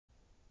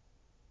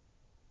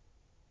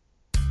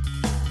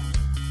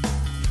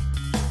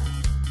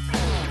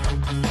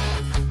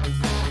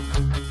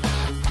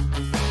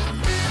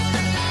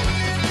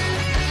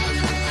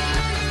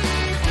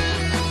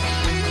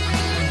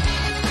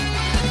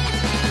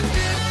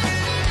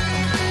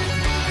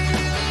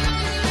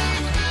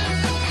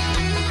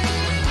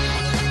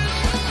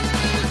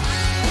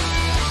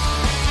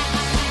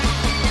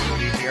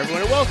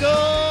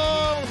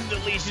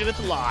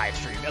live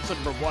stream. Episode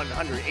number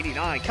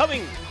 189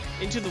 coming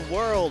into the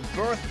world.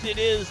 Birthed it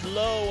is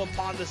low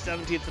upon the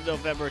 17th of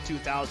November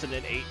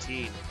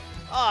 2018.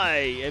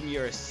 I am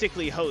your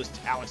sickly host,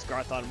 Alex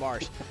Garthon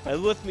Marsh,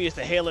 and with me is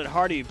the hale and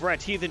hearty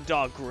Brett Heathen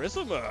Dog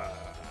Griswomer.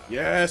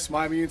 Yes,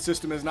 my immune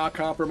system is not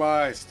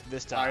compromised.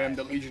 This time. I am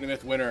the Legion of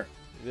Myth winner.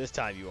 This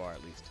time you are,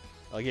 at least.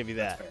 I'll give you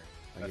that. That's fair.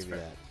 I'll That's give you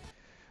fair. that.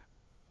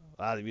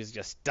 Wow, the music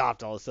just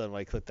stopped all of a sudden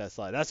when I clicked that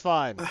slide. That's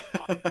fine.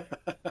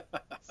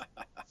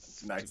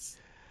 Nice.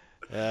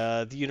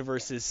 The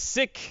universe is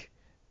sick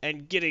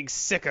and getting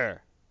sicker.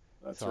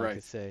 That's all I right.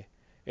 can say.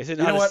 Is it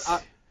You not know a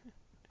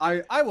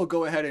what? I will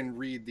go ahead and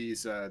read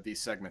these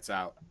segments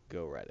out.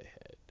 Go right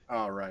ahead.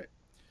 All right.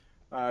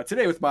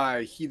 Today with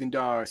my Heathen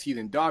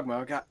Dogma,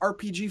 I got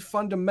RPG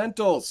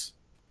Fundamentals.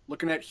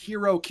 Looking at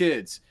Hero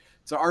Kids.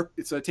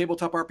 It's a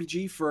tabletop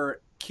RPG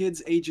for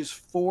kids ages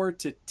 4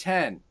 to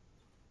 10.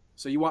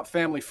 So you want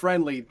family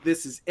friendly,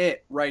 this is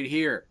it right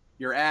here.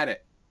 You're at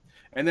it.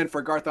 And then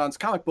for Garthon's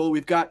Comic Bowl,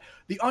 we've got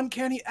the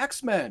Uncanny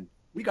X-Men.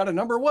 We got a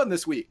number 1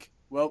 this week.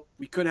 Well,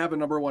 we could have a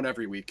number 1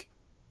 every week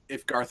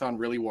if Garthon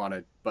really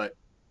wanted, but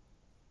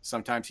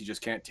sometimes he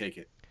just can't take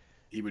it.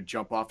 He would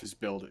jump off his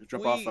building,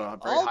 off a very high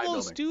building. We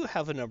almost do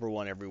have a number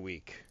 1 every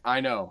week.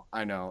 I know.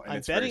 And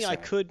I'm betting I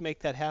could make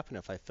that happen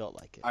if I felt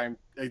like it. I'm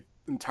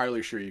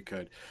entirely sure you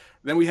could.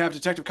 Then we have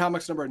Detective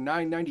Comics number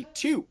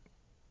 992.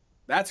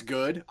 That's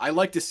good. I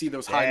like to see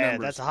those high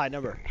numbers. That's a high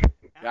number.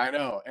 Yeah, I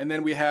know. And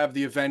then we have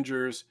the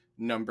Avengers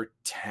number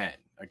 10,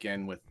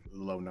 again with a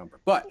low number.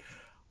 But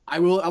I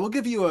will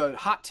give you a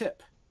hot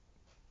tip.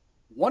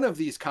 One of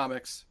these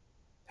comics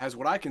has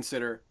what I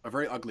consider a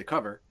very ugly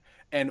cover,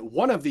 and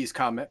one of these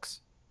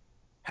comics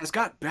has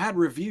got bad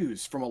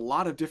reviews from a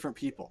lot of different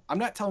people. I'm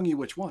not telling you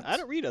which ones. I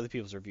don't read other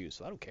people's reviews,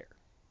 so I don't care.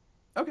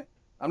 Okay.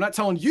 I'm not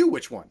telling you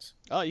which ones.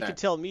 Oh, you can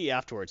tell me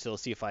afterwards, so we'll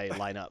see if I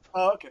line up.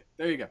 Oh, okay.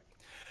 There you go.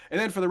 And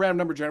then for the random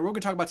number generator, we're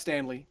going to talk about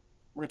Stan Lee.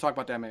 We're going to talk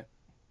about that man.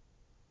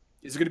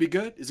 Is it going to be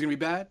good? Is it going to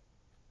be bad?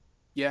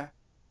 Yeah.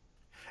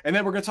 And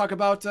then we're going to talk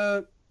about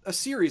a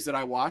series that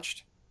I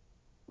watched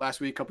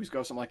last week, a couple weeks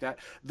ago, something like that.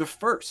 The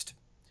First.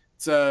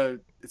 It's a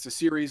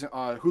series,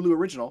 Hulu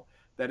original,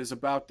 that is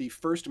about the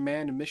first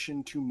manned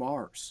mission to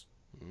Mars.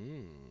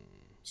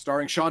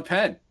 Starring Sean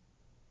Penn.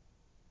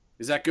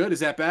 Is that good?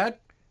 Is that bad?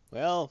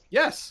 Well.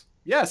 Yes.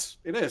 Yes,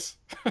 it is.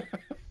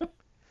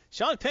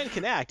 Sean Penn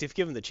can act if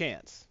given the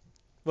chance.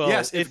 Well,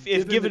 yes, if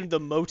given the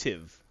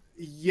motive.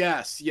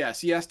 Yes.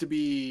 He has to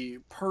be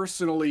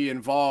personally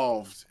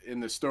involved in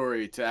the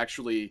story to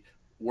actually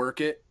work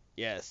it.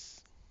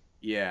 Yes.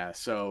 Yeah,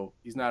 so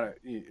he's not a...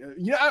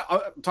 Yeah,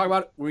 I'll talk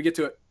about it when we get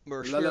to it.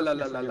 Nope.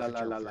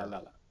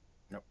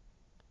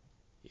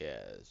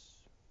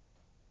 Yes.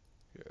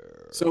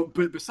 So,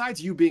 but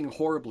besides you being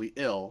horribly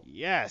ill...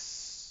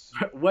 Yes.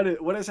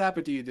 What has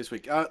happened to you this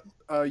week?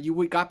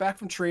 You got back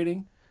from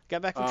training.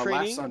 Got back from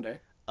training? Last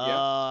Sunday.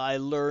 I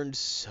learned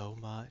so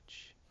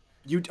much.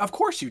 Of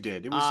course you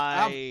did. It was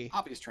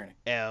obvious training.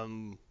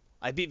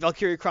 I beat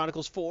Valkyria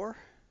Chronicles 4.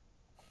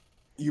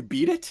 You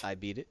beat it? I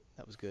beat it.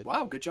 That was good.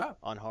 Wow, good job.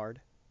 On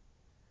hard.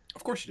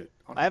 Of course you did.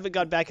 I haven't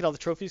got back at all the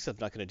trophies, so I'm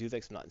not going to do that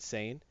because I'm not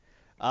insane.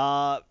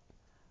 I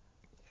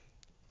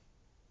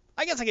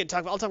guess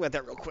I'll talk about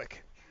that real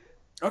quick.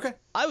 Okay.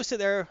 I was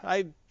sitting there.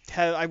 I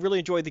really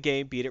enjoyed the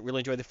game, beat it. Really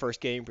enjoyed the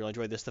first game. Really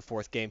enjoyed the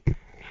fourth game.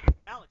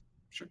 Alex.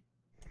 Sure.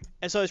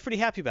 And so I was pretty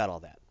happy about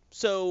all that.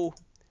 So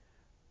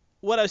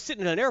when I was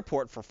sitting in an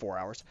airport for 4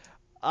 hours,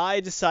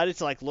 I decided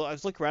to look. I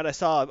was looking around. I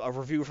saw a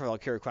review for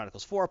Valkyria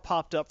Chronicles 4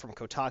 popped up from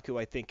Kotaku,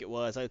 I think it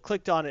was. I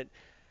clicked on it,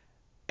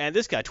 and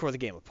this guy tore the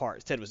game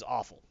apart. Said it was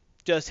awful.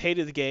 Just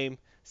hated the game.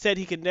 Said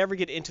he could never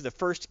get into the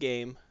first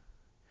game,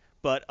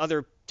 but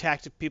other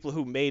people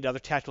who made other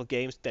tactical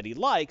games that he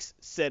likes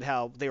said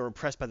how they were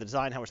impressed by the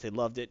design, how much they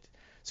loved it.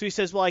 So he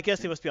says, well, I guess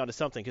they must be onto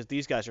something because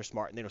these guys are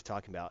smart and they know what they're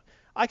talking about.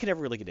 I could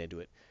never really get into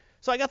it.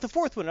 So I got the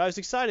fourth one, and I was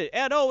excited.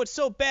 And, it's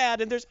so bad,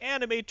 and there's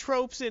anime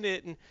tropes in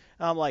it. And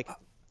I'm like,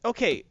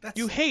 okay,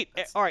 you hate...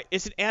 All right,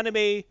 it's an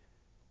anime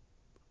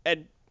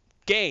and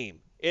game.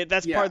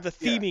 That's part of the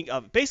theming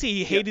of it.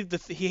 Basically, he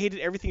hated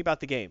everything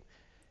about the game,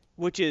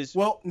 which is...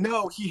 Well,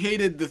 no, he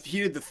hated the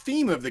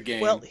theme of the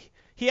game. Well,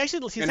 he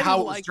actually... and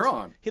how it was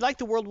drawn. He liked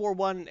the World War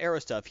I era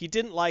stuff. He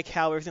didn't like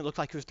how everything looked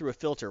like it was through a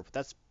filter. But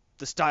that's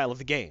the style of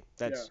the game.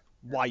 That's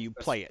why you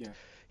play it.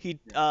 He...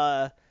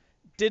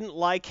 didn't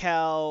like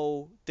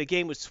how the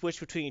game would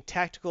switch between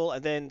tactical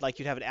and then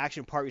you'd have an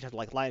action part where you'd have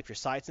to line up your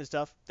sights and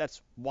stuff.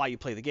 That's why you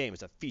play the game.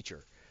 It's a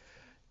feature.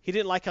 He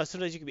didn't like how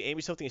sometimes you can be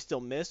aiming something and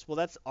still miss. Well,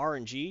 that's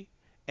RNG.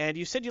 And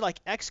you said you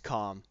like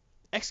XCOM.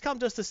 XCOM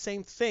does the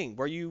same thing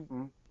where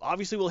you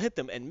obviously will hit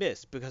them and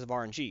miss because of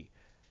RNG.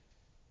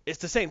 It's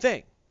the same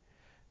thing.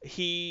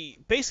 He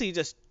basically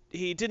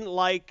he didn't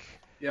like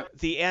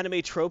the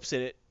anime tropes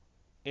in it.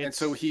 And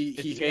so he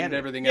hated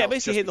everything else. Yeah,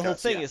 basically hated the whole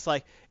thing. It's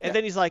like, and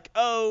then he's like,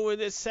 oh,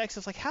 it's sexist.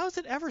 It's like, how is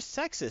it ever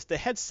sexist? The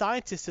head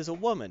scientist is a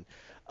woman.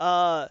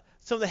 Some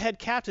of the head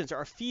captains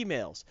are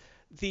females.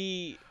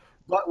 The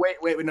But wait,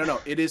 no.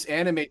 It is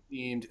anime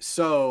themed,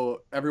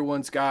 so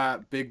everyone's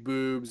got big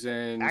boobs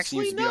and seems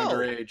Actually, to be no.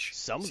 underage.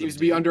 Some of them Seems to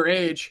be do.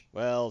 underage.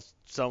 Well,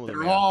 some of them,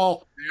 They yeah.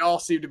 all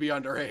seem to be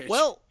underage.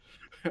 Well,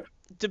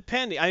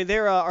 depending. I mean,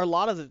 there are a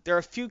lot of there are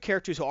a few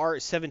characters who are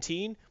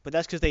 17, but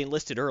that's because they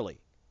enlisted early,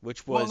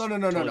 which well, was no,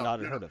 totally not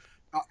unheard of.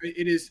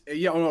 It is,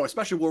 yeah, oh, no,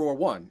 especially World War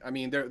One. I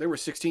mean, there were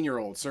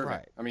 16-year-olds serving.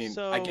 Right. I mean,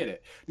 I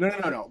get So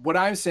it. No. What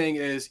I'm saying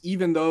is,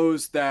 even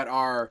those that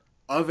are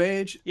of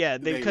age, yeah,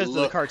 they because of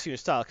the look cartoon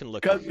style can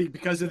look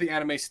because of the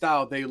anime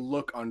style, they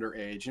look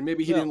underage, and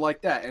maybe he so didn't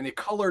like that, and it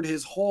colored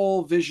his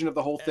whole vision of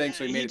the whole thing,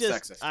 so he made it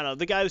just sexist. I don't know.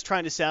 The guy was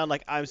trying to sound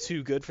like I'm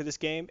too good for this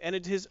game,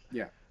 and his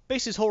Yeah.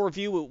 basically his whole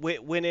review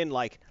went in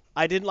like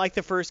I didn't like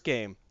the first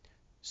game,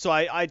 so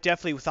I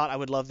definitely thought I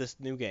would love this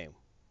new game.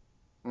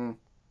 Mm.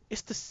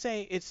 It's the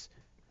same. It's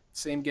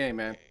Same game,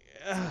 man.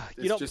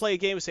 you don't Just play a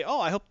game and say, oh,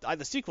 I hope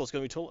the sequel is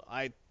going to be total.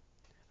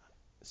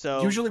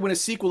 So usually when a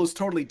sequel is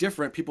totally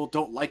different, people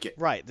don't like it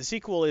right, the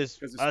sequel is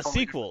 'cause it's a totally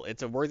sequel.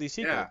 It's a worthy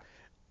sequel. Yeah.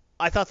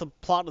 I thought the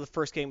plot of the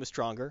first game was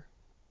stronger,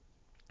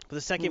 but the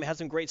second game has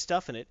some great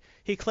stuff in it.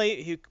 He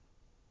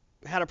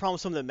had a problem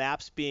with some of the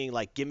maps being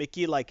like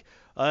gimmicky, like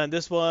in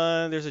this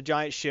one there's a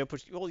giant ship,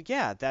 which well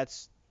yeah,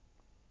 that's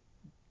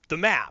the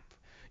map.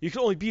 You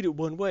can only beat it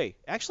one way.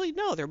 Actually,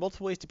 no, there are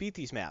multiple ways to beat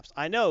these maps.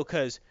 I know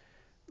because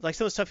like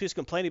some of the stuff he was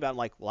complaining about, I'm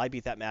like, well, I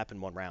beat that map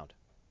in one round.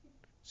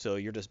 So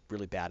you're just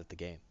really bad at the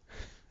game.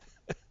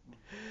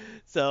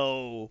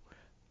 So,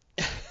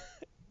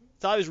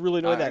 so I was really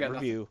annoyed I at that got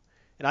review,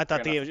 and I thought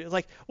I the got game was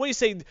like, what do you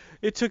say?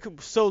 It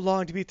took so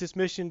long to beat this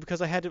mission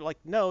because I had to like,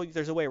 no,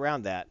 there's a way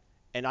around that,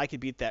 and I could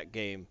beat that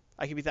game.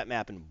 I could beat that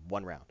map in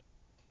one round.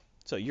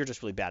 So you're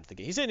just really bad at the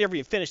game. He said never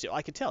even finished it.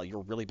 I could tell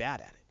you're really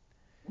bad at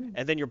it,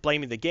 and then you're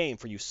blaming the game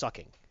for you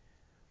sucking.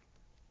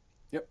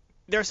 Yep.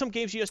 There are some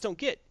games you just don't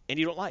get and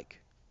you don't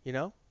like, you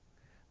know,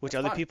 which That's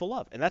other fine. people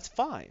love, and that's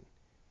fine.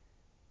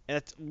 And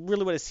that's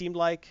really what it seemed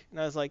like. And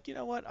I was like, you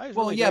know what? I was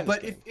Well, really yeah, enjoying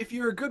but this game. if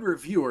you're a good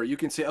reviewer, you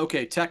can say,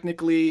 okay,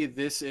 technically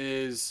this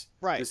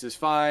Right. is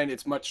fine.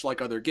 It's much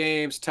like other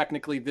games.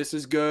 Technically, this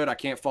is good. I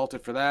can't fault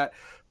it for that.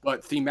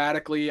 But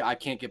thematically, I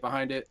can't get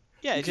behind it.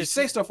 Yeah, You it can just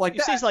say stuff like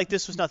you say that. like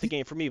this was not the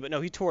game for me, but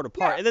no, he tore it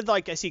apart. Yeah. And then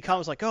like I see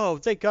comments like, "Oh,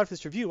 thank God for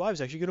this review. I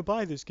was actually gonna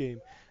buy this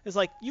game." It's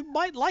like you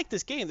might like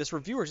this game. This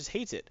reviewer just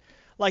hates it.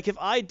 Like if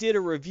I did a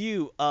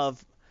review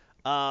of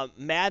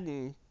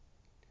Madden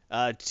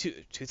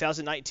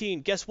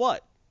 2019, guess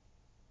what?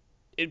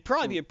 It'd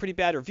probably be a pretty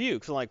bad review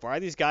because I'm like, why are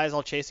these guys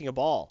all chasing a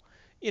ball?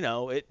 You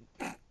know, it.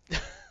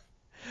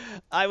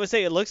 I would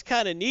say it looks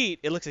kind of neat.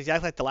 It looks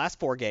exactly like the last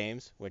four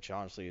games, which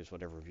honestly is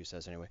whatever review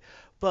says anyway.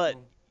 But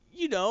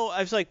you know,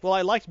 I was like, well,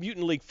 I liked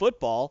Mutant League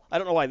Football. I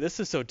don't know why this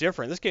is so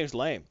different. This game's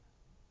lame.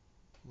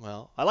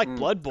 Well, I like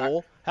Blood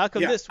Bowl. How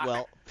come yeah, this?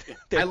 Well,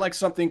 I like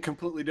something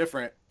completely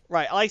different.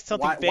 right. I like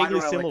something Why vaguely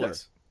don't I like similar.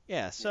 this?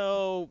 Yeah.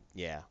 So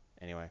yeah.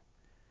 Anyway,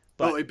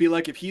 Oh, but it'd be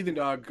like if Heathen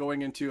Dog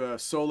going into a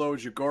solo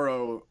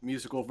Jigoro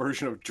musical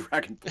version of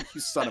Dragon Ball.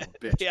 You son of a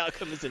bitch. the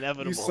outcome is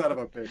inevitable. You son of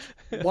a bitch.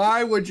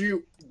 Why would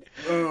you?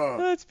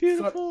 That's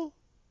beautiful.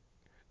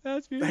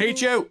 That's I beautiful.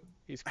 hate you.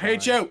 He's I crying,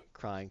 hate you.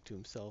 crying to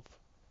himself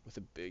with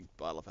a big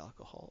bottle of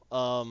alcohol.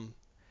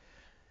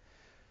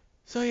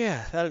 So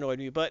yeah, that annoyed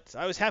me, but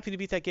I was happy to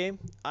beat that game.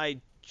 I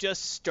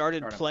just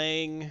started Fair enough.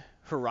 playing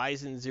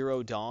Horizon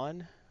Zero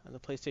Dawn on the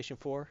PlayStation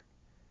 4,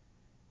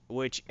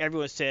 which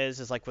everyone says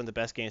is like one of the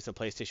best games on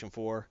PlayStation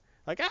 4.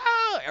 Like,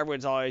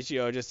 everyone's always,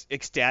 just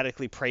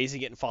ecstatically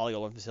praising it and falling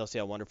all over themselves, see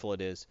how wonderful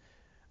it is.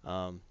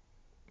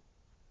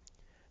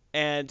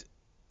 And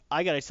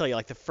I gotta tell you,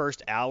 like the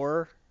first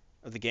hour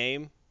of the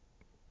game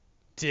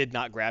did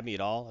not grab me at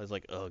all. I was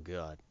like, oh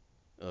god,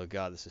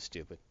 this is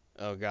stupid.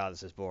 Oh god,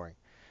 this is boring.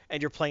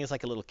 And you're playing as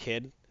like a little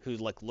kid who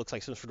like looks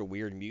like some sort of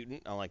weird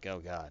mutant. I'm like, oh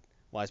god,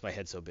 why is my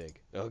head so big?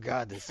 Oh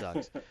god, this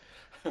sucks.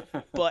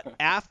 But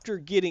after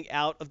getting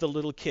out of the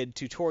little kid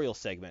tutorial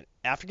segment,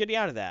 after getting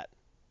out of that,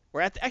 we're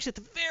actually at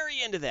the very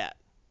end of that,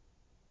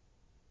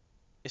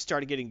 it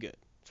started getting good.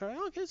 So I'm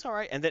like, okay, it's all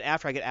right. And then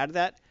after I get out of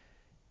that,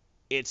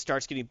 it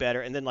starts getting better,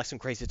 and then like some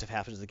crazy stuff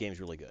happens. The game's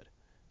really good.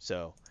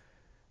 So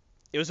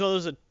it was one of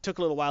those that took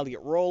a little while to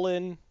get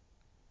rolling.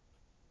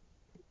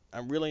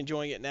 I'm really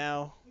enjoying it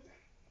now.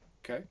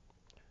 Okay.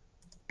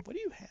 What do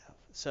you have?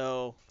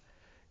 So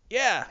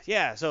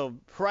yeah. So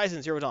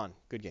Horizon Zero Dawn,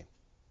 good game.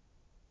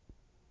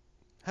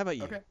 How about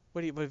you? Okay.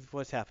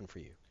 What's happened for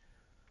you?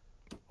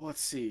 Let's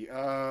see.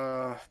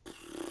 Like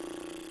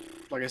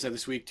I said,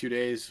 this week, 2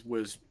 days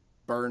was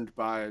burned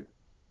by, a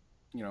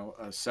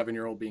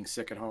 7-year-old being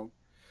sick at home.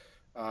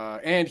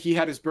 And he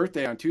had his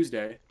birthday on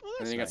Tuesday, Oh, and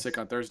that's then he got nice. sick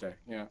on Thursday.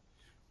 Yeah.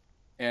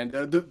 And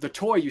the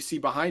toy you see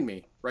behind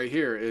me right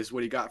here is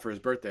what he got for his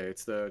birthday.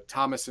 It's the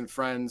Thomas and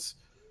Friends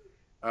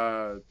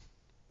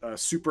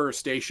Super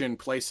Station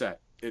playset.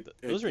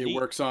 Those are it neat.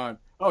 works on.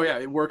 Oh yeah,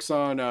 it works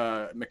on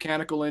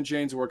mechanical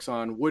engines. It works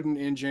on wooden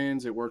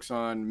engines. It works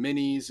on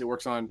minis. It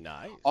works on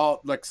Nice.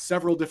 all like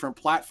several different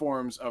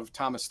platforms of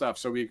Thomas stuff.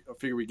 So we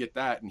figure we get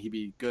that, and he'd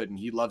be good, and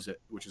he loves it,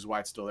 which is why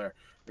it's still there.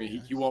 I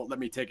mean, he won't let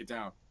me take it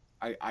down.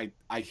 I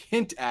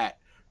hint at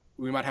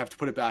we might have to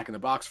put it back in the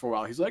box for a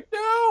while. He's like,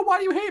 no, why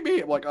do you hate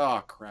me? I'm like,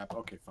 oh crap.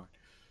 Okay, fine,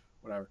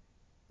 whatever.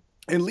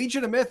 And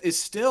Legion of Myth is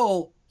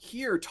still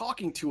here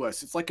talking to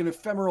us. It's like an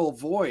ephemeral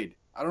void.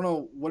 I don't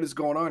know what is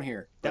going on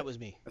here. That was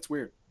me. That's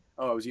weird.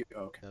 Oh, it was you.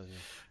 Oh, okay. That was me.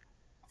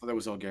 I thought that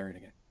was Elgarian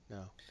again.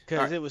 No, because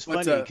All right, it was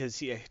but, funny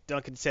because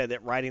Duncan said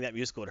that writing that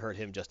musical would hurt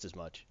him just as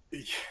much.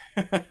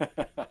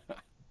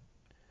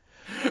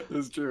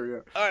 That's true, yeah.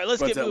 All right,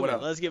 let's get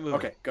moving. Let's get moving.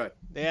 Okay, good.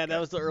 Yeah, that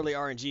was the early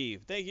RNG.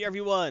 Thank you,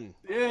 everyone.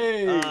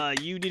 Yay!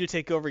 You need to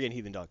take over again,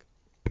 Heathen Dog.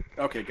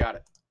 Okay, got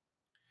it.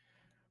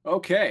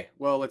 Okay,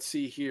 well, let's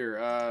see here.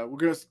 We're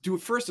going to do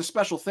first a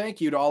special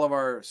thank you to all of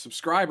our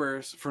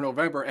subscribers for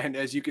November. And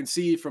as you can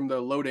see from the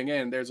loading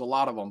in, there's a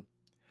lot of them.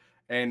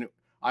 And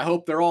I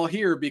hope they're all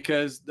here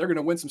because they're going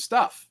to win some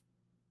stuff.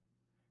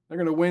 They're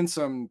going to win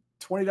some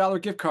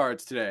 $20 gift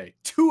cards today.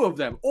 2 of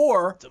them,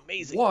 or it's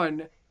amazing.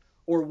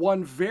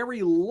 one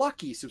very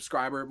lucky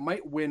subscriber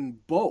might win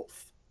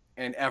both,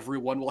 and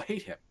everyone will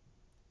hate him.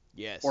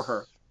 Yes. Or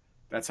her.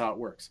 That's how it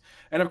works.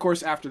 And of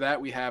course, after that,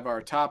 we have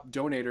our top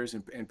donators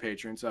and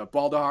patrons.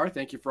 Baldahar,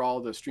 thank you for all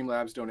the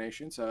Streamlabs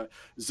donations.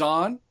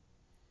 Zahn,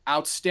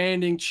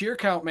 outstanding cheer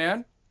count,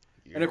 man.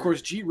 Yeah. And of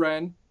course,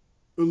 G-Ren,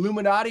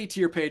 Illuminati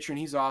tier patron.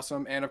 He's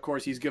awesome. And of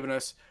course, he's given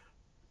us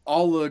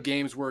all the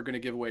games we're going to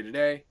give away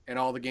today and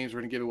all the games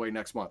we're going to give away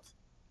next month.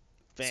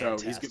 Fantastic.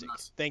 So he's given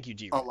us thank you,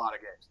 G. a lot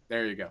of games.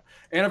 There you go.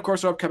 And of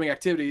course, our upcoming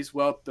activities.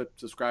 Well, the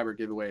subscriber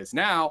giveaway is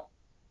now.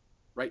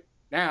 Right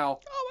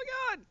now. Oh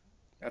my God.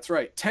 That's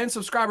right. 10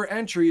 subscriber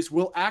entries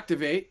will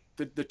activate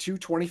the 2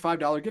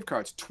 $25 gift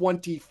cards.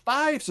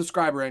 25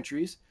 subscriber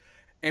entries,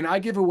 and I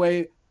give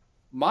away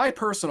my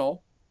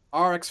personal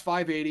RX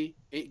 580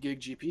 8GB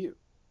GPU.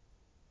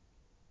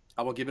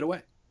 I will give it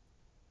away.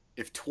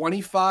 If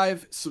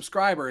 25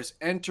 subscribers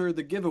enter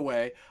the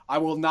giveaway, I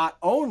will not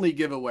only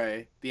give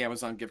away the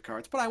Amazon gift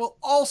cards, but I will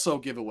also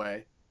give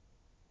away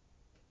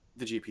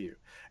the GPU.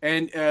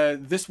 And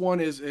this one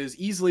is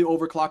easily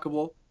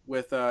overclockable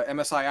with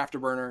MSI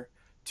Afterburner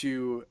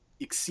to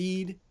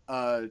exceed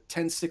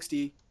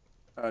 1060,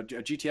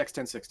 GTX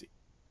 1060.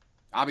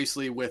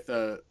 Obviously, with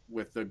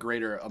the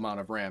greater amount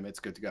of RAM,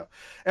 it's good to go.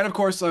 And of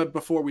course,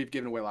 before we've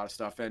given away a lot of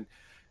stuff, and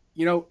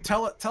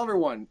tell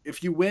everyone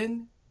if you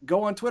win,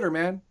 go on Twitter,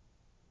 man.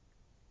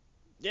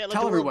 Yeah,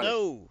 let the world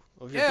know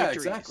of your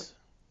victories. Exactly.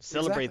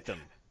 Celebrate them.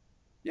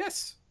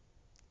 Yes.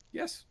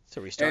 So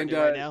are we starting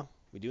right now?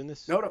 We doing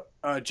this? No.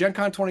 Gen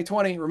Con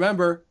 2020.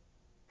 Remember,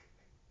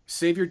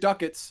 save your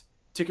ducats.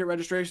 Ticket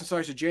registration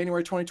starts in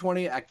January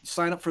 2020.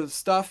 Sign up for the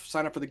stuff.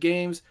 Sign up for the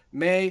games.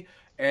 May.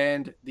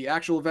 And the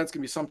actual event's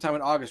going to be sometime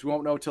in August. We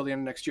won't know till the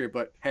end of next year.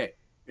 But hey,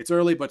 it's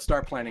early, but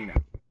start planning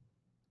now.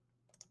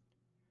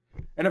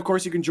 And of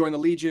course, you can join the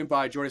Legion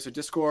by joining us at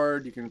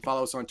Discord. You can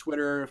follow us on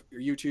Twitter, or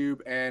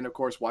YouTube, and of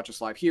course, watch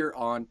us live here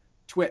on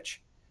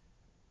Twitch.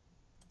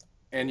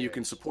 And you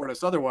can support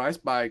us otherwise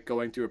by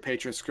going to a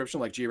Patreon subscription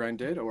like G-Ren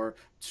did, or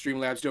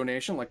Streamlabs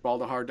donation like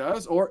Baldahar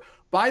does, or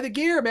buy the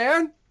gear,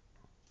 man.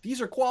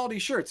 These are quality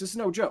shirts. This is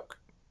no joke.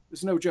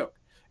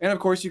 And of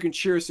course, you can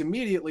cheer us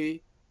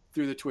immediately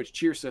through the Twitch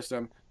cheer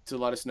system to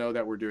let us know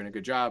that we're doing a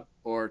good job,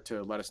 or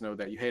to let us know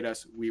that you hate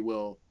us. We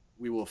will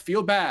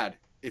feel bad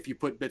if you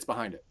put bits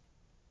behind it.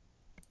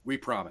 We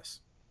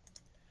promise.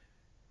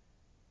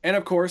 And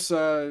of course,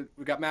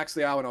 we got Max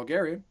Liao and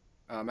Elgarian.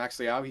 Max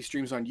Liao, he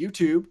streams on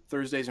YouTube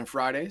Thursdays and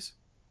Fridays.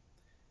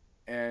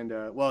 And,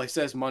 well, he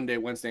says Monday,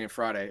 Wednesday, and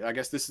Friday. I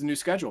guess this is the new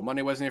schedule,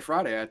 Monday, Wednesday, and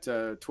Friday at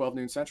 12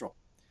 noon Central.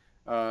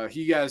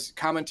 He has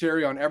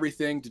commentary on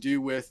everything to do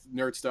with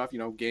nerd stuff,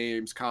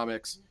 games,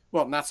 comics.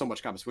 Well, not so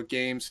much comics, but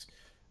games,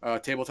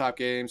 tabletop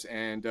games,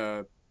 and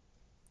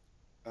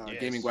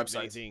gaming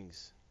websites.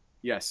 Things.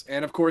 Yes,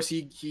 and of course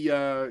he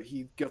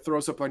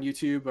throws up on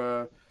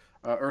YouTube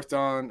Earth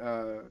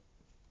Dawn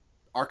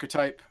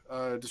archetype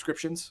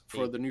descriptions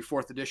for the new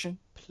 4th edition.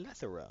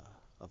 Plethora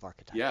of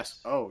archetypes.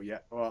 Yes. Oh yeah.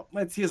 Well,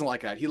 he doesn't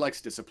like that. He likes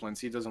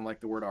disciplines. He doesn't like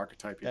the word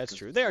archetype. That's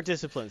true. They are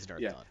disciplines in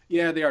Earth Dawn.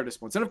 Yeah, they are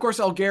disciplines. And of course,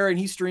 Elgarian,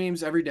 he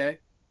streams every day.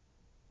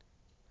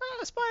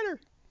 Spider.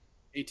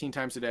 18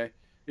 times a day.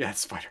 Yeah,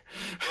 Spider.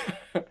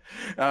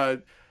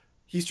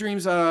 He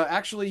streams.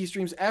 He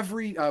streams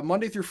every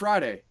Monday through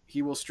Friday.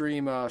 He will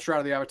stream Shroud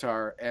of the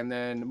Avatar, and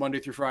then Monday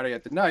through Friday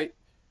at the night,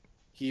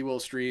 he will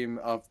stream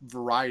a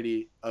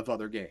variety of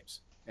other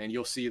games. And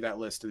you'll see that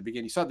list at the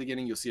beginning. You saw at the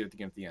beginning, you'll see it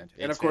at the end.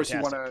 And of course,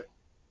 fantastic.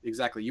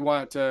 You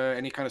want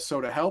any kind of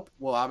soda help?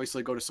 Well,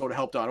 obviously go to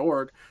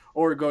sodahelp.org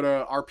or go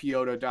to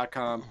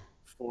rpota.com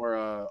for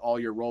all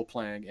your role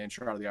playing and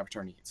Shroud of the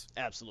Avatar needs.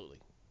 Absolutely,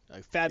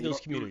 a fabulous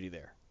community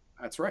there.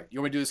 That's right. You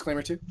want me to do a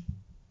disclaimer too?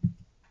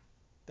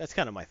 That's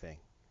kind of my thing.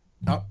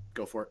 Oh,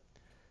 go for it.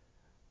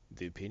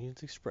 The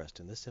opinions expressed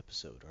in this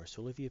episode are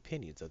solely the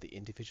opinions of the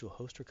individual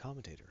host or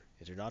commentator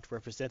and are not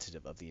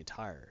representative of the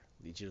entire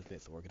Legion of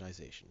Myth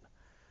organization.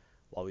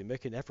 While we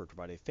make an effort to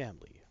provide a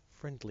family,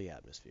 friendly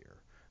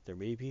atmosphere, there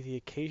may be the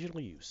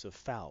occasional use of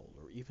foul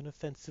or even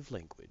offensive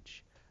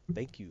language.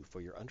 Thank you for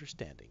your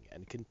understanding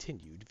and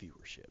continued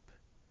viewership.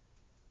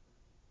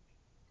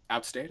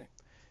 Outstanding.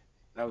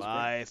 That was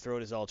My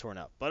throat is all torn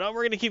up, but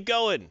we're going to keep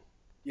going.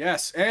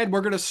 Yes, and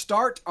we're going to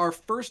start our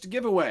first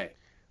giveaway.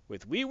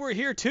 With We Were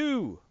Here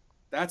Too.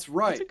 That's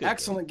right. That's a good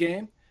Excellent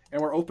game.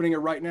 And we're opening it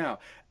right now.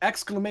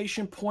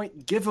 Exclamation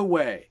point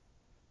giveaway.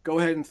 Go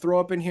ahead and throw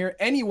up in here.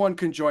 Anyone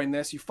can join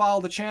this. You follow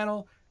the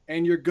channel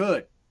and you're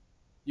good.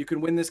 You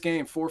can win this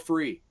game for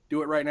free.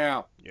 Do it right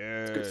now.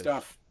 Yeah. It's good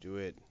stuff. Do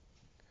it.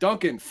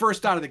 Duncan,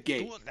 first out of the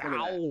gate. Do it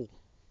now.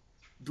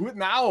 Do it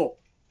now.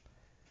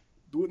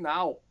 Do it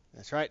now.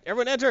 That's right.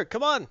 Everyone enter.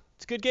 Come on.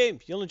 It's a good game.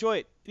 You'll enjoy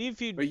it. And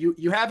if you But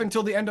you have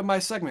until the end of my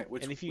segment,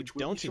 which and if you which will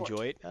be don't short.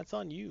 enjoy it, that's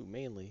on you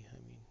mainly. I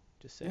mean,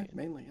 just saying. Yeah,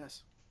 mainly,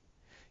 yes.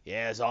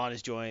 Yeah, Zahn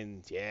has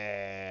joined.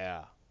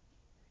 Yeah.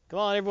 Come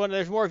on, everyone.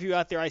 There's more of you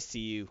out there. I see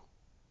you.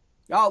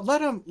 Oh, let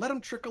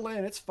them trickle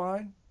in. It's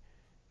fine.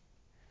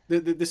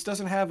 This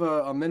doesn't have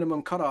a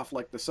minimum cutoff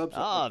like the sub.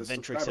 Ah, like the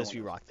Ventrix says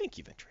we one. rock. Thank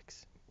you,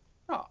 Ventrix.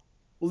 Oh,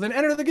 well then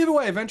enter the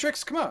giveaway,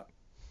 Ventrix. Come on,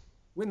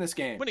 win this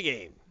game. Win a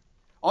game.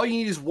 All you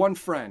need is one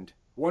friend.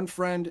 One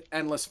friend,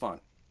 endless fun.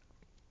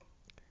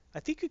 I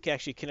think you can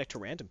actually connect to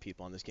random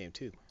people on this game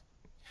too.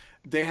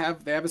 They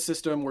have a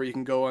system where you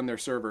can go on their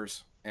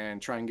servers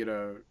and try and get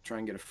a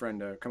friend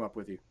to come up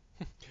with you.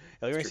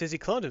 Ellery says he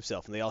cloned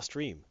himself and they all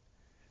stream.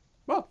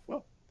 Well,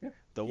 yeah.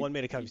 The one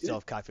made a copy he did.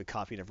 of himself,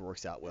 copy never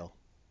works out well.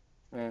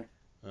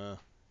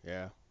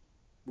 Yeah,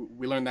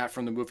 We learned that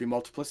from the movie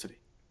Multiplicity.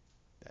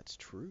 that's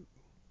true.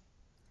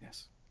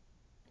 Yes.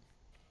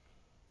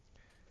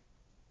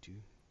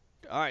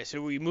 All right,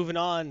 so we're moving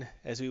on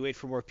as we wait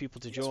for more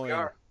people to join. We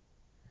are.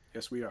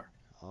 Yes, we are.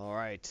 All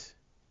right.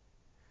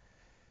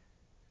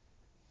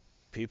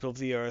 People of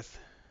the Earth,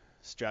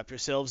 strap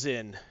yourselves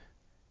in,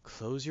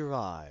 close your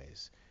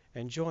eyes,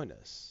 and join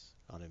us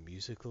on a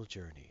musical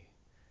journey.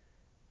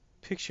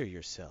 Picture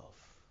yourself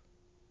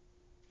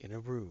in a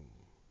room,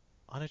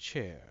 on a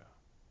chair.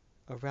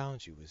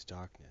 Around you is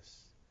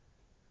darkness.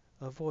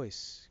 A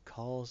voice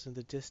calls in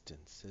the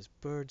distance as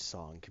bird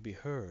song can be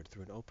heard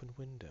through an open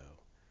window.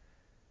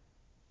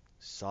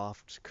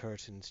 Soft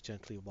curtains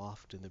gently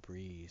waft in the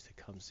breeze that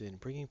comes in,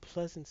 bringing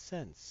pleasant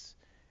scents,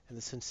 and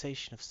the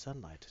sensation of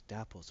sunlight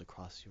dapples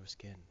across your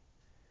skin.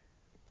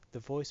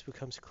 The voice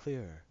becomes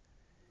clearer,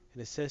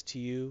 and it says to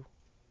you,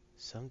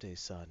 "Someday,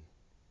 son,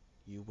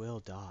 you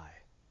will die."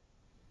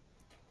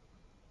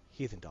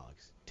 Heathen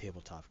Dogs,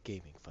 Tabletop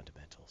Gaming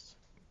Fundamentals.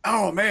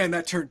 Oh man,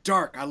 that turned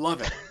dark. I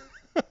love it.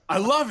 I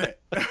love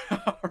it.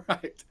 All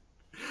right.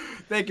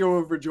 Thank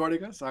you for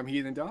joining us. I'm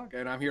Heathen Dog,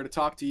 and I'm here to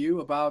talk to you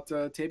about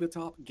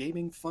tabletop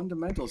gaming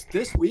fundamentals.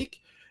 This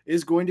week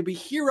is going to be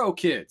Hero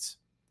Kids.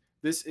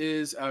 This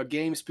is a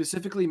game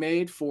specifically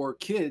made for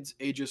kids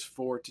ages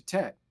 4 to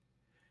 10.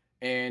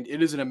 And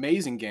it is an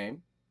amazing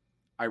game.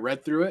 I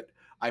read through it.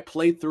 I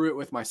played through it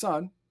with my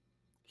son.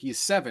 He's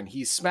 7.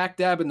 He's smack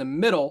dab in the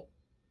middle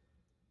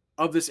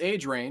of this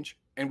age range,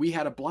 and we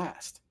had a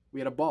blast. We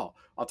had a ball.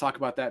 I'll talk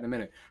about that in a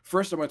minute.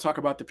 First, I'm going to talk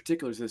about the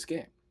particulars of this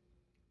game.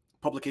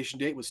 Publication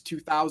date was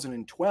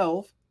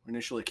 2012,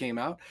 initially came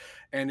out,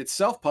 and it's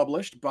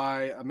self-published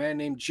by a man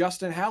named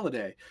Justin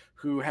Halliday,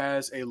 who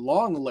has a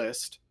long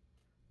list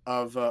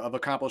of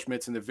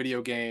accomplishments in the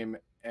video game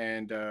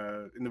and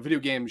in the video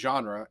game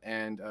genre,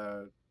 and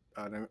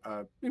an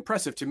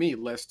impressive to me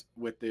list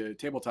with the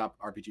tabletop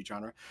RPG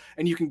genre.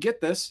 And you can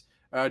get this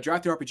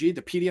Drive Thru RPG,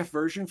 the PDF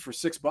version for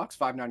 $6,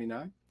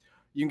 $5.99.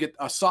 You can get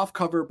a soft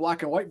cover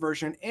black and white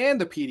version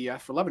and the PDF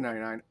for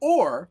 $11.99,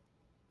 or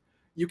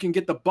you can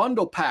get the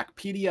bundle pack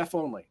PDF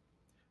only.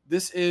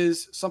 This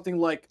is something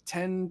like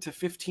 10 to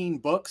 15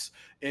 books.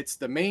 It's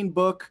the main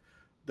book,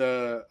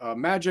 the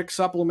magic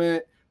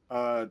supplement,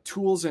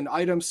 tools and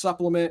items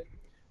supplement,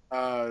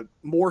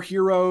 more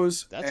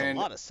heroes. That's a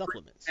lot of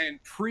supplements.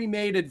 And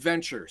pre-made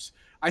adventures.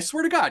 I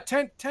swear to God,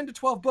 10 to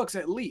 12 books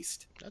at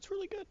least. That's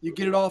really good. You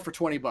get it all for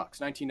 $20,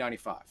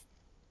 $19.95.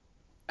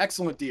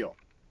 Excellent deal.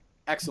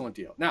 Excellent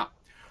deal. Now,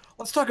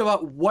 let's talk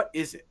about what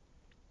is it?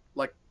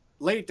 Like,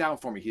 lay it down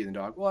for me, Heathen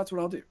Dog. Well, that's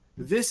what I'll do.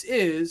 This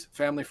is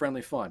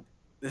family-friendly fun.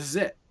 This is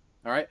it.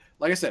 All right?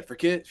 Like I said, for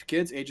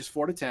kids ages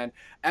 4 to 10,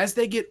 as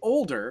they get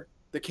older,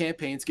 the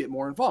campaigns get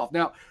more involved.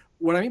 Now,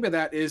 what I mean by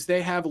that is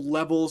they have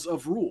levels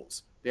of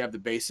rules. They have the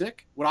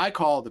basic, what I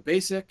call the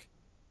basic,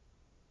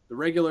 the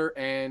regular,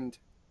 and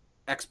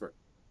expert.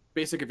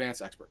 Basic,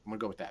 advanced, expert. I'm going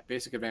to go with that.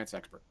 Basic, advanced,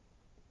 expert.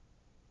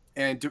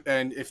 And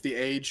if they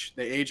age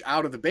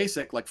out of the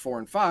basic, like 4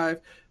 and 5,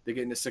 they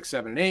get into 6,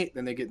 7, and 8.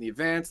 Then they get in the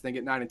advanced. Then they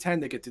get 9 and 10.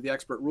 They get to the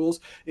expert rules.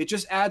 It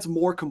just adds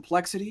more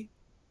complexity,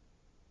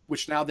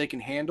 which now they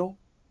can handle,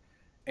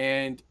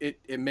 and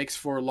it makes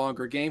for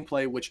longer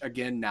gameplay, which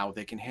again now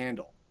they can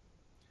handle.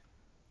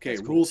 Okay,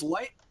 That's cool. Rules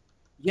light.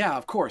 Yeah,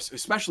 of course,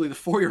 especially the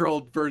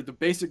 4-year-old version, the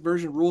basic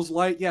version, rules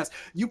light. Yes,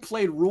 you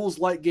played rules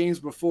light games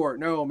before.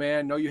 No,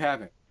 man, no, you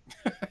haven't.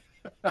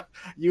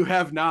 You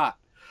have not.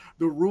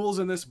 The rules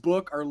in this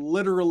book are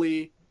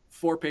literally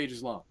 4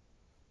 pages long.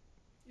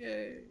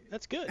 Yay.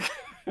 That's good.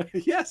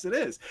 Yes, it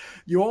is.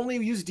 You only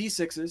use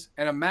D6s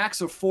and a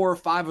max of 4 or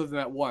 5 of them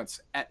at once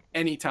at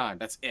any time.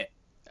 That's it.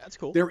 That's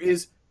cool. There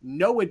is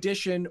no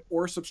addition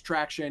or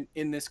subtraction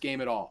in this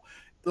game at all.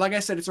 like I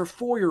said, it's our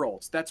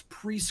 4-year-olds. That's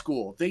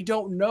preschool. They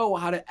don't know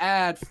how to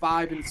add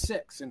 5 and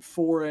 6 and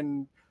 4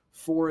 and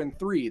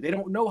 3. They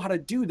don't know how to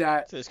do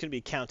that. So it's going to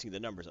be counting the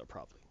numbers up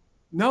probably.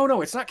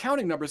 No, it's not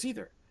counting numbers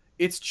either.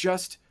 It's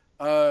just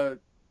what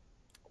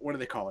do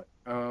they call it?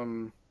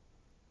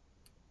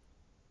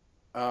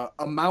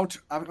 Amount.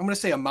 I'm going to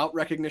say amount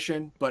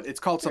recognition, but it's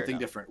called something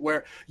different.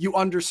 Where you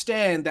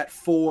understand that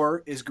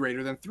 4 is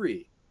greater than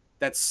 3,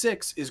 that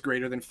 6 is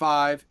greater than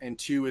 5, and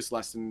 2 is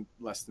less than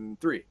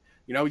 3.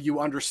 You know, you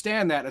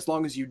understand that. As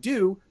long as you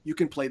do, you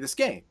can play this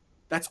game.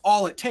 That's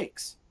all it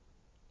takes.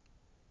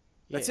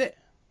 That's it.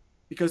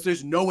 Because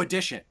there's no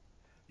addition.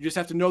 You just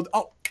have to know,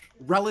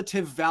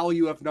 relative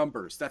value of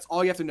numbers. That's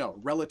all you have to know.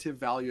 Relative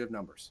value of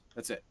numbers.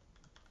 That's it.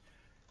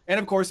 And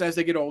of course, as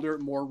they get older,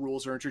 more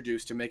rules are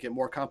introduced to make it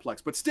more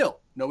complex. But still,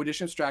 no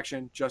addition,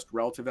 subtraction, just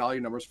relative value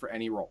numbers for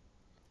any roll.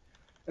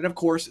 And of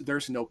course,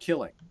 there's no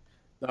killing.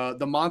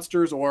 The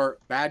monsters or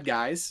bad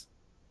guys,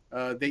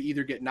 they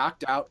either get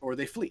knocked out or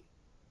they flee.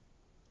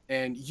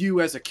 And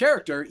you as a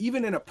character,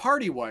 even in a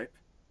party wipe,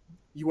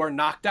 you are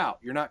knocked out.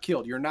 You're not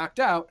killed. You're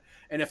knocked out.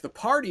 And if the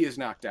party is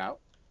knocked out,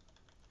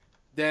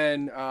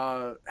 then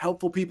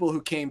helpful people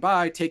who came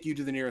by take you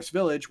to the nearest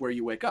village where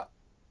you wake up,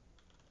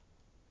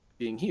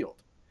 being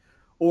healed.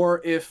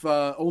 Or if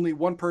only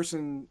one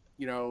person,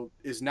 you know,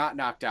 is not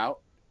knocked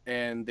out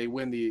and they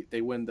win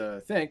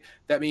the thing,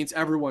 that means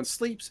everyone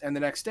sleeps, and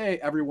the next day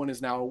everyone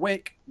is now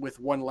awake with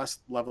one less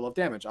level of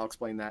damage. I'll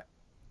explain that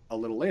a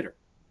little later.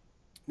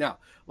 Now,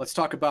 let's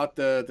talk about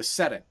the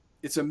setting.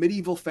 It's a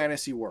medieval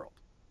fantasy world.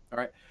 All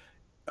right.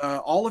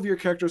 All of your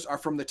characters are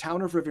from the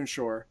town of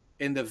Rivenshore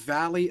in the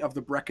valley of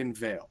the Brecon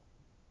Vale.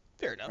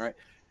 Fair enough. All right.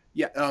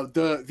 Yeah.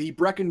 The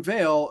Brecon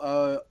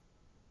Vale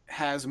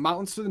has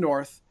mountains to the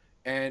north,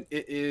 and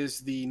it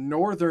is the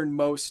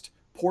northernmost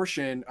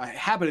portion, a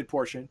habited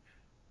portion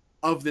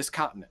of this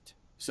continent.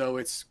 So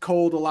it's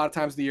cold a lot of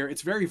times of the year.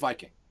 It's very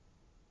Viking.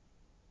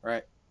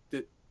 Right.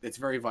 It's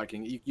very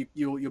Viking.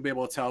 You'll be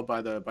able to tell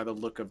by the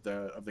look of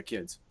the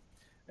kids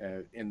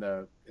in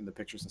the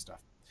pictures and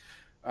stuff.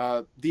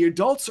 The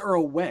adults are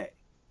away.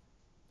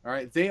 All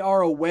right, they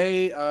are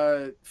away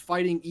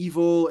fighting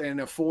evil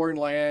in a foreign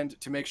land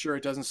to make sure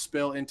it doesn't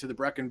spill into the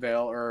Brecon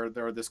Vale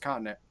or this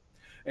continent.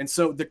 And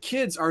so the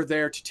kids are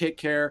there to take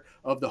care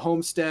of the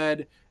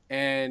homestead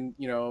and,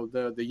 you know,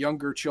 the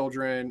younger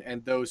children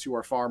and those who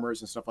are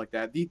farmers and stuff like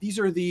that. These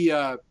are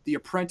the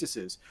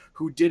apprentices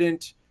who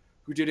didn't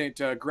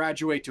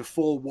graduate to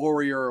full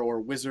warrior or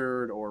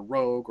wizard or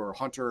rogue or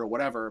hunter or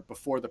whatever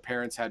before the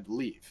parents had to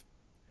leave.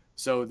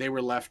 So they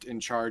were left in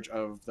charge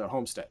of the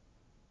homestead.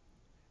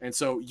 And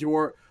so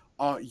your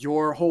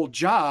whole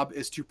job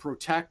is to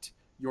protect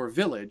your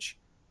village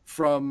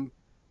from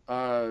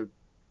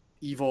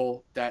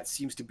evil that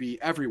seems to be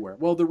everywhere.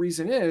 Well, the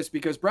reason is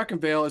because Brecon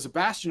Vale is a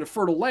bastion of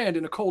fertile land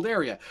in a cold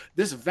area.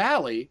 This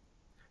valley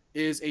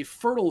is a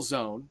fertile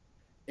zone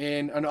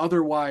in an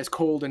otherwise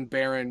cold and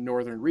barren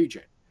northern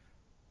region.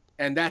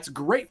 And that's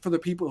great for the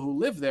people who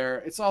live there.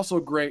 It's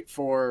also great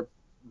for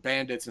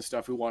bandits and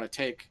stuff who want to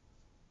take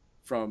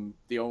from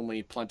the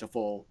only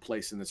plentiful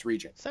place in this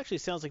region. This actually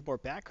sounds like more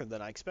background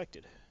than I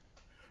expected.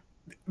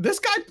 This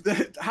guy,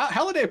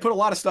 Halliday put a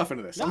lot of stuff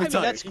into this. No, I mean,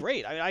 that's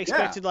great. I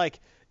expected like,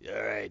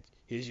 all right,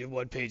 here's your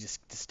 1 page of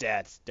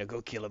stats. Now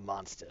go kill a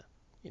monster.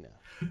 You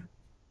know.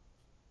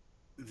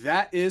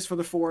 That is for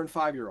the 4 and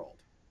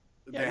 5-year-old.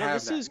 Yeah, no,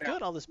 this is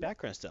good. All this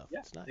background stuff. Yeah,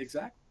 it's nice.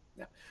 Exactly.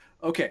 Yeah.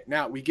 Okay,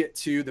 now we get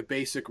to the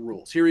basic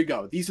rules. Here we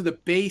go. These are the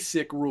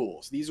basic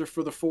rules. These are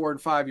for the 4 and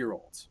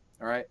 5-year-olds.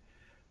 All right.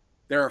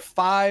 There are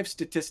 5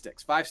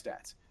 statistics, 5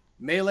 stats: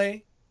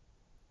 melee,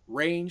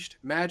 ranged,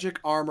 magic,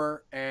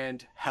 armor,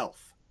 and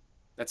health.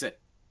 That's it.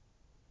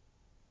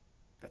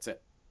 That's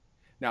it.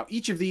 Now,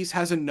 each of these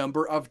has a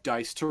number of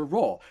dice to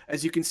roll.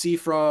 As you can see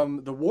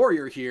from the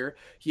warrior here,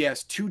 he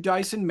has 2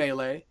 dice in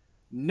melee,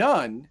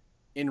 none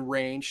in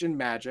ranged and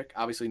magic.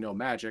 Obviously no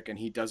magic, and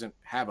he doesn't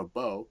have a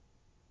bow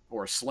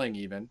or a sling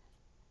even.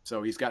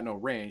 So he's got no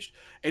ranged.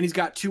 And he's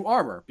got 2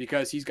 armor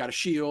because he's got a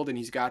shield and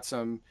he's got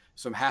some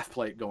half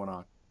plate going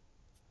on.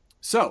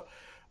 So,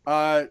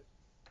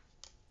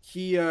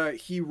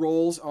 he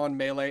rolls on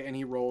melee and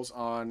he rolls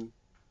on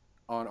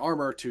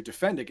armor to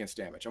defend against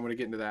damage. I'm going to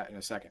get into that in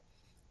a second.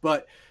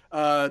 But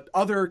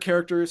other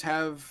characters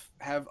have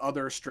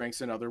other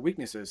strengths and other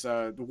weaknesses.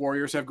 The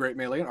warriors have great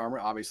melee and armor,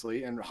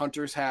 obviously, and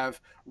hunters have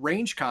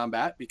range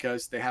combat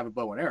because they have a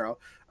bow and arrow.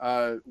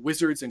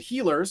 Wizards and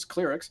healers,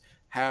 clerics,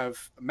 have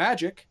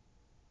magic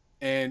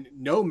and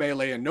no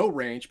melee and no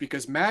range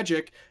because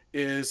magic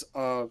is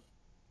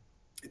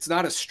it's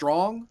not as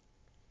strong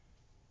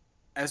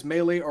as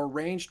melee or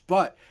ranged,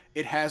 but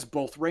it has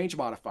both range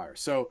modifiers.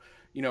 So,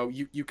 you know,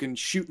 you can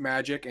shoot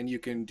magic and you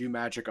can do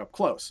magic up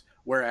close,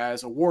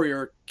 whereas a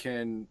warrior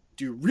can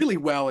do really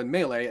well in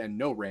melee and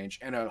no range,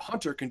 and a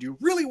hunter can do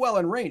really well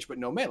in range but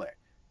no melee.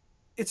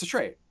 It's a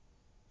trade.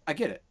 I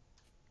get it.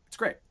 It's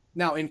great.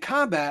 Now, in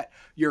combat,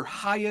 your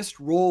highest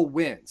roll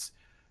wins.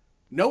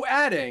 No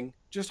adding,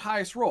 just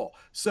highest roll.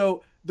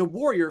 So the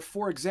warrior,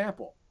 for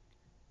example,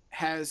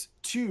 has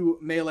 2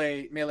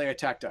 melee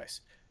attack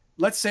dice.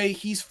 let's say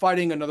he's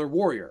fighting another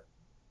warrior.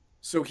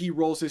 So he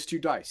rolls his 2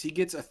 dice. He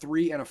gets a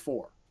 3 and a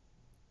 4.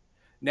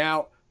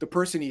 Now, the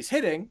person he's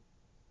hitting,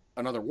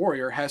 another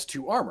warrior, has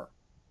 2 armor.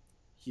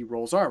 He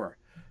rolls armor.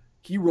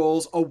 He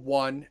rolls a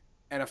 1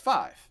 and a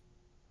 5.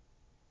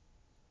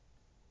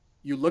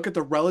 You look at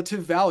the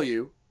relative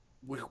value,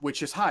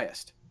 which is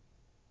highest.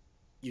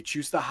 You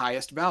choose the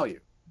highest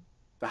value.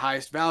 The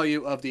highest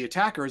value of the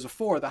attacker is a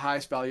 4. The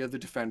highest value of the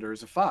defender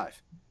is a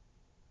 5.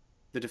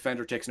 The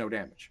defender takes no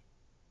damage.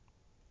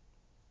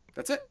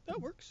 That's it. That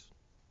works.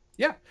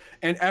 Yeah.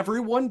 And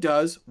everyone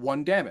does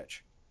 1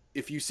 damage.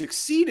 If you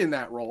succeed in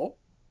that roll,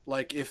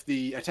 like if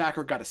the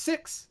attacker got a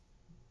 6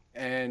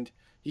 and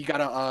he got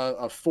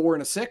a 4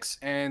 and a 6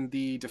 and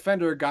the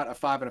defender got a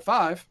 5 and a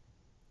 5,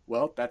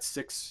 well, that's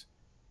 6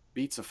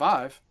 beats a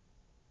 5.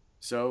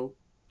 So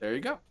there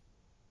you go.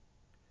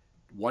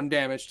 1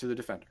 damage to the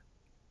defender.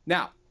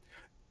 Now,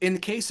 in the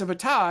case of a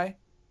tie,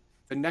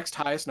 the next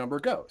highest number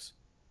goes.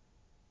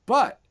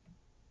 But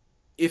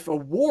if a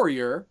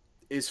warrior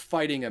is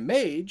fighting a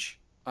mage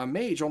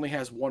only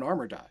has 1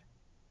 armor die.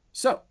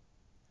 So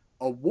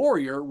a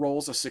warrior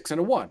rolls a 6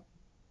 and a 1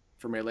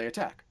 for melee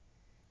attack.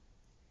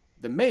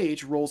 The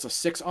mage rolls a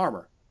 6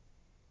 armor.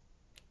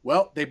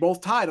 Well, they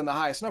both tied on the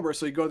highest number,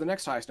 so you go to the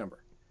next highest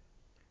number.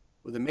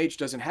 Well, the mage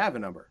doesn't have a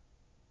number.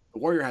 The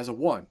warrior has a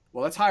 1.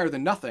 Well, that's higher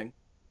than nothing.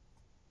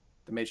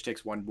 The mage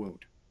takes 1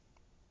 wound.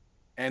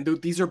 And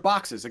these are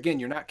boxes. Again,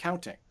 you're not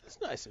counting. That's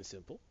nice and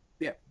simple.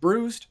 Yeah,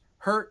 bruised,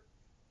 hurt,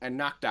 and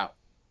knocked out.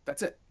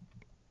 That's it.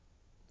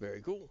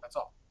 Very cool. That's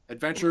all.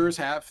 Adventurers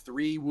have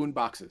 3 wound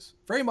boxes.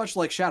 Very much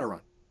like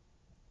Shadowrun.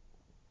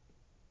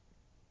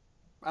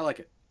 I like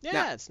it. Yeah,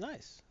 now, it's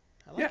nice.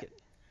 I like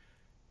it.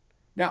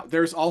 Now,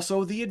 there's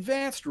also the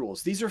advanced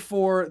rules. These are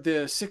for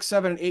the 6,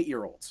 7, and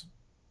 8-year-olds.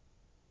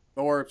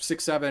 Or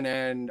 6, 7,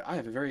 and I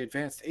have a very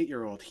advanced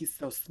 8-year-old. He's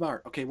so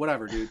smart. Okay,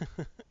 whatever, dude.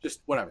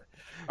 Just whatever.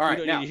 All right,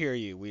 we don't need to hear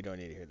you. We don't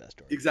need to hear that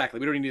story. Exactly.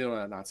 We don't need to know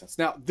that nonsense.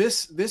 Now,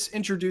 this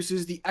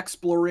introduces the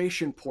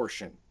exploration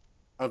portion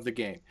of the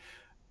game.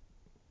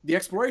 The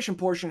exploration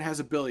portion has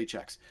ability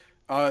checks.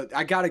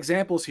 I got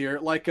examples here.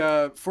 Like,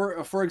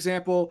 for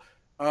example,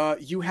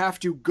 you have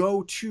to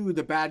go to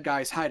the bad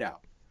guy's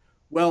hideout.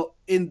 Well,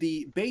 in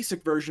the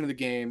basic version of the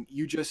game,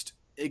 you just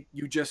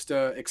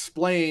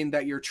explain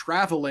that you're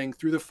traveling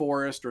through the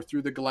forest or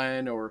through the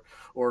glen or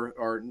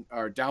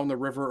down the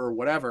river or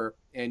whatever,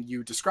 and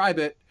you describe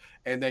it,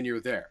 and then you're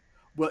there.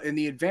 Well, in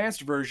the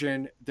advanced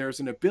version, there's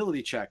an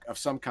ability check of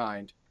some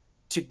kind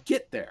to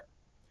get there.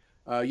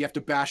 You have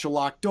to bash a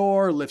locked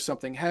door, lift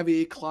something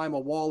heavy, climb a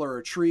wall or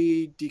a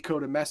tree,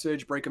 decode a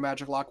message, break a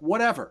magic lock,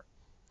 whatever.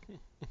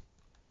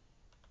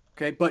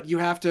 Okay, but you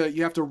have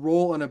to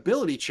roll an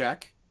ability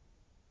check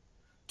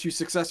to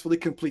successfully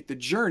complete the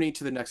journey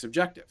to the next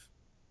objective.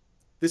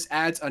 This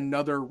adds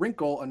another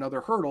wrinkle,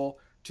 another hurdle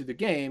to the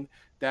game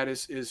that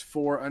is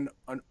for an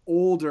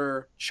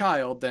older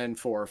child than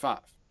 4 or 5.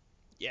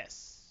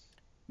 Yes.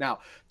 Now,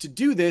 to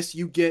do this,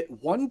 you get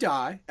 1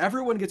 die.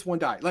 Everyone gets 1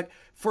 die. Like,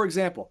 for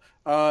example,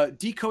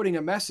 decoding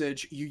a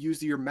message, you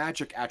use your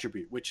magic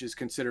attribute, which is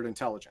considered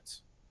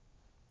intelligence.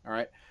 All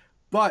right?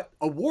 But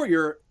a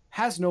warrior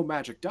has no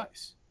magic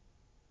dice.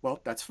 Well,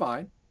 that's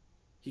fine.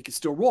 He can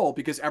still roll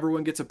because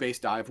everyone gets a base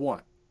die of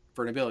 1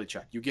 for an ability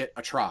check. You get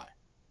a try.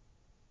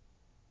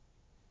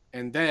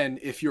 And then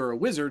if you're a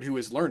wizard who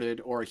is learned,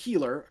 or a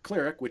healer, a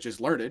cleric, which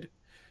is learned,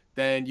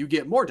 then you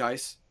get more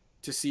dice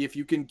to see if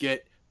you can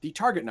get the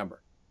target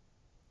number.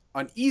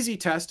 An easy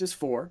test is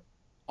 4,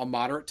 a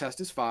moderate test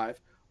is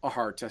 5, a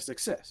hard test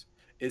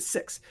is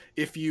 6.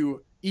 If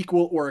you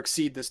equal or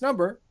exceed this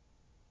number,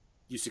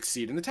 you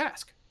succeed in the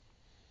task.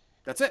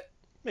 That's it.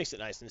 Makes it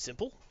nice and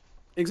simple.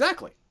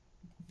 Exactly.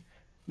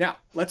 Now,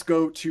 let's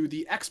go to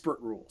the expert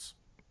rules.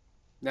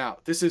 Now,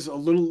 this is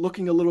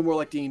looking a little more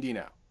like D&D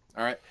now.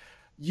 All right.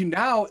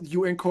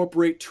 You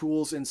incorporate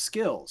tools and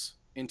skills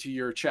into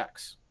your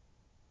checks.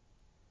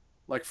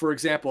 Like, for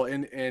example,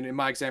 in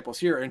my examples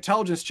here,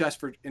 intelligence test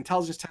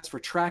for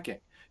tracking.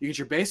 You get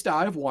your base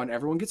die of 1.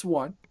 Everyone gets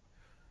 1.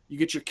 You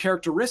get your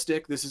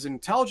characteristic. This is an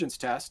intelligence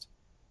test.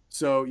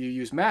 So you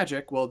use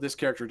magic. Well, this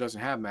character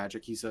doesn't have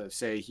magic. He's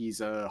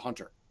a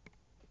hunter.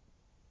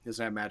 He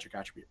doesn't have magic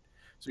attribute.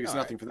 So he gets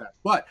nothing for that.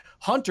 But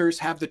hunters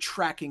have the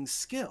tracking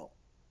skill.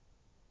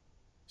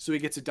 So he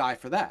gets a die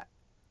for that.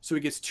 So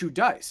he gets 2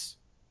 dice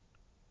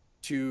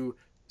to,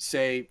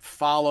 say,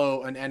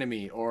 follow an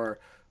enemy or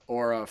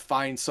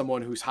find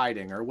someone who's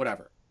hiding or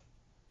whatever.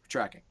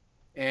 Tracking.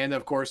 And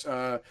of course,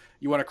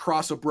 you want to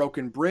cross a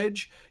broken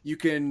bridge. You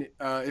can,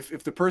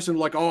 if the person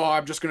like, oh,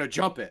 I'm just going to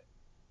jump it.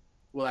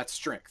 Well, that's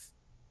strength.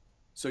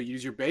 So you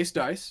use your base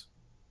dice.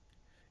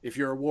 If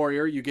you're a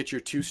warrior, you get your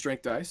 2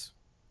 strength dice.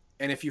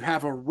 And if you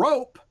have a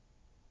rope,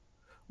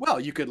 well,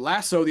 you could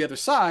lasso the other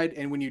side,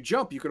 and when you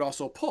jump, you could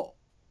also pull.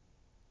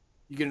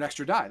 You get an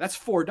extra die. That's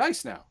 4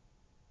 dice now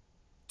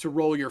to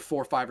roll your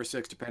 4, 5, or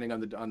 6, depending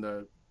on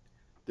the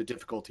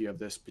difficulty of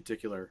this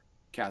particular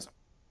chasm.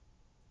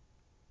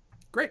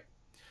 Great.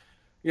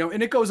 You know,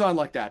 and it goes on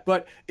like that.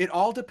 But it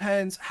all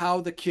depends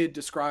how the kid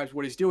describes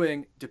what he's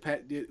doing,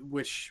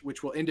 which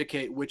will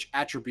indicate which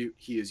attribute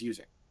he is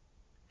using.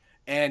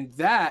 And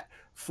that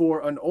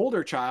for an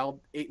older child,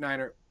 8,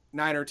 9,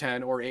 or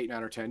 10, or 8,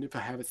 9, or 10, if I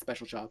have a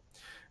special child,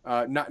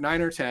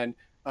 9 or 10,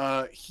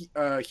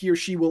 he or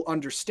she will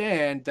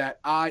understand that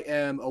I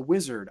am a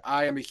wizard,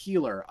 I am a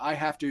healer, I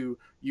have to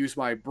use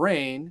my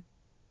brain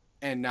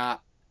and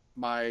not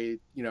my,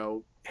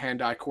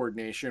 hand-eye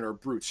coordination or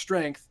brute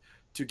strength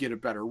to get a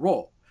better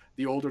roll.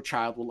 The older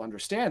child will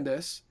understand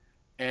this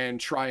and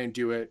try and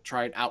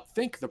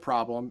outthink the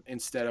problem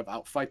instead of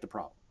outfight the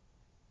problem.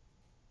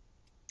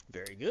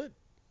 Very good.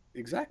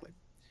 Exactly.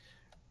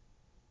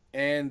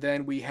 And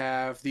then we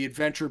have the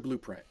adventure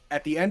blueprint.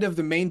 At the end of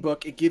the main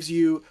book, it gives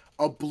you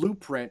a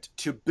blueprint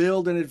to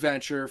build an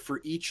adventure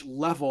for each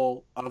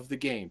level of the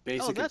game.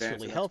 Basic, that's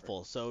advanced, really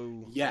helpful.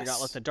 So yes, you're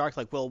not left in the dark.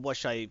 Like, well, what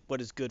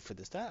is good for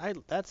this?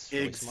 That's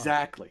really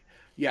exactly smart.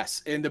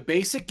 Yes. In the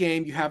basic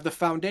game, you have the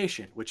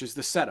foundation, which is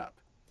the setup.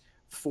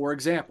 For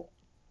example,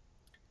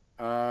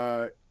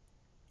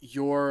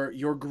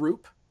 your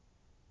group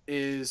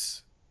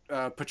is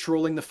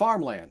patrolling the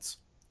farmlands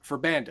for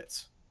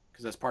bandits,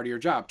 because that's part of your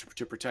job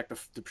to protect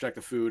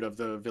the food of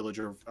the village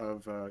of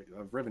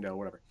Rivendell, or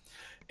whatever.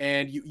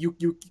 And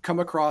you come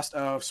across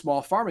a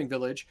small farming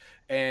village,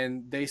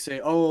 and they say,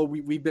 "Oh,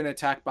 we've been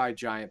attacked by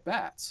giant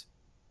bats."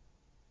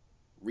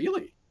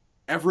 Really?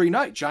 Every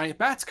night, giant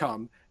bats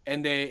come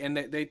and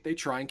they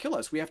try and kill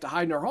us. We have to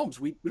hide in our homes.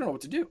 We don't know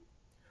what to do.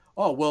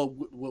 Oh, well,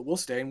 we'll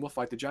stay and we'll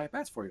fight the giant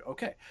bats for you.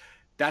 Okay.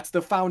 That's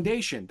the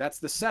foundation. That's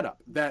the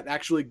setup that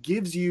actually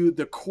gives you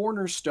the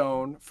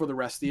cornerstone for the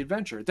rest of the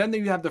adventure. Then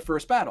you have the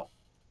first battle,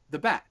 the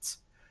bats.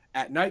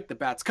 At night, the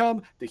bats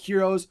come, the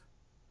heroes,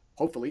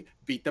 hopefully,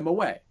 beat them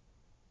away.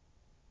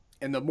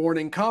 And the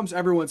morning comes,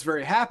 everyone's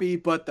very happy,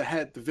 but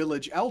the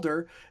village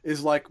elder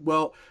is like,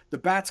 well, the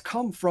bats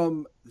come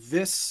from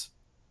this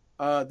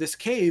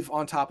cave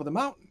on top of the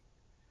mountain.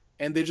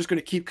 And they're just going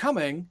to keep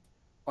coming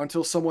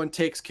until someone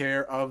takes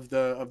care of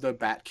the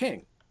Bat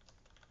King.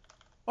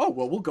 Oh,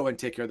 well, we'll go and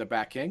take care of the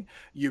Bat King.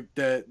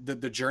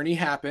 The journey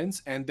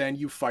happens, and then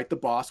you fight the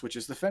boss, which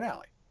is the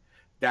finale.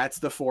 That's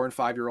the 4 and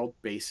 5-year-old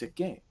basic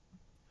game.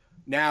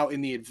 Now,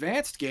 in the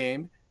advanced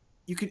game,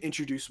 you can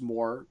introduce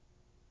more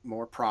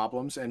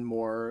problems and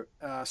more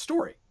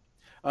story.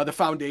 The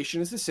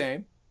foundation is the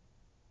same.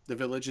 The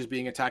village is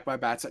being attacked by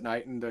bats at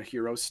night, and the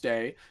heroes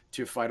stay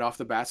to fight off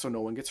the bats so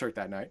no one gets hurt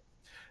that night.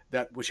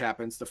 Which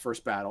happens the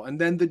first battle.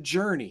 And then the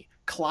journey,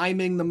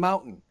 climbing the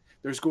mountain.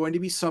 There's going to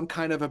be some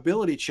kind of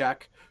ability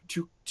check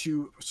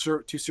to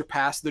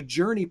surpass the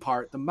journey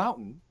part, the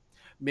mountain.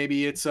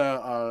 Maybe it's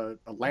a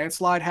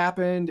landslide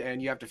happened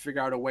and you have to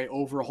figure out a way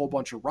over a whole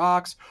bunch of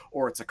rocks,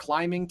 or it's a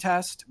climbing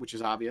test, which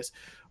is obvious,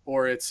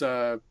 or it's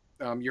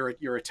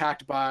you're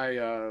attacked by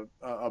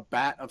a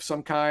bat of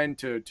some kind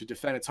to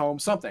defend its home,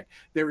 something.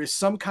 There is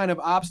some kind of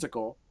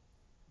obstacle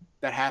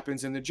that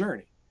happens in the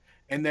journey.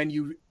 And then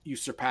you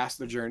surpass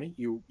the journey,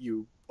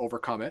 you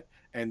overcome it,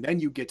 and then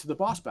you get to the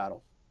boss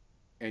battle,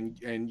 and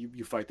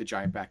you fight the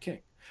giant Bat King.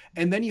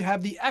 And then you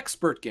have the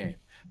expert game.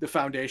 The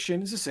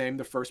foundation is the same,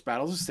 the first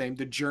battle is the same,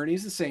 the journey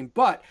is the same,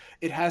 but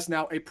it has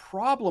now a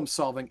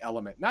problem-solving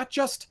element, not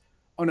just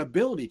an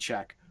ability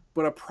check,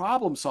 but a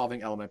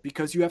problem-solving element,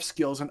 because you have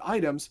skills and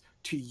items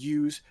to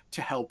use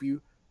to help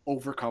you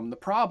overcome the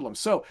problem.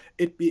 So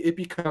it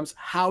becomes,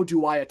 how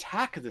do I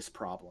attack this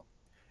problem?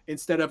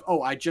 Instead of,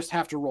 oh, I just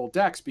have to roll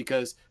dex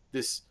because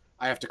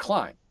I have to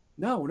climb.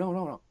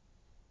 No.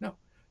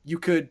 You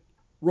could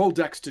roll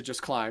dex to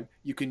just climb.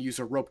 You can use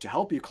a rope to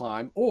help you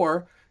climb,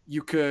 or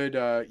you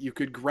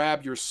could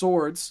grab your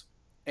swords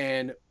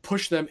and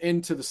push them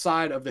into the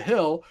side of the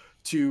hill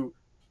to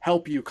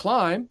help you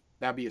climb.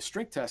 That'd be a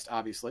strength test,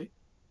 obviously.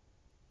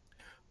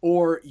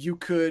 Or you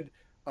could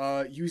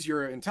use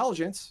your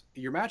intelligence,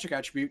 your magic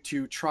attribute,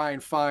 to try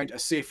and find a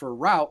safer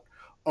route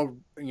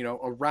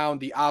around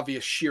the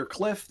obvious sheer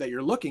cliff that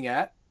you're looking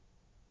at,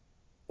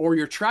 or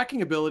your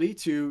tracking ability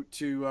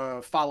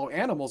to follow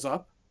animals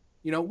up,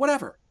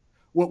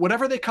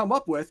 whatever they come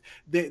up with.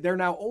 They're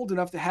now old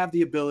enough to have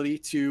the ability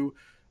to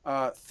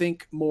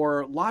think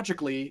more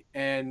logically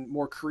and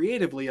more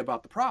creatively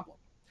about the problem.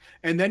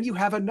 And then you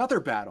have another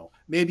battle,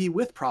 maybe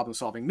with problem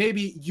solving.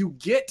 Maybe you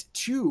get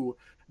to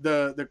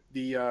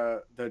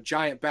the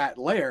giant bat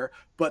lair,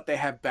 but they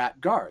have bat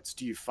guards.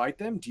 Do you fight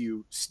them? Do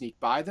you sneak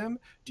by them?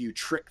 Do you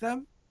trick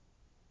them?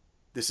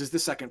 This is the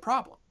second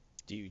problem.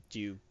 Do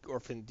you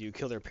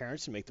kill their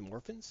parents and make them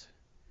orphans?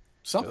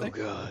 Something. Oh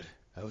God,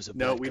 I was a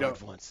bad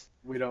guard once.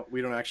 We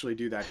don't actually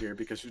do that here,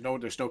 because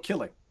there's no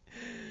killing.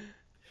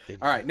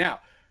 All right, now,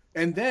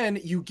 and then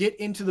you get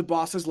into the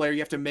boss's lair. You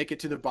have to make it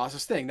to the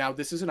boss's thing. Now,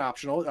 this is an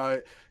optional,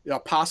 a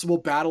possible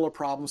battle or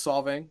problem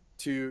solving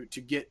to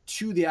get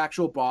to the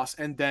actual boss,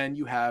 and then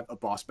you have a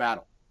boss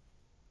battle.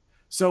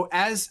 So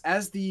as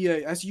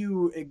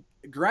you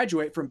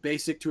graduate from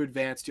basic to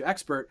advanced to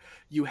expert,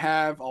 you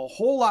have a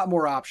whole lot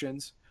more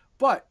options.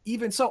 But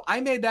even so, I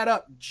made that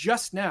up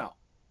just now.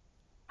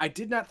 I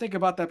did not think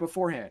about that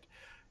beforehand.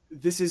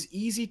 this is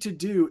easy to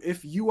do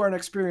if you are an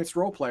experienced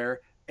role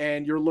player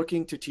and you're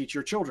looking to teach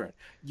your children.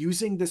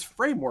 Using this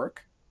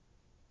framework,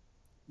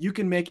 you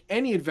can make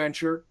any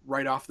adventure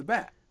right off the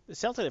bat. It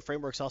sounds like the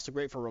framework's also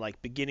great for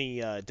like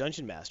beginning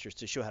dungeon masters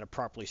to show how to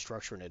properly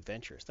structure an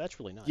adventure. So that's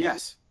really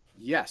nice.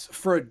 Yes.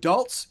 For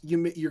adults,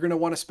 you're going to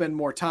want to spend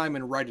more time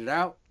and write it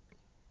out,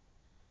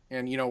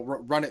 and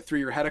run it through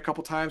your head a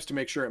couple times to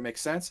make sure it makes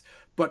sense.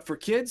 But for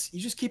kids,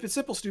 you just keep it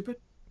simple, stupid,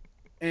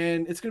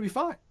 and it's going to be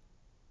fine.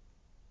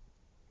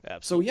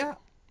 Absolutely. So yeah,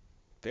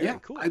 very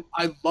cool.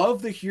 I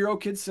love the Hero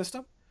Kids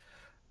system,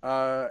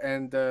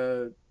 and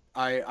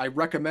I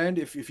recommend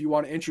if you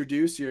want to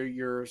introduce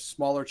your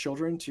smaller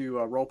children to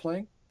role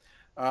playing.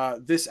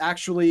 This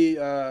actually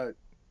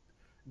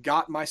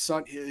got my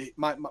son.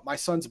 My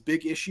son's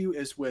big issue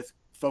is with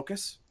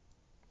focus.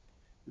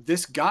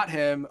 This got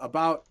him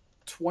about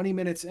 20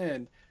 minutes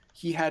in.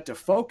 He had to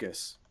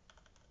focus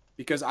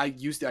because I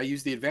used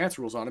the advanced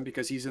rules on him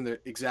because he's in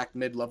the exact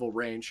mid-level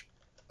range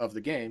of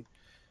the game.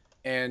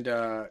 And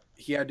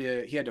he had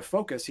to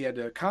focus. He had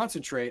to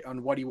concentrate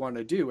on what he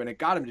wanted to do, and it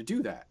got him to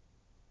do that,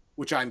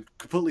 which I'm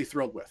completely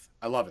thrilled with.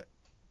 I love it.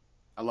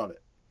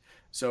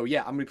 So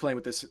yeah, I'm gonna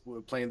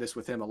be playing this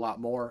with him a lot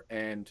more,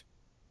 and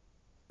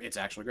it's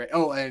actually great.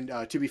 Oh, and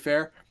to be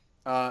fair,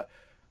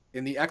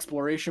 in the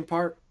exploration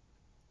part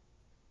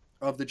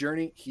of the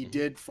journey, he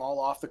did fall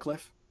off the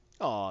cliff.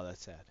 Oh,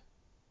 that's sad.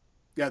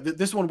 Yeah,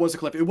 this one was a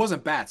cliff. It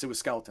wasn't bats; it was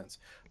skeletons.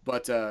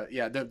 But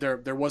yeah,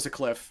 there was a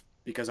cliff.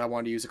 Because I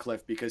wanted to use a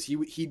cliff because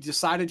he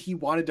decided he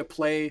wanted to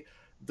play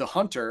the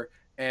hunter,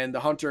 and the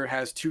hunter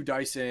has 2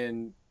 dice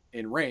in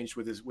range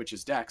which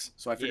is Dex.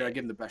 So I figured I'd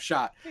give him the best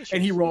shot,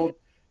 and he rolled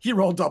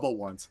double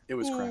ones. It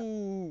was crap.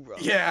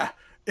 Rough. Yeah,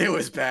 it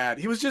was bad.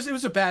 It was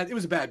a bad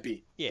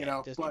beat.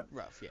 Yeah, just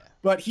rough. Yeah.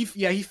 But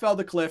he fell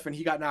the cliff and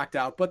he got knocked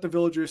out. But the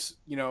villagers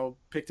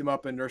picked him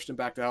up and nursed him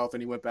back to health,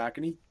 and he went back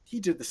and he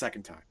did the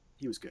second time.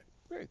 He was good.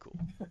 Very cool.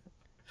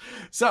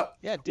 So,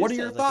 yeah, what are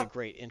your thoughts? Like a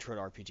great intro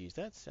to RPGs.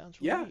 That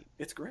sounds really neat.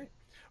 It's great.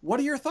 What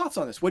are your thoughts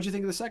on this? What do you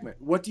think of the segment?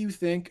 What do you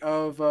think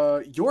of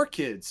your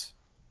kids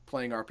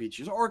playing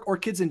RPGs or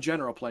kids in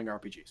general playing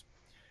RPGs?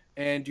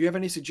 And do you have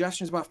any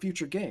suggestions about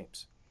future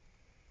games?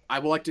 I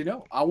would like to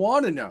know. I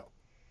want to know.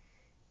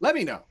 Let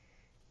me know.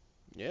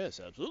 Yes,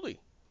 absolutely.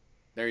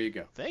 There you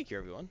go. Thank you,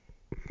 everyone.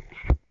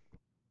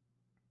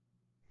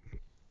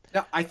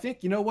 Now, I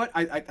think, you know what?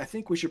 I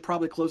think we should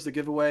probably close the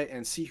giveaway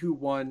and see who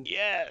won.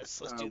 Yes,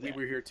 let's do that.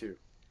 We were here too.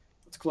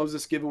 Let's close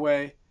this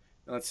giveaway.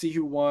 And let's see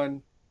who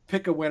won.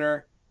 Pick a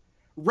winner.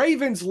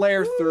 Raven's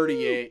Lair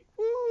 38.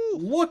 Woo,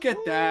 Look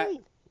at that.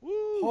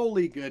 Woo.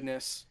 Holy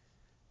goodness.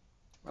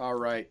 All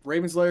right.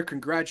 Raven's Lair,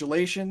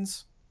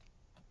 congratulations.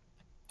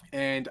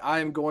 And I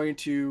am going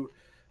to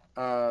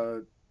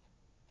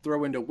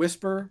throw into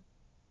Whisper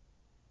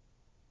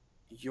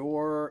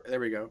there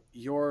we go,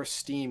 your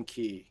Steam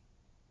key.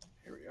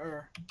 Here we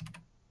are.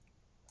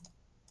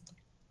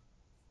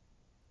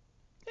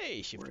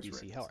 Hey, Shifty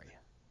BC, how are you?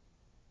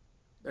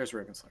 There's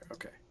Raven's Lair.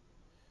 Okay.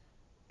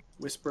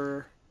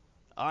 Whisper.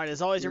 All right,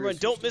 as always, everyone,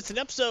 don't miss an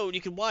episode.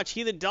 You can watch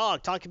Heathen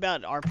Dog talk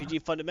about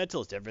RPG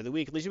fundamentals every other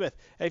week at Leisure Myth.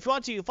 And if you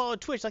want to, you can follow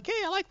Twitch. Like,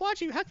 hey, I like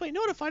watching you. How can I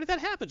notify if that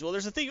happens? Well,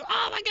 there's a thing.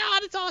 Oh my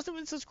God, it's awesome!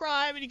 And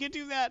subscribe, and you can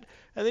do that,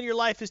 and then your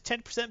life is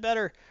 10%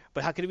 better.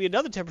 But how can it be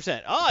another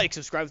 10%? Oh, you can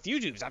subscribe with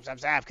YouTube. Zap, zap,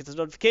 zap. Get those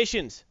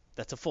notifications.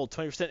 That's a full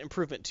 20%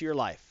 improvement to your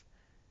life.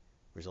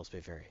 Results may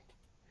vary.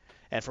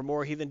 And for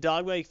more Heathen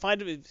Dogma, you can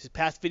find his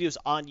past videos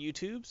on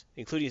YouTube,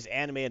 including his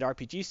anime and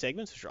RPG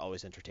segments, which are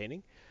always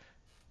entertaining.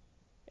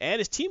 And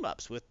his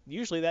team-ups with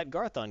usually that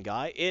Garthon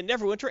guy in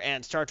Neverwinter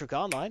and Star Trek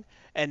Online.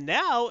 And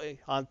now,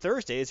 on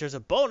Thursdays, there's a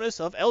bonus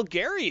of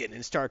Elgarian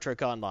in Star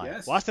Trek Online.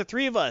 Yes. Watch the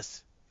 3 of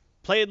us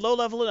playing low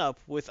level and up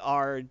with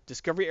our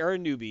Discovery Era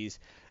newbies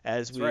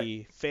as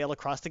we fail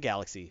across the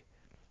galaxy.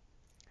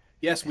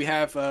 Yes, we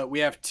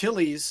have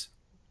Tilly's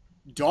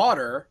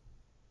daughter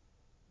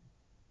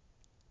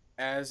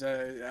as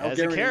a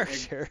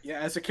character.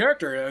 As a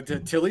character.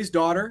 Tilly's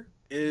daughter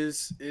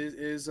is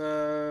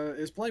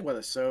playing with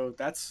us, so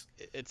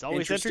it's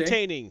always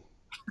entertaining.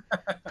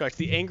 Of course,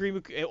 the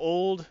angry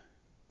old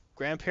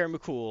grandparent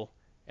McCool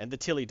and the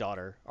Tilly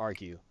daughter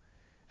argue,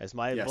 as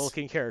my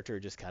Vulcan character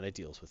just kind of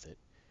deals with it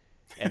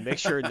and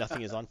makes sure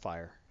nothing is on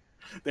fire.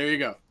 There you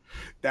go.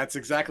 That's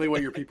exactly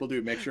what your people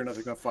do. Make sure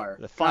nothing's on fire.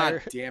 The fire.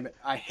 God damn it!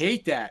 I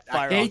hate that.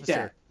 Fire I hate officer.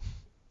 that.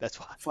 That's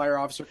why. Fire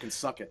officer can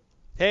suck it.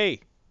 Hey,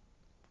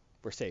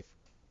 we're safe.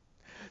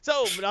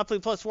 So,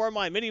 Monopoly Plus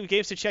Warmind, many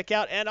games to check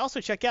out, and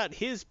also check out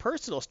his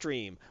personal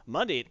stream,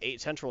 Monday at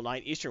 8 Central,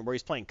 9 Eastern, where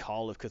he's playing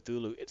Call of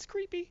Cthulhu. It's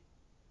creepy.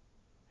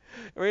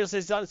 Rachel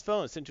says he's on his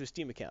phone, sent to his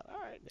Steam account.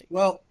 All right.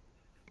 Well,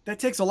 that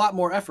takes a lot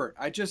more effort.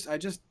 I just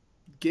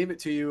gave it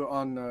to you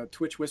on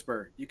Twitch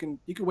Whisper. You can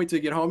wait till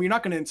you get home. You're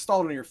not going to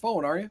install it on your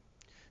phone, are you?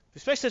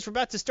 Especially since we're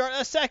about to start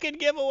a second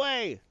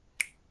giveaway.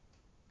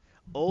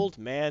 Old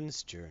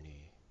Man's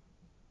Journey.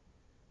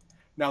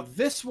 Now,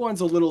 this one's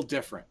a little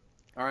different.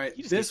 All right,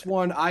 this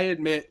one I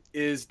admit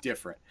is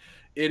different.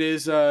 It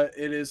is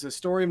a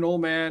story of an old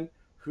man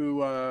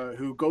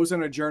who goes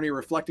on a journey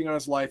reflecting on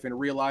his life and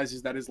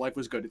realizes that his life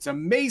was good. It's an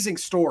amazing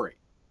story.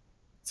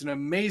 It's an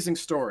amazing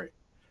story.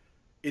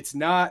 It's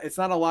not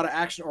a lot of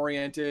action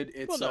oriented.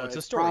 It's it's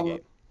a story game.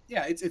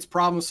 Yeah, it's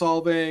problem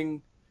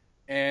solving,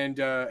 and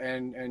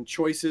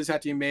choices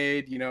have to be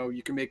made. You know,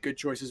 you can make good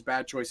choices,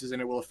 bad choices,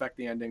 and it will affect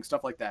the ending.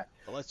 Stuff like that.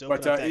 Well, let's open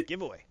up that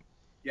giveaway.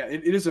 Yeah,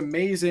 it is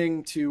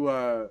amazing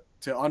to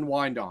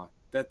unwind on.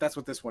 That's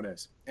what this one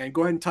is. And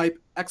go ahead and type !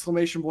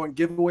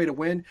 Giveaway to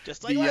win.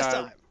 Just like last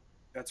time.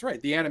 That's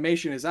right. The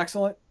animation is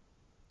excellent.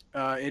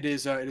 It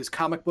is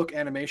comic book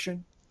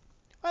animation.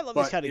 I love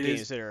these kind of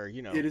games that are,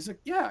 you know, it is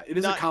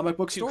a comic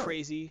book story. Too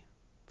crazy,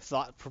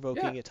 thought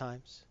provoking at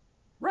times.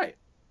 Right.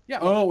 Yeah.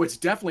 Oh, it's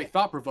definitely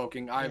thought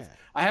provoking. I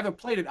haven't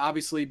played it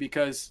obviously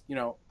because, you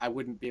know, I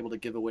wouldn't be able to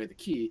give away the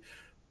key,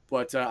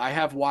 but I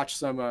have watched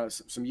some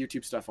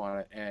YouTube stuff on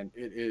it, and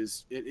it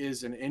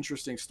is an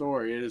interesting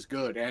story. It is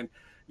good. And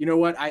you know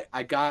what?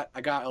 I got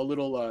a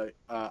little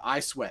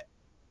eye sweat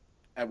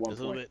at one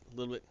point. A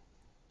little bit.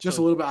 Just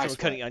a little bit eye sweat.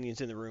 Cutting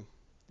onions in the room.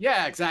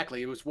 Yeah,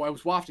 exactly. I was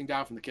wafting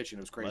down from the kitchen.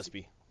 It was crazy. Must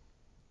be.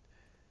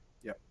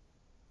 Yep.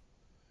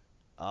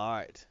 All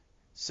right.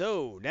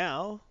 So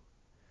now,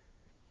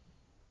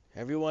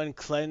 everyone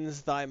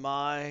cleanse thy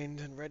mind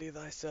and ready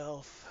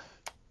thyself,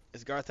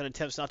 as Garthon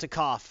attempts not to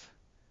cough,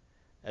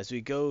 as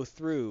we go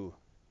through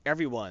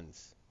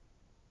everyone's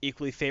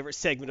equally favorite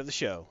segment of the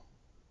show.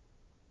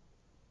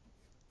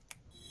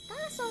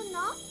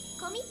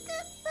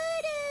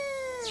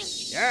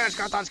 Yes,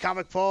 Garthon's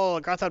comic pull.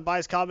 Garthon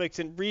buys comics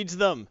and reads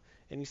them,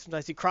 and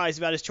sometimes he cries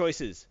about his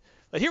choices.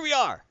 But here we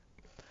are.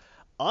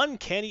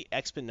 Uncanny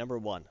X-Men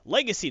 #1,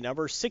 Legacy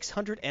number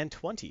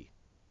 620.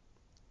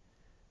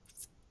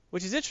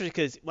 Which is interesting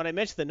because when I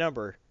mentioned the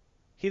number,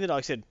 Heathen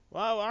Dog said,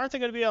 "Well, aren't they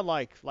going to be on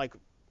like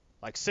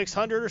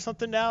 600 or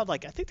something now?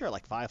 Like I think they're at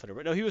like 500."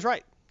 But no, he was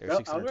right. They're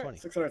 620.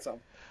 600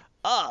 something.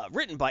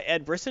 Written by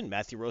Ed Brisson,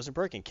 Matthew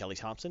Rosenberg, and Kelly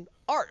Thompson.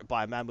 Art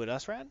by Mahmoud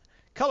Asran.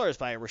 Colors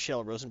by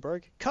Rochelle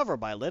Rosenberg. Cover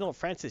by Lionel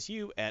Francis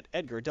Yu and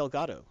Edgar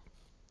Delgado.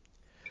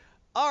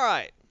 All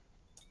right.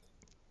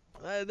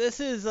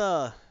 This is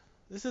a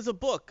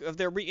book of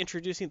they're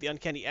reintroducing the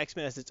Uncanny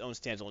X-Men as its own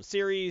standalone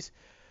series.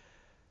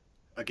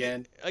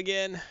 Again.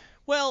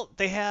 Well,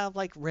 they have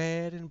like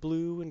red and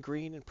blue and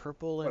green and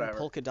purple and Whatever.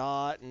 polka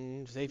dot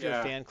and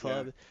Xavier fan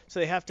club. Yeah.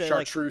 So they have to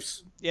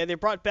Chartreuse. they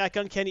brought back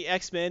Uncanny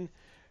X-Men,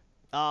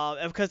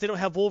 and because they don't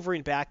have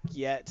Wolverine back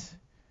yet.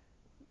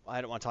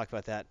 I don't want to talk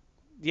about that.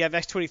 You have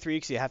X-23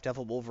 because you have to have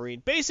a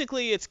Wolverine.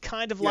 Basically, it's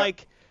kind of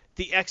like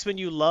the X-Men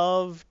you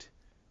loved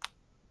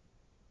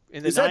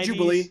in the 90s. Is that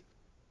Jubilee?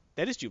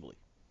 That is Jubilee.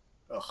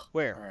 Ugh.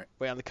 Where? All right.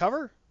 Wait, on the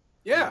cover?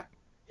 Yeah.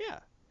 Yeah.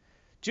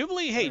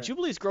 Jubilee, hey,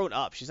 Jubilee's grown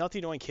up. She's not the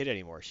annoying kid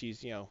anymore. She's,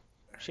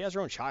 she has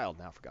her own child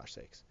now, for gosh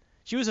sakes.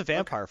 She was a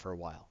vampire for a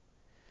while.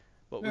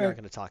 But we aren't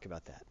going to talk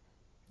about that.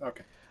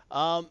 Okay.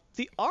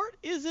 The art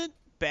isn't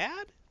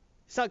bad.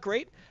 It's not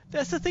great.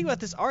 That's the thing about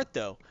this art,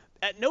 though.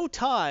 At no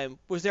time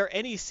was there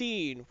any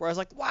scene where I was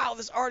like, wow,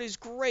 this art is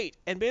great.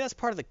 And maybe that's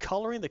part of the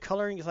coloring. The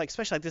coloring is like,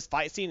 especially like this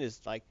fight scene is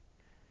like,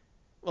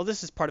 well,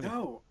 this is part of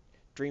the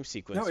dream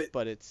sequence,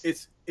 but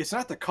it's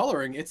not the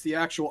coloring, it's the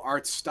actual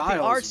art style.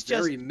 The art's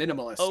very just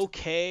minimalist.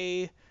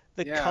 Okay.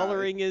 The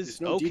coloring is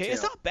okay. Detail.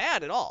 It's not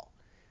bad at all.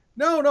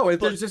 No,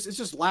 it's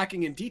just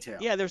lacking in detail.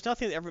 Yeah, there's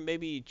nothing that ever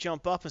made me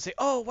jump up and say,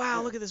 oh,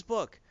 wow, look at this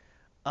book.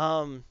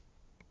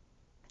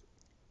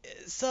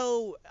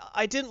 So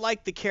I didn't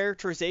like the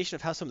characterization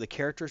of how some of the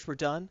characters were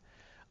done.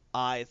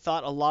 I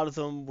thought a lot of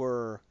them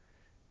were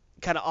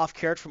kind of off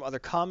character from other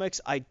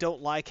comics. I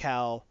don't like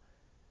how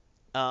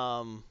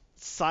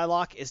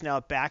Psylocke is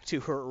now back to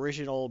her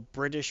original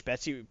British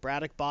Betsy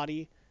Braddock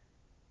body,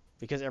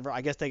 because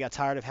I guess they got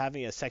tired of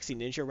having a sexy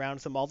ninja around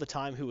them all the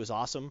time who was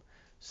awesome.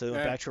 So they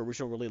went back to her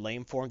original really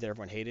lame form that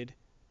everyone hated.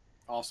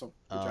 Awesome.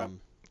 Good job.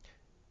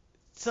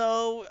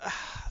 So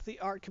the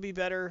art could be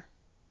better.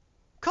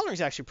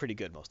 Coloring's actually pretty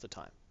good most of the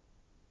time.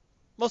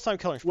 Most of the time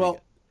coloring's pretty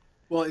good.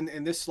 Well,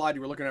 in this slide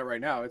you were looking at right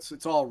now,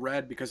 it's all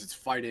red because it's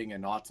fighting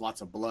and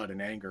lots of blood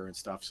and anger and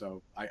stuff.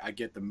 So I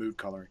get the mood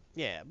coloring.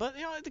 Yeah, but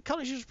the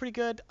coloring's usually pretty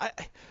good. I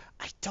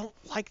don't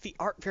like the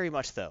art very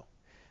much though.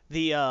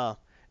 The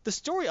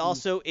story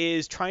also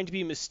is trying to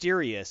be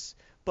mysterious,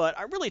 but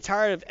I'm really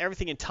tired of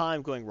everything in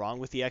time going wrong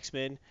with the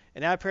X-Men.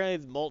 And now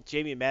apparently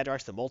Jamie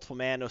Madrox, the Multiple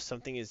Man, knows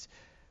something is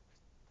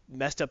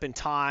messed up in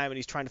time, and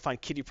he's trying to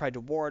find Kitty Pryde to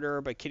ward her,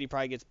 but Kitty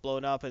Pryde gets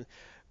blown up. And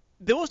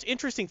the most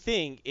interesting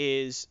thing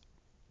is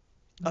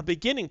a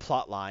beginning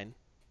plot line,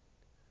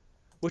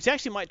 which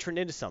actually might turn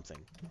into something,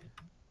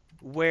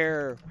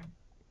 where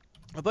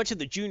a bunch of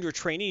the junior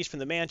trainees from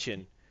the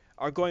mansion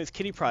are going with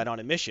Kitty Pryde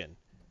on a mission,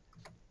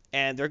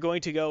 and they're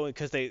going to go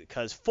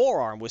because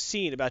Forearm was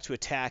seen about to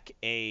attack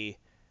a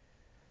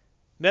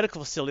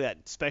medical facility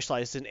that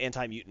specializes in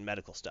anti-mutant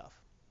medical stuff.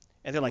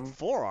 And they're like,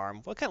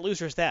 Forearm? What kind of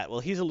loser is that? Well,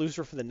 he's a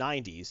loser from the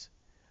 90s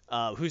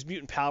whose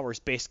mutant power is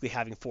basically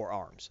having 4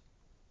 arms.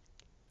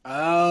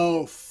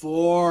 Oh,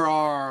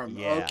 Forearm.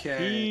 Yeah,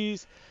 okay.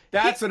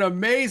 That's an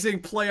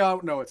amazing play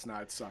out. No, it's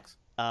not. It sucks.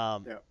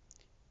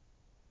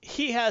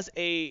 He has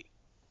a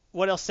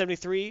What else?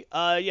 73.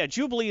 Yeah,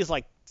 Jubilee is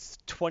like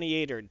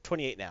 28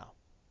 now.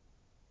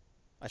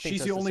 I think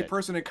She's that's the only it.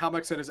 person in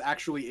comics that is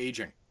actually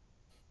aging.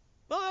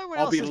 Well, everyone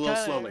else Albeit is a little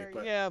kinda, slowly,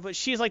 but yeah, but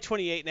she's like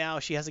 28 now.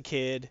 She has a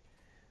kid.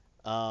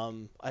 I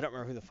don't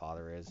remember who the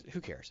father is.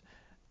 Who cares?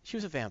 She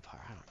was a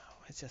vampire. I don't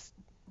know. It's just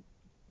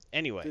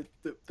anyway.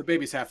 the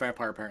baby's half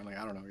vampire apparently.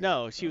 I don't know.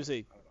 No, she was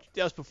a.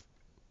 That was before.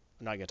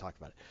 I'm not gonna talk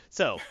about it.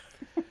 So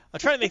I'll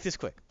try to make this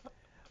quick.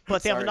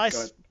 But they have a Sorry, go nice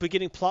ahead.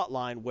 beginning plot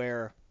line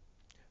where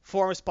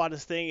Forum spotted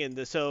this thing,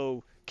 and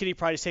so Kitty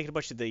Pryde is taking a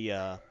bunch of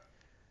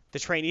the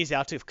trainees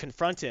out to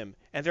confront him,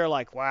 and they're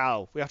like,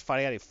 "Wow, we have to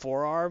find out a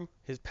forearm.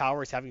 His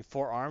power is having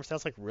 4 arms.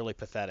 That's like really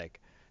pathetic."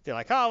 They're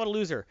like, "Oh, what a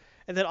loser!"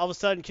 And then all of a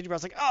sudden, Kitty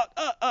Pryde's like,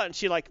 and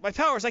she like, "My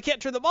powers, I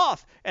can't turn them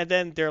off." And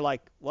then they're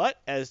like, "What?"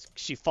 As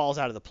she falls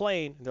out of the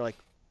plane, and they're like,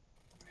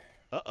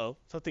 "Uh-oh,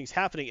 something's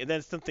happening." And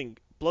then something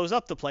blows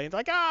up the plane. They're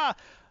like, "Ah!"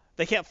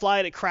 They can't fly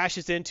it. It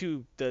crashes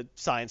into the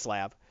science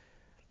lab.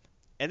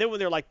 And then when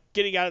they're like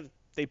getting out,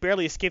 they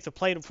barely escape the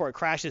plane before it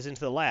crashes into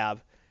the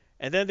lab.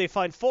 And then they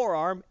find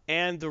Forearm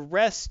and the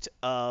rest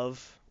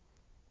of,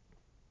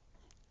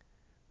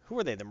 who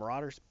are they? The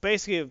Marauders?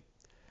 Basically,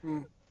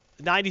 Hmm.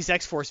 90s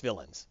X-Force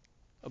villains.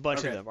 A bunch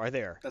Okay. of them are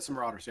there. That's some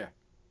Marauders, yeah.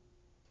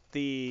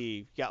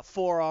 You got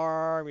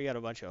Forearm. You got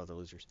a bunch of other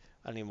losers.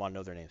 I don't even want to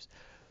know their names.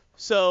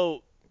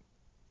 So,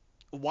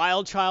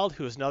 Wild Child,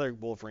 who is another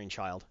Wolverine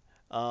child.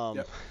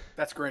 Yep.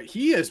 That's great.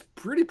 He is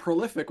pretty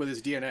prolific with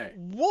his DNA.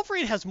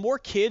 Wolverine has more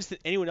kids than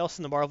anyone else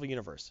in the Marvel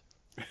Universe.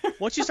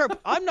 Once you start,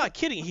 I'm not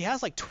kidding. He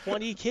has like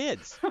 20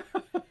 kids,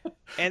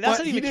 and that's But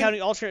not he even didn't-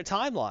 counting alternate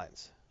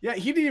timelines. Yeah,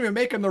 he didn't even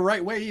make him the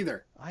right way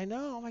either. I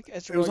know. I'm like,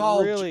 it's It was like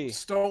all really.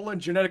 stolen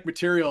genetic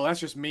material. That's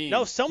just mean.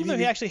 No, some of them he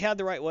didn't- actually had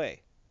the right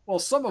way. Well,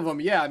 some of them,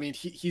 yeah. I mean,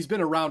 he's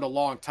been around a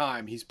long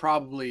time. He's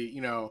probably,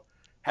 had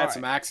All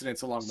some right.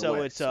 accidents along the So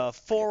way. it's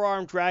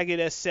Forearm,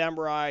 Dragoness,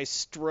 Samurai,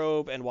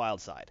 Strobe, and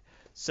Wildside.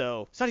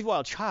 So it's not even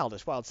Wild Child,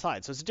 it's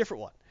Wildside. So it's a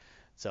different one.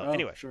 So Oh,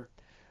 anyway, sure.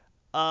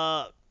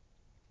 so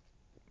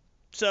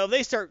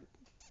they start.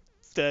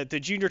 The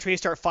junior trainees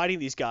start fighting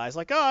these guys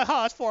like, oh,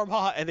 ha, it's Forearm,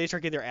 ha, and they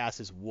start getting their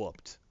asses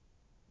whooped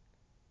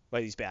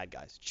by these bad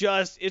guys.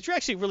 It's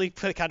actually really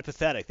kind of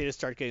pathetic. They just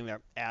start getting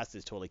their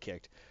asses totally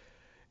kicked.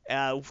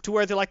 To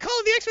where they're like,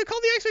 call the X-Men, call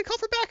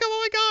for backup,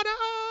 oh my god,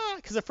 ah!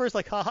 Because at first,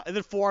 like, haha, and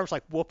then Forearm's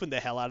like whooping the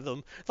hell out of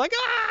them. It's like,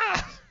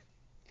 ah!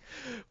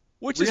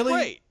 Which is Really?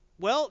 great.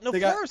 Well, no, They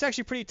got- Forearm's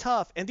actually pretty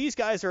tough, and these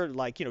guys are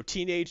like,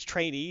 teenage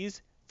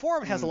trainees.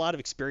 Forearm has a Mm. lot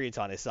of experience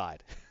on his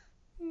side.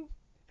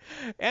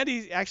 And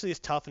he actually is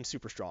tough and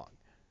super strong.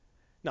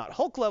 Not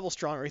Hulk level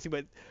strong or anything,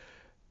 but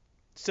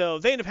so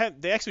they end up having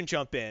the X-Men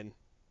jump in,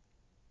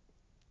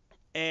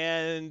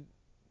 and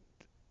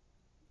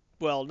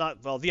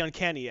the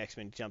Uncanny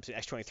X-Men jumps in,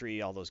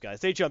 X-23, all those guys.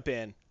 They jump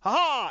in,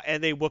 haha,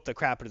 and they whoop the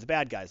crap out of the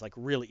bad guys like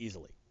really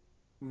easily.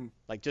 Mm.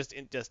 Like just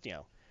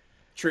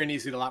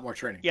Trainees need a lot more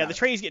training. yeah, Got the it.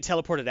 trainees get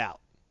teleported out.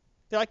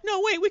 They're like,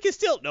 no, wait, we can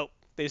still nope.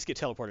 They just get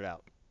teleported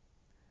out,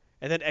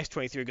 and then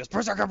X-23 goes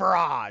Berserker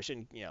Barrage,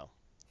 and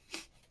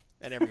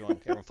and everyone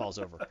falls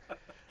over.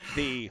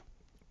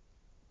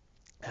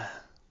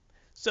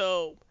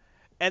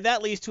 And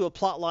that leads to a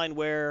plot line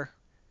where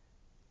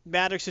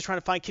Maddox is trying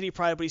to find Kitty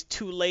Pryde, but he's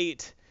too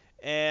late,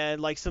 and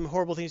like some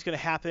horrible thing's going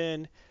to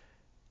happen.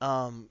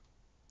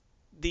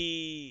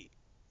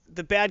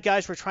 The bad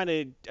guys were trying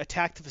to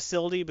attack the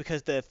facility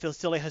because the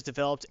facility has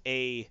developed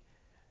a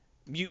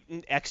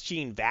mutant X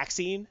gene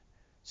vaccine.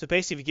 So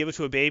basically, if you give it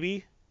to a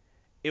baby,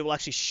 it will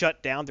actually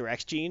shut down their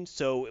X gene,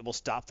 so it will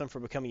stop them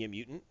from becoming a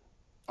mutant.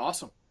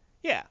 Awesome.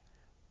 Yeah.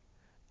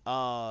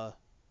 And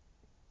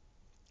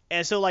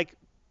so, like,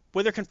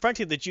 when they're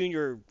confronting the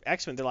junior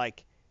X-Men, they're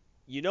like,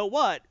 you know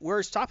what?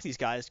 We're stopping these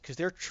guys because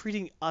they're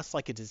treating us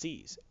like a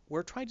disease.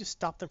 We're trying to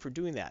stop them from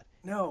doing that.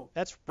 No.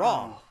 That's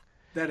wrong. Oh,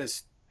 that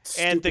is.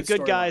 And the stupid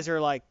good guys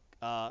storyline.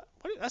 are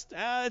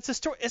like, it's a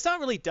story. It's not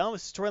really dumb.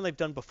 It's a story they've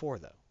done before,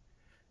 though.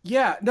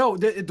 Yeah, no,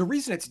 the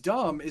reason it's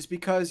dumb is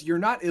because you're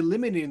not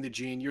eliminating the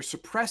gene, you're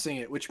suppressing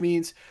it, which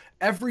means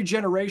every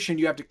generation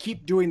you have to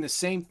keep doing the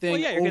same thing Well,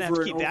 yeah, you're over gonna have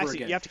to and keep over vaccinating.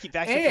 again. You have to keep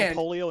vaccinating And-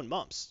 from polio and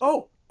mumps.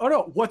 Oh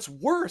no, what's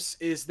worse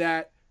is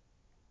that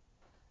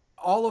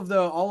all of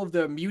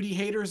the mutie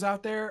haters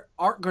out there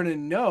aren't going to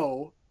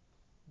know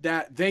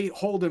that they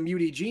hold a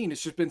mutie gene.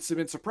 It's just been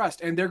suppressed,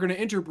 and they're going to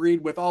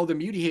interbreed with all the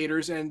mutie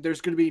haters, and there's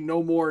going to be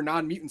no more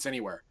non-mutants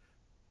anywhere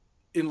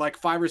in like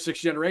 5 or 6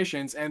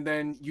 generations, and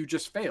then you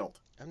just failed.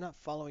 I'm not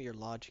following your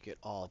logic at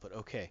all, but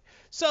okay.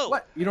 So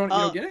What? You don't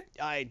get it?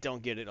 I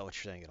don't get it.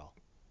 What you're saying at all.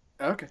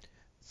 Okay.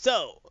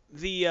 So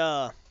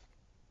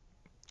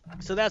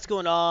so that's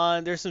going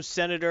on. There's some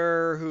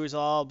senator who's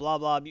all blah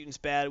blah mutants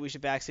bad. We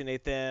should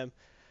vaccinate them.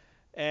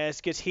 And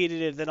it gets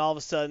heated, and then all of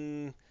a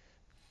sudden,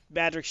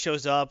 Madrix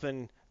shows up,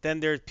 and then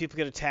people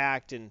get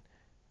attacked, and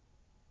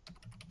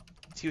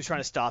he was trying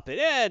to stop it.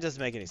 It doesn't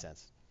make any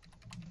sense.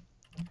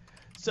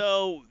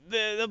 So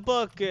the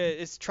book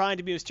is trying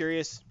to be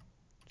mysterious.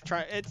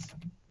 It's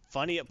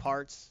funny at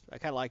parts. I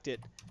kind of liked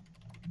it.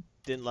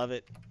 Didn't love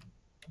it.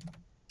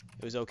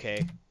 It was okay.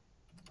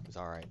 It was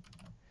all right.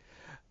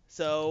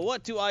 So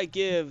what do I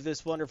give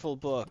this wonderful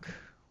book?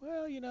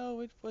 Well, you know,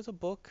 it was a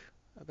book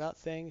about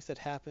things that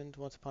happened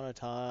once upon a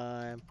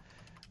time.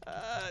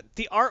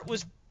 The art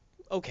was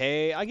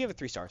okay. I give it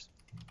 3 stars.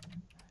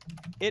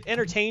 It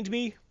entertained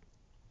me.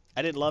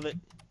 I didn't love it,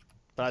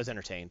 but I was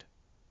entertained.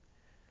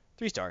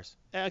 3 stars.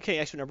 Okay,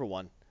 X-Men number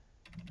 1.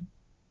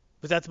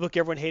 Was that the book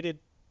everyone hated?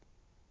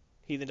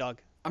 Heathen Dog?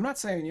 I'm not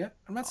saying yet.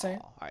 I'm not saying.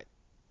 All right.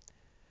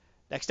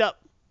 Next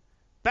up,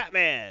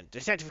 Batman,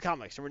 Detective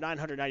Comics, number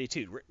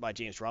 992, written by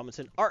James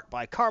Robinson, art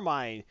by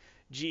Carmine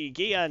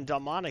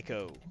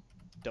Giandomenico.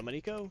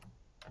 Domenico?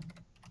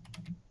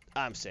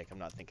 I'm sick. I'm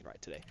not thinking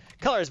right today.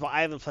 Colors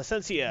by Ivan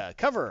Placencia.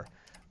 Cover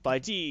by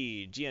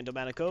D.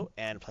 Giandomenico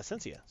and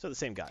Placencia. So the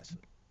same guys.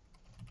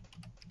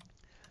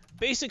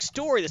 Basic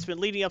story that's been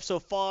leading up so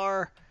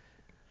far.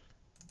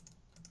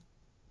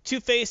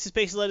 Two-Face has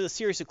basically left a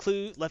series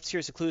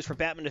of clues for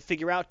Batman to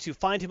figure out to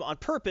find him on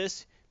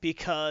purpose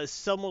because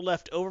someone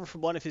left over from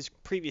one of his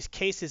previous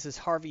cases as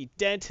Harvey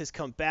Dent has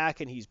come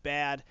back and he's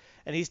bad.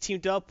 And he's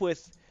teamed up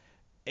with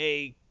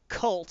a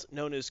cult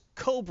known as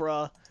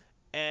Cobra,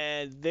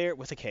 and they're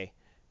with a K.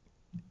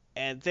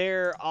 And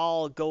they're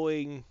all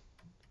going...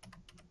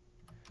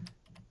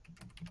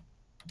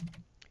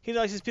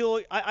 Heathen Dog says,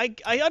 people, I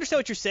understand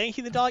what you're saying,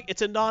 Heathen Dog.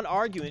 It's a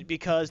non-argument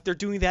because they're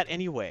doing that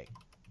anyway.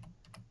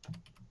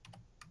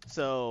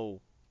 So,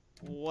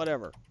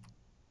 whatever.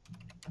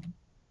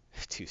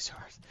 2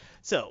 stars.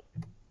 So,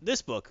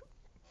 this book,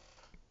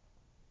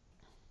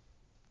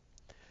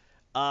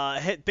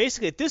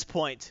 basically at this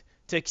point,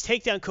 to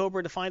take down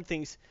Cobra, to find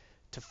things,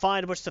 to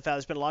find a bunch of stuff out,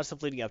 there's been a lot of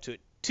stuff leading up to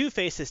it.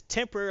 Two-Face has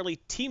temporarily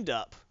teamed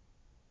up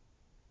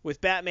with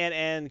Batman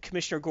and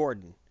Commissioner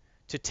Gordon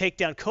to take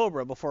down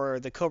Cobra before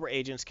the Cobra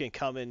agents can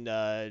come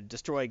and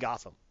destroy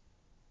Gotham.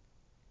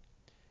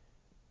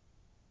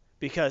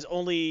 Because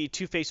only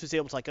Two-Face was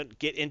able to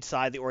get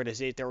inside the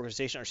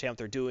organization, understand what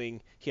they're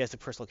doing. He has the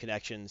personal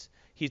connections.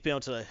 He's been able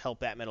to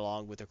help Batman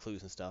along with their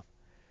clues and stuff.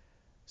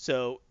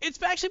 So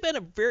it's actually been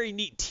a very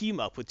neat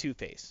team up with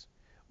Two-Face,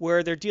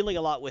 where they're dealing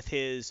a lot with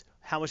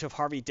how much of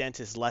Harvey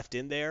Dent is left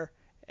in there,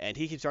 and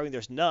he keeps arguing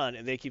there's none,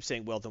 and they keep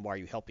saying, well, then why are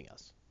you helping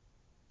us?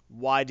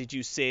 Why did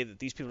you say that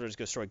these people are just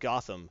going to destroy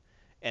Gotham?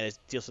 And it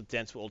deals with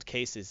Dent's old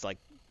cases. Like,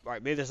 all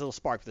right, maybe there's a little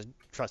spark, but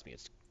trust me,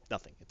 it's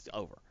nothing. It's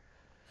over.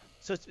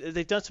 So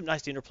they've done some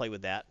nice interplay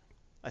with that.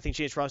 I think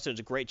James Robinson does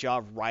a great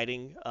job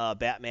writing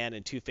Batman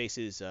and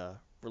Two-Face's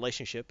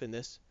relationship in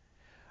this.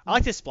 I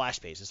like this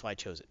splash page. That's why I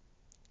chose it.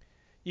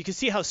 You can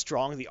see how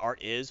strong the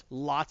art is.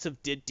 Lots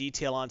of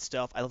detail on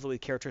stuff. I love the way the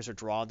characters are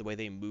drawn, the way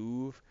they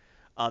move.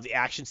 The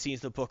action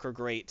scenes in the book are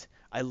great.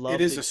 I love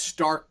it is a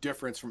stark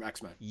difference from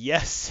X-Men.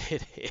 Yes,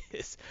 it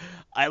is.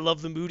 I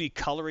love the moody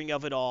coloring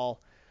of it all.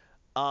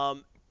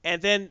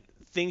 And then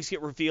things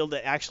get revealed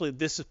that actually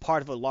this is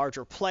part of a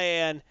larger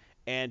plan,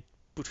 and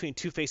between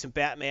Two-Face and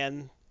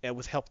Batman, and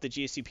with help of the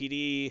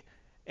GCPD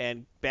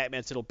and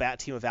Batman's little bat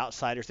team of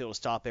outsiders, they will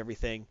stop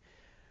everything.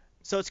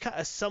 So it's kind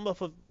of a sum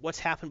up of what's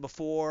happened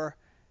before,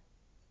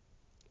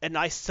 a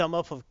nice sum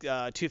up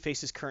of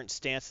Two-Face's current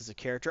stance as a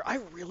character. I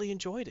really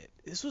enjoyed it.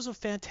 This was a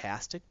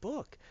fantastic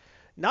book.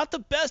 Not the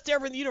best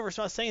ever in the universe,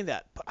 I'm not saying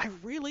that, but I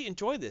really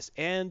enjoyed this.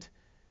 And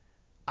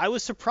I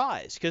was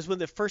surprised, because when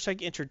the first I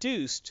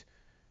introduced,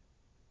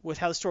 with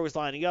how the story was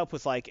lining up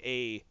with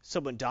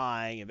someone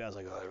dying, and I was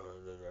like, oh,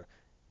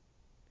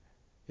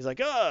 he's like,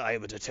 oh, I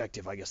am a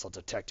detective. I guess I'll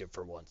detective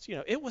for once.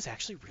 It was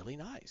actually really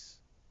nice.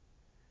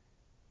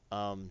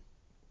 Not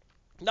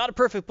a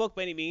perfect book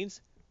by any means,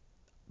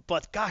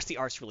 but gosh, the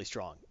art's really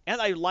strong. And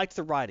I liked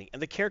the writing,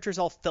 and the characters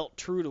all felt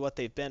true to what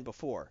they've been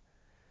before.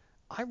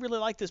 I really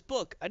like this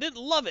book. I didn't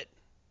love it.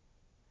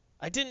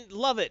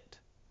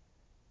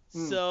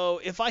 So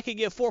if I could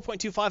give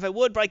 4.25, I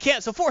would, but I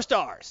can't, so 4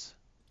 stars.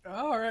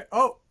 All right.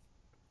 Oh,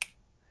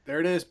 there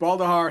it is.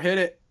 Baldahar, hit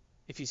it.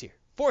 If he's here.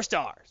 4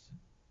 stars.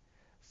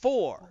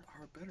 4.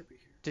 Baldahar better be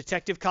here.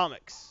 Detective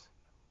Comics,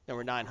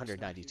 number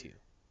 992.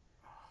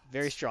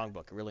 Very strong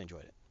book. I really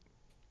enjoyed it.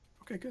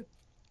 Okay, good.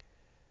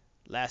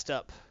 Last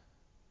up.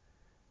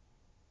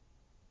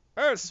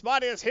 Earth's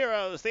Mightiest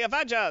Heroes, The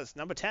Avengers,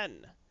 number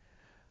 10.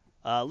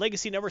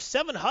 Legacy number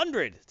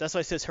 700. That's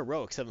why it says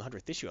Heroic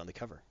 700th issue on the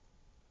cover.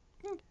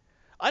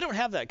 I don't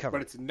have that cover.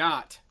 But it's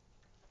not.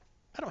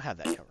 I don't have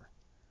that cover.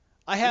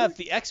 I have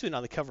the X-Men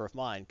on the cover of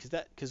mine,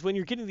 because when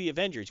you're getting the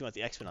Avengers, you want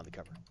the X-Men on the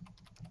cover.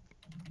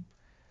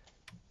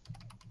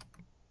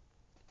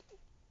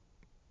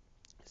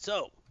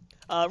 So,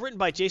 written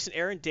by Jason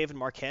Aaron, David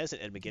Marquez,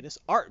 and Ed McGuinness.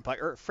 Art by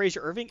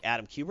Fraser Irving,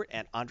 Adam Kubert,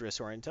 and Andrea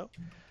Sorrento.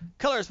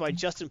 Colors by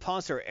Justin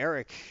Ponser,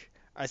 Eric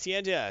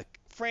Hacienda,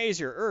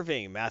 Fraser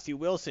Irving, Matthew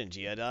Wilson,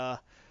 Giada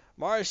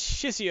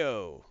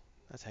Marchisio.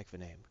 That's a heck of a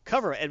name.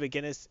 Cover by Ed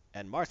McGuinness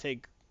and Marte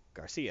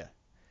Garcia.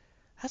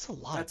 That's a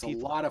lot of people.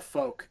 That's a lot of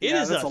folk.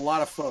 That's a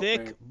lot of folk,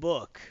 thick man.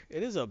 book.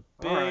 It is a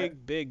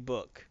big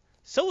book.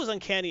 So was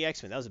Uncanny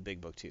X-Men. That was a big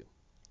book, too.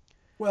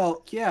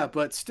 Well, yeah,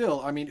 but still,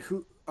 I mean,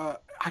 who? I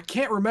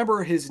can't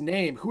remember his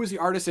name. Who was the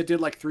artist that did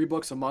 3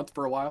 books a month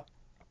for a while?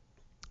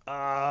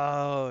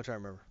 Oh, I'm trying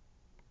to remember.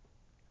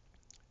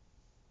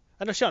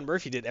 I know Sean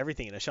Murphy did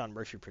everything in a Sean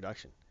Murphy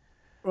production.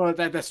 Well,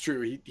 that's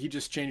true. He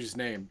just changed his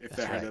name if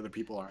That's they had right. other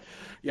people on it.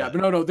 Yeah,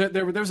 But but no.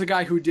 There was a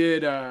guy who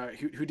did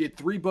who did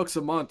 3 books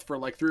a month for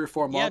like 3 or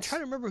 4 yeah, I'm months.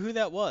 trying to remember who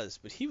that was,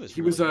 but he was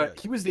He really was good.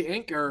 he was the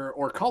ink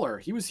or color.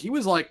 He was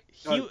like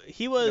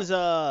He was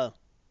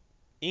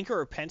inker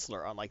or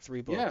penciler on like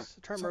 3 books. yeah. I'm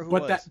trying to So- remember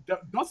who but it was.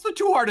 that's the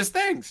 2 hardest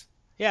things.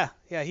 Yeah,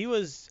 he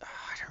was.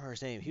 I don't remember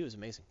his name. He was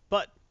amazing.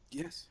 But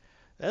Yes.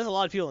 there's a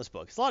lot of people in this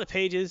book. It's a lot of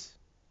pages.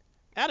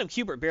 Adam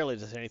Kubert barely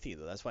does anything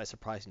though. That's why it's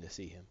surprising to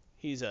see him.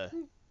 He's a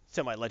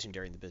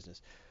semi-legendary in the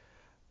business.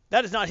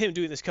 That is not him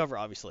doing this cover,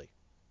 obviously,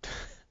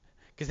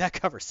 because that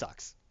cover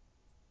sucks.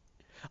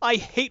 I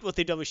hate what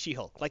they've done with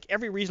She-Hulk. Like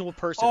every reasonable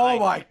person. Oh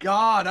my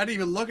God! I didn't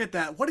even look at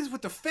that. What is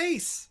with the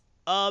face?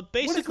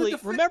 Basically, the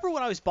fi- remember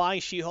when I was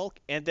buying She-Hulk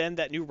and then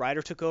that new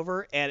writer took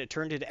over and it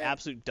turned into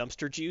absolute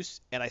dumpster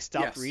juice and I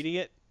stopped Yes. reading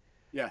it?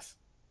 Yes.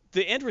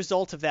 The end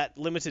result of that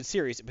limited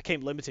series, it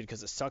became limited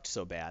because it sucked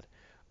so bad,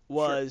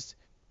 was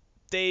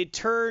they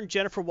turned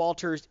Jennifer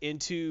Walters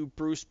into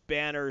Bruce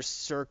Banner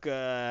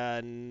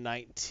circa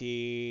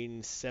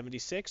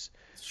 1976,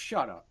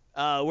 Shut up.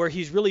 where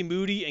he's really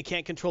moody and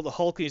can't control the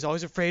Hulk and he's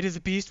always afraid of the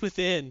beast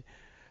within.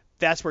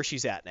 That's where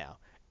she's at now.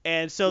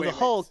 And so the Wait.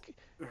 Hulk,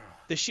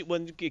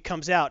 when it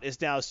comes out, is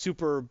now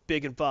super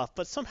big and buff,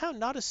 but somehow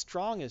not as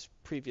strong as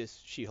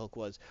previous She-Hulk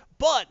was.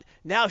 But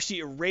now she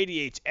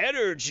irradiates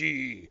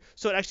energy,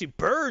 so it actually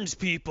burns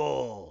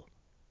people.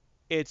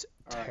 It's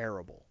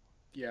terrible.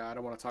 Yeah, I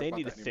don't want to talk They about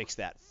need that to anymore. fix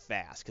that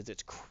fast because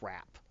it's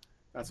crap.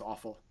 That's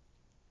awful.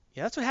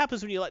 Yeah, that's what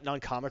happens when you let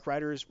non-comic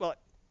writers. Well,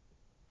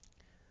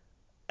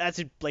 that's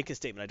a blanket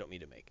statement I don't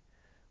mean to make.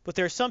 But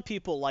there are some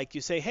people like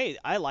you say, hey,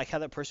 I like how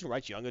that person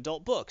writes young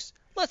adult books.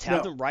 Let's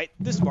have them write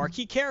this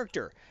marquee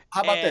character.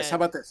 How about this? How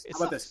And about this? it How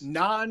about this? sucks.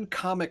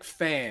 Non-comic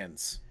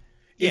fans.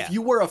 Yeah. If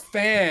you were a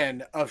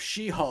fan of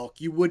She-Hulk,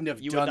 you wouldn't have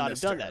You done would not have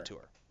this done to that her. to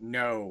her.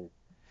 No.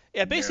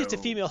 Yeah, basically it's a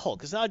No. female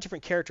Hulk. It's not a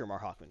different character,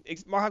 Mark Hoffman.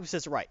 Mark Hoffman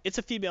says it right. It's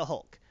a female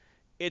Hulk.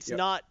 It's Yep.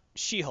 not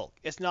She-Hulk.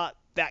 It's not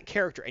that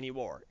character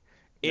anymore.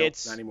 Nope,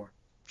 It's not anymore.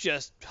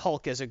 just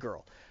Hulk as a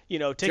girl. You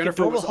know, take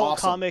Jennifer a normal was Hulk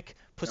awesome. comic,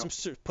 put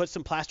Yep.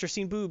 some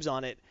plasticine boobs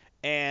on it,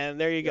 and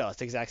there you go. It's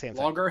the exact same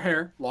thing. Longer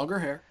hair.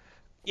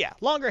 Yeah,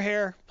 longer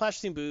hair,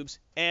 plasticine boobs,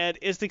 and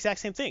it's the exact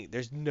same thing.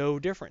 There's no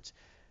difference.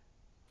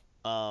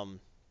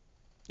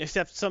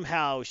 Except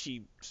somehow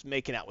she's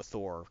making out with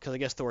Thor, because I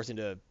guess Thor's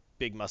into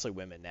big muscly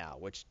women now,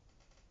 which,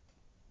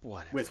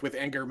 whatever. With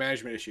anger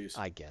management issues.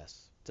 I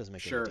guess doesn't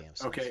make Sure. any damn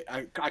sense. Okay,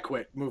 I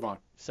quit. Move on.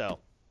 So,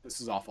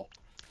 This is awful.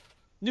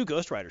 new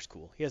Ghost Rider's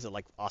cool. He has a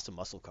like awesome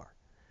muscle car.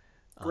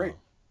 Great.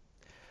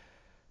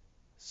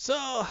 So,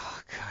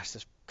 gosh,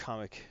 this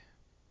comic.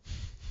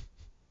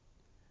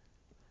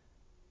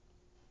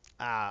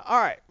 All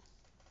right.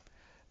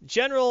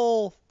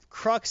 General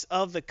crux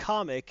of the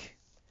comic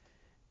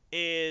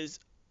is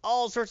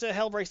all sorts of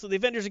hell breaks. So the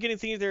Avengers are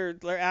getting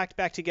their act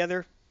back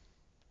together.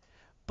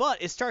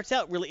 But it starts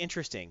out really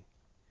interesting.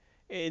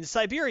 In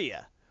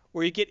Siberia,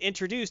 where you get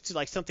introduced to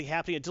like something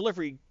happening, a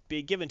delivery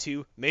being given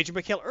to Major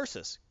Mikhail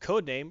Ursus,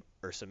 codename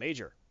Ursa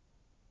Major.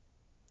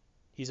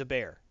 He's a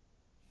bear.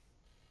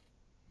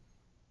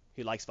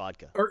 He likes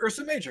vodka.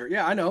 Ursa Major.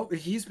 Yeah, I know.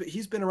 He's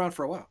been around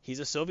for a while. He's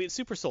a Soviet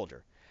super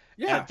soldier.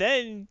 Yeah. And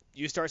then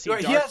you start seeing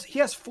he Darth.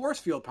 has force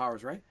field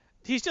powers, right?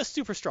 He's just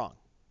super strong.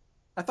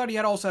 I thought he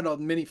also had a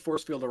mini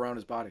force field around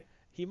his body.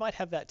 He might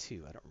have that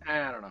too. I don't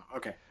remember. I don't know.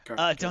 Okay.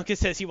 Duncan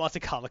says he wants a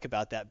comic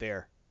about that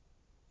bear.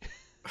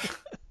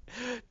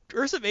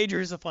 Ursa Major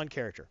is a fun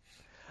character.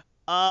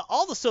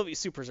 All the Soviet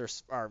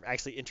supers are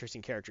actually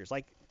interesting characters.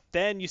 Like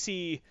then you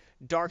see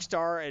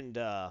Darkstar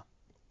and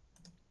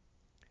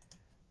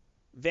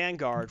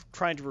Vanguard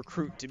trying to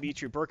recruit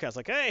Dmitry Burkhouse.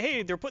 Like,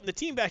 hey, they're putting the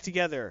team back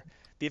together.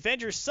 The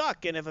Avengers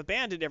suck and have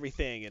abandoned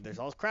everything, and there's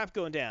all this crap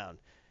going down.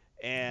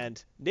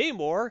 And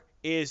Namor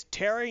is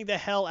tearing the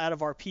hell out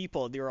of our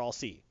people in the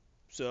RLC.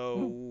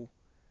 So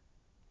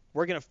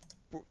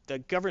the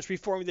government's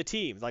reforming the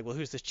team. Like, well,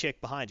 who's this chick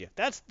behind you?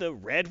 That's the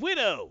Red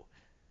Widow.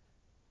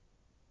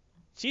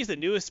 She's the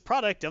newest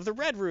product of the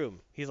Red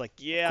Room. He's like,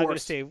 yeah, I'm gonna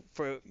stay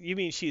for. You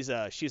mean she's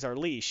our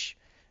leash?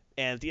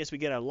 And at the end we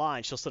get out of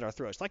line, she'll slit our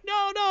throats. Like,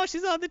 no,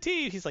 she's on the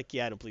team. He's like,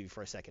 yeah, I don't believe you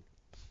for a second.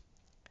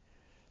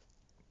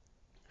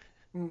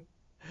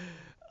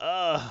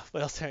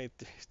 What else?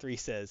 3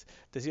 says,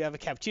 does he have a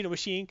cappuccino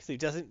machine? Because he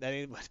doesn't. That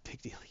ain't a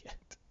big deal yet.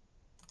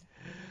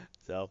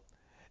 So,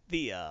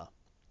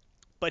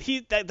 but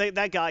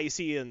that guy you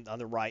see on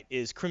the right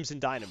is Crimson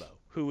Dynamo,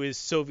 who is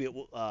Soviet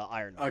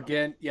Iron Man.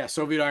 Again, yeah,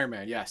 Soviet Iron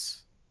Man.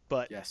 Yes.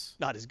 But yes,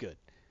 not as good.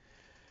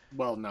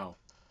 Well, no,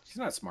 she's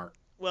not smart.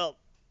 Well,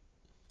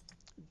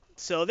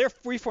 so they're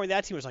reforming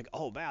that team. Was like,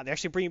 oh man, they're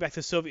actually bringing back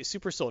the Soviet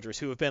super soldiers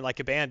who have been like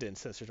abandoned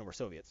since there's no more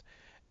Soviets,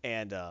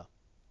 and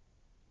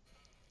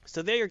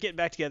so they are getting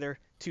back together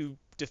to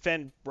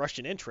defend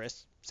Russian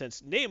interests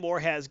since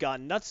Namor has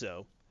gone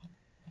nutso.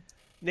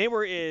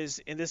 Namor is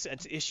in this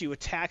issue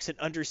attacks an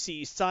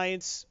undersea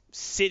science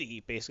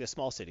city, basically a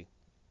small city.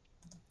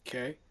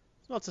 Okay.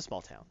 Well, it's a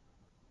small town.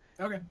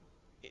 Okay.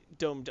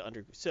 domed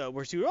under. So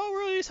we're doing, oh,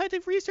 we're doing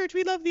scientific research.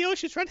 We love the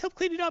oceans. Trying to help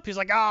clean it up. He's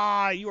like,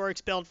 you are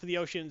expelled from the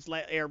oceans,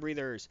 air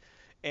breathers,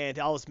 and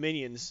all his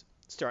minions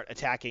start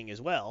attacking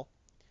as well.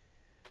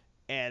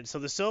 And so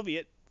the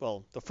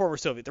former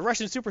Soviet, the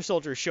Russian super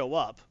soldiers show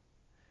up,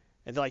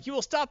 and they're like, you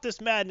will stop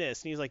this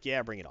madness. And he's like,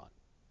 yeah, bring it on.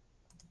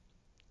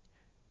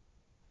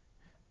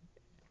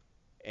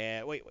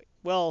 And wait.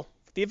 Well,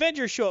 the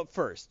Avengers show up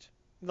first.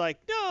 They're like,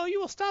 no, you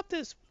will stop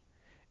this.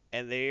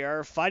 And they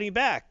are fighting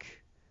back.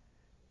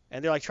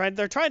 And they're trying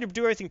to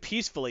do everything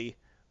peacefully,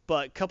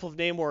 but a couple of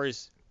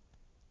Namor's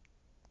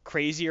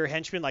crazier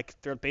henchmen, like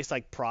they're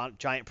basically like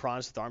giant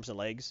prawns with arms and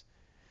legs,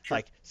 Sure.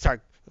 like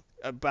start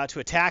about to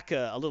attack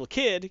a little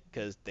kid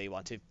because they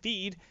want to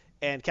feed.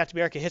 And Captain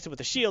America hits him with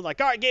a shield,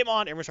 like, all right, game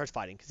on. Everyone starts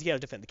fighting because he has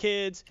to defend the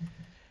kids.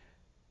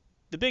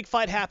 The big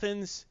fight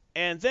happens,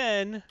 and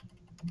then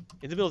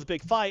in the middle of the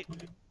big fight,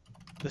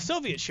 the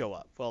Soviets show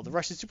up. Well, the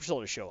Russian super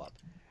soldiers show up.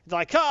 They're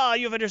like,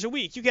 you Avengers are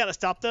weak. You gotta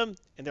stop them.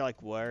 And they're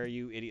like, what are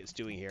you idiots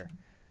doing here?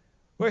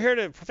 We're here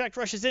to protect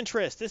Russia's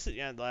interests. This is,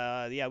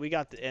 yeah, we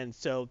got and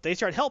so they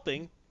start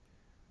helping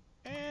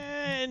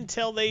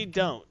until they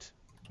don't.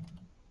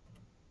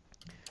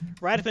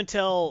 Right up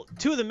until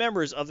two of the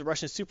members of the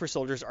Russian super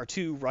soldiers are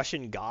two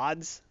Russian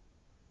gods.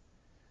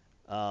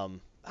 I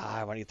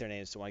want to get their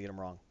names, don't want to get them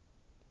wrong.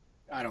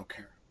 I don't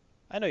care.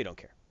 I know you don't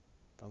care.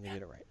 I'm gonna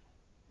get it right.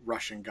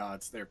 Russian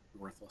gods, they're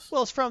worthless.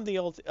 Well, it's from the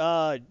old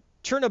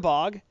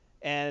Chernobog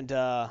and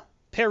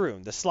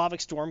Perun, the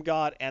Slavic storm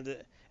god,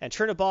 and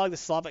Chernobog, the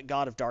Slavic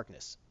god of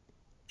darkness.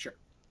 Sure.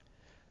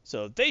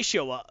 So they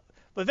show up,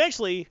 but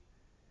eventually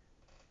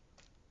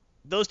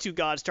those two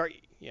gods start,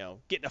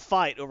 getting a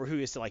fight over who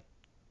is to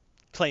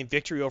claim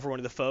victory over one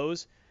of the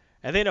foes,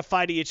 and they end up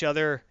fighting each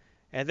other.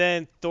 And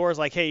then Thor's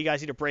like, "Hey, you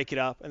guys need to break it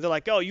up." And they're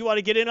like, "Oh, you want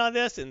to get in on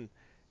this?" And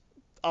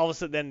all of a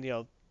sudden,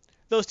 then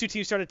those two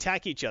teams start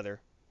attacking each other.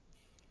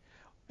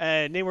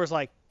 And Namor's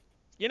like,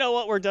 "You know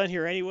what? We're done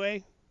here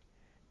anyway."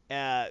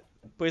 But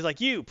he's like,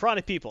 "You,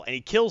 Piranha people," and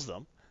he kills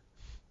them.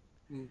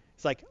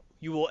 It's like,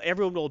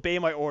 everyone will obey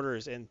my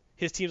orders. And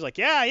his team's like,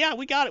 "Yeah,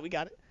 we got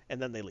it,"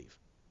 and then they leave.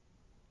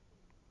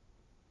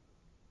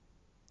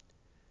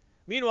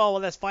 Meanwhile,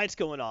 while that fight's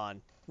going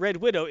on, Red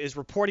Widow is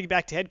reporting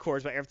back to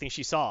headquarters about everything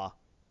she saw.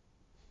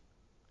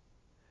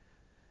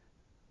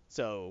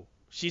 So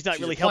she's not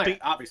really helping.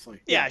 Obviously.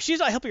 Yeah, she's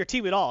not helping her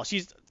team at all.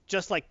 She's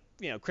just like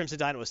Crimson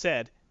Dynamo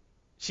said.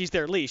 She's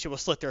their leash. She will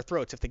slit their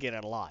throats if they get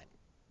out of line.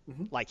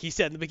 Mm-hmm. Like he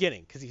said in the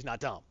beginning, because he's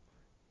not dumb.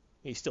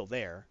 He's still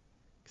there.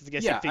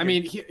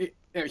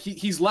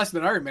 He's less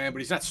than Iron Man, but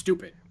he's not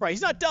stupid. Right,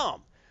 he's not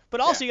dumb. But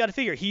also, you got to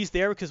figure he's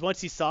there because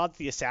once he saw that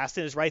the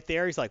assassin is right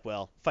there, he's like,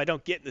 well, if I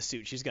don't get in the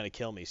suit, she's going to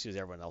kill me as soon as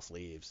everyone else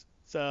leaves.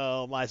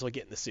 So might as well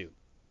get in the suit.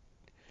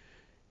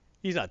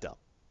 He's not dumb.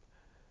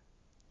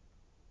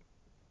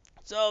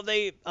 So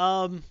they,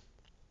 that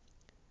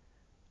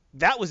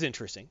was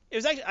interesting. It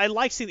was actually, I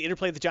like seeing the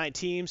interplay of the giant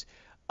teams.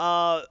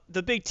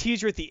 The big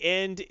teaser at the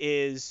end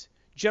is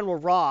General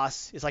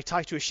Ross is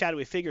talking to a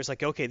shadowy figure. It's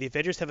like, okay, the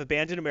Avengers have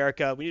abandoned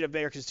America. We need an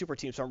American super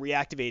team, so I'm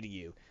reactivating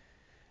you.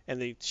 And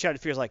the shadowy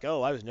figure's like,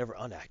 oh, I was never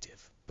unactive,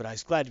 but I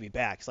was glad to be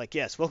back. It's like,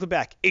 yes, welcome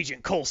back,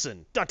 Agent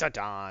Coulson. Dun dun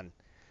dun.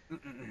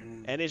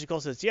 And Agent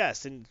Coulson says,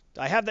 yes, and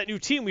I have that new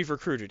team we've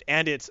recruited,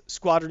 and it's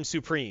Squadron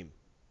Supreme.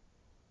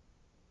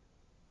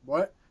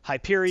 What?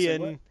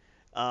 Hyperion,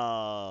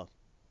 Power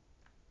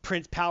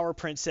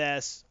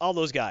Princess, all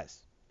those guys.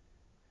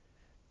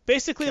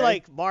 Basically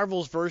like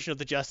Marvel's version of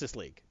the Justice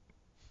League.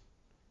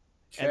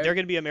 Okay. And they're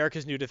going to be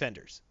America's new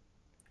Defenders.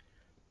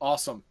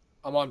 Awesome.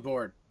 I'm on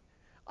board.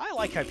 I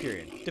like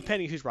Hyperion,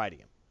 depending who's writing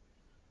him.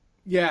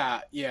 Yeah.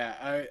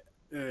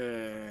 Hyperion's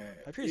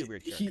a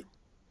weird character.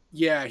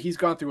 He's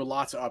gone through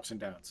lots of ups and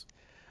downs.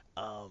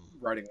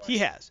 Writing-wise. He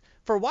has.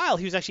 For a while,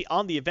 he was actually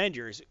on the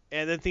Avengers,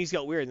 and then things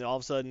got weird, and then all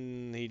of a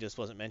sudden, he just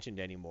wasn't mentioned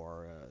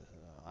anymore.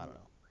 I don't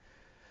know.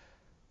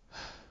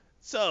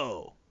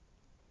 So,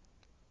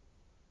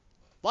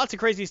 lots of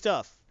crazy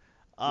stuff.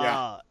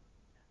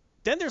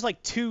 Then there's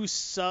 2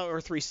 or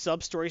 3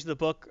 sub-stories in the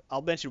book.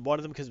 I'll mention one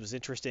of them because it was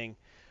interesting,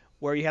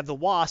 where you have the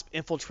Wasp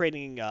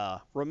infiltrating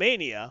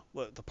Romania,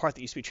 the part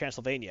that used to be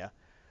Transylvania,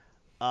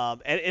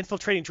 and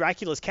infiltrating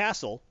Dracula's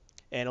castle.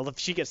 And if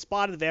she gets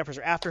spotted, the vampires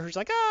are after her. She's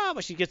like,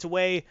 but she gets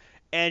away,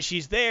 and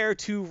she's there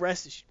to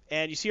rest.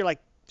 And you see her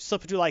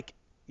slip into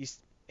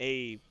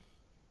a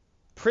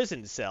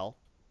prison cell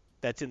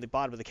that's in the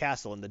bottom of the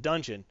castle in the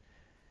dungeon.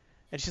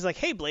 And she's like,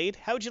 hey, Blade,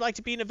 how would you like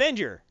to be an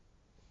Avenger?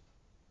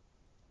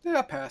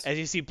 Yeah, pass. As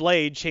you see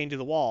Blade chained to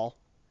the wall,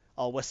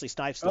 all Wesley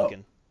Snipes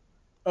looking.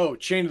 Oh,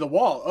 chained to the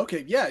wall.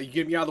 Okay, yeah, you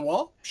get me out of the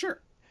wall?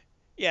 Sure.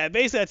 Yeah,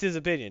 basically that's his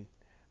opinion.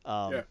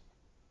 Yeah.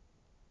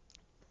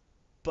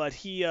 But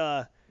he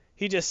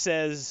just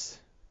says,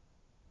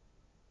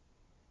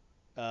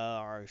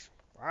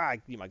 I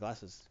need my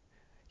glasses.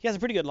 He has a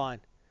pretty good line.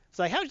 It's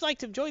like, how would you like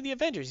to join the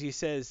Avengers? He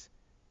says,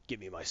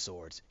 give me my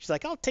swords. She's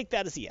like, I'll take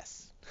that as a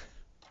yes.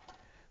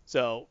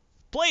 So,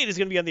 Blade is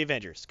going to be on the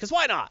Avengers, because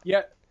why not?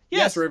 Yeah.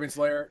 Yes,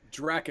 Ravenslayer,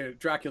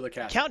 Dracula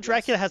Castle. Count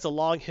Dracula has a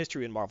long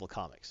history in Marvel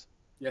Comics.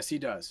 Yes, he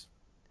does.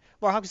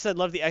 Mark Hopkins said,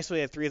 "Love the X-Men.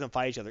 They had 3 of them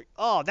fight each other."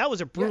 Oh, that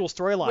was a brutal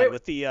storyline Wait,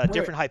 with the wait.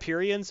 different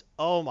Hyperions.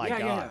 Oh my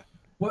god.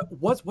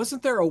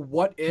 Wasn't there a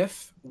what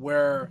if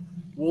where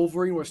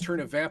Wolverine was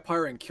turned a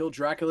vampire and killed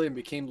Dracula and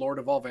became Lord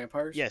of all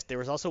vampires? Yes, there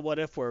was also what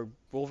if where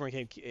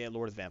Wolverine became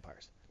Lord of the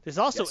Vampires. There's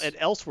also an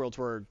Elseworlds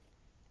where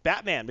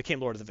Batman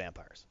became Lord of the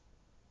Vampires.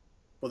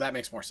 Well, that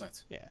makes more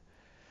sense. Yeah,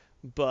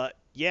 but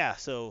yeah,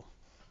 so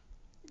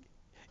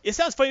it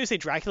sounds funny to say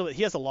Dracula, but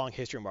he has a long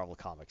history in Marvel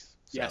Comics.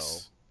 So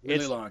Yes,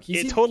 really long.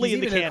 It's totally in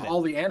the canon.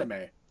 All the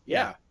anime.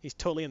 Yeah, he's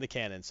totally in the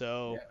canon.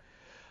 So, Yeah.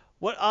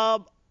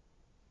 what?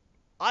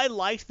 I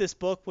liked this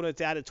book when it's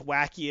at its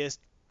wackiest.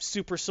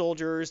 Super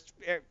soldiers,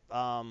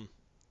 fighting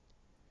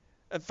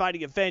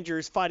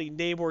Avengers, fighting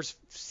Namor's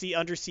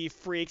undersea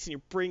freaks, and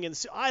you're bringing.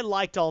 I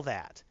liked all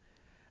that.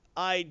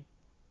 I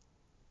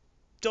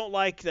don't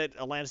like that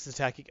Atlantis is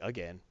attacking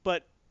again,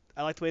 but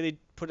I like the way they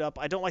put it up.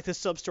 I don't like the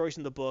sub stories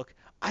in the book.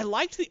 I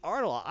liked the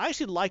art a lot. I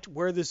actually liked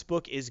where this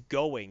book is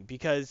going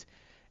because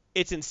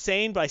it's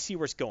insane, but I see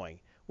where it's going.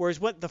 Whereas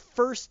the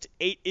first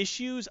 8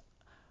 issues,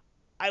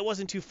 I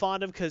wasn't too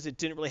fond of because it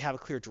didn't really have a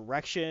clear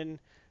direction.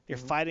 They're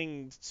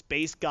fighting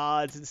space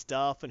gods and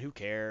stuff, and who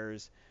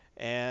cares?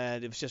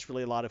 And it was just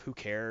really a lot of who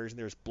cares. And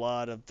there's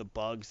blood of the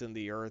bugs and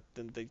the earth,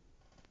 and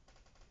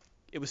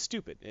it was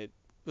stupid. It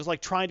was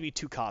like trying to be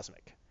too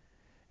cosmic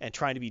and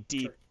trying to be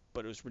deep,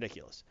 but it was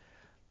ridiculous.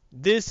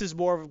 This is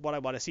more of what I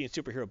want to see in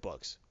superhero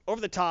books.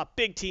 Over the top,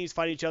 big teams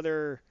fight each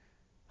other,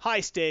 high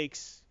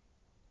stakes.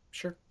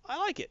 Sure. I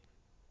like it.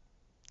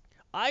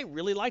 I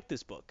really like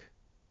this book.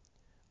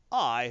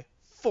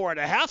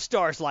 4.5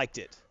 stars liked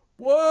it.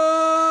 What?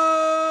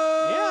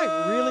 Yeah,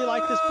 I really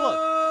like this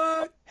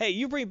book. Hey,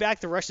 you bring back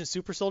the Russian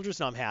super soldiers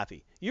and I'm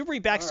happy. You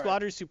bring back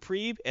Squadron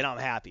Supreme and I'm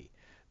happy.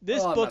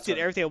 This book did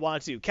everything I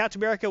wanted to do. Captain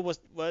America was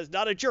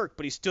not a jerk,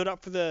 but he stood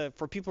up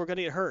for people who are going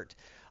to get hurt.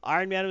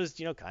 Iron Man was,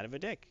 kind of a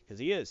dick, because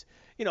he is.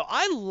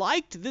 I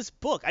liked this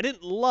book. I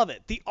didn't love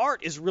it. The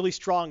art is really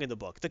strong in the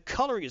book. The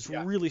coloring is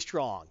really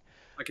strong.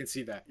 I can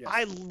see that,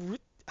 yes.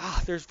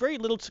 There's very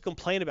little to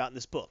complain about in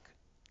this book,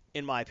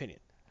 in my opinion.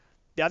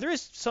 Now, there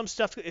is some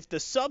stuff, if the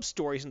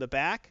sub-stories in the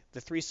back,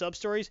 the 3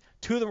 sub-stories,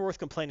 2 of them are worth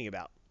complaining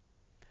about.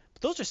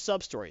 But those are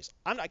sub-stories.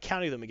 I'm not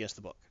counting them against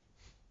the book.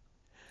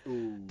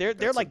 Ooh,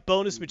 they're like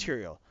bonus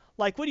material.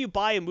 Like when you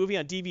buy a movie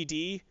on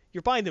DVD,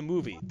 you're buying the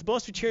movie. The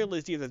bonus material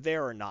is either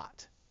there or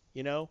not.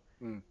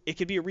 It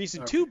could be a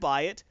reason to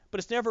buy it, but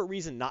it's never a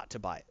reason not to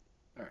buy it.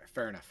 All right,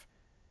 fair enough.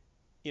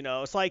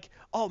 It's like,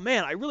 oh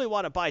man, I really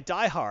want to buy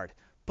Die Hard,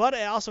 but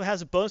it also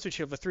has a bonus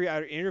material of a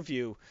 3-hour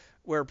interview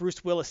where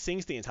Bruce Willis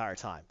sings the entire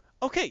time.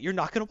 Okay, you're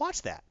not going to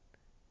watch that.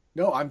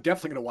 No, I'm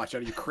definitely going to watch that.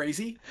 Are you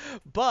crazy?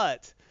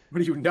 But what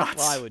are you, nuts?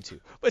 Well, I would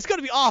too. But it's going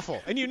to be awful,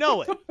 and you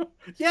know it.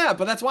 Yeah,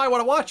 but that's why I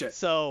want to watch it.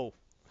 So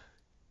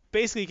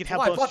basically, you can have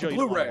bonus material you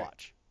don't want to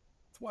watch.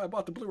 That's why I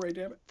bought the Blu-ray,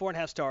 damn it.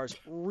 4.5 stars.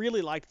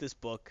 Really liked this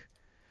book.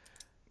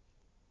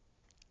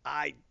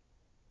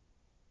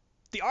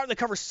 The art on the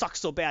cover sucks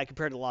so bad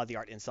compared to a lot of the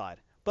art inside.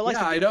 But like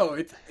I know.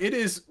 It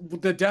is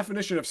the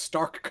definition of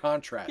stark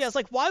contrast. Yeah, it's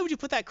like, why would you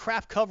put that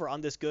crap cover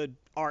on this good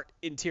art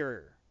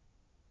interior?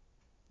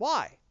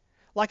 Why?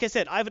 Like I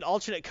said, I have an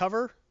alternate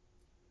cover,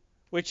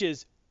 which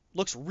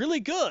looks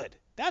really good.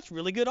 That's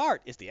really good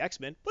art. It's the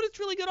X-Men, but it's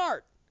really good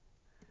art.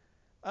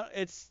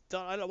 I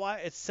don't know why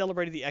it's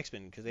celebrating the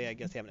X-Men because I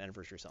guess they have an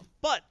anniversary or something.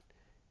 But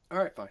all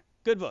right, fine.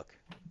 Good book.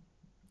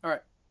 All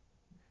right.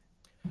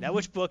 Now,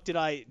 which book did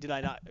I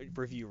not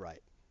review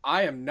right?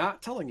 I am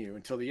not telling you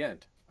until the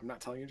end. I'm not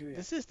telling you until the end.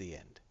 This is the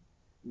end.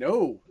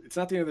 No, it's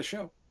not the end of the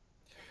show.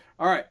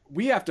 All right, what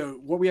we have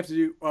to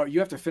do, you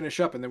have to finish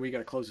up, and then we got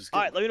to close this game.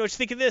 All right, let me know what you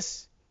think of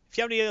this. If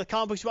you have any other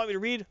comic books you want me to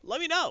read, let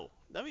me know.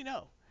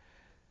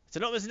 So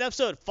don't miss an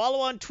episode. Follow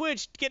on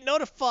Twitch to get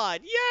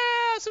notified.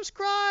 Yeah,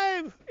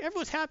 subscribe.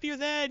 Everyone's happier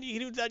then. You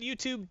can do that on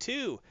YouTube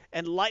too.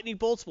 And lightning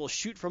bolts will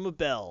shoot from a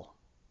bell.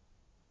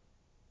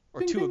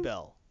 Or to a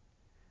bell.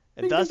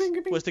 And thus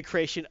was the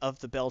creation of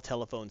the Bell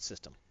telephone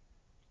system.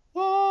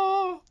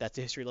 That's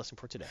a history lesson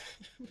for today.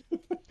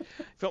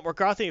 If you want more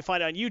Garth, you can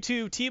find it on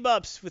YouTube.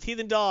 Team-ups with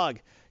Heathen Dog.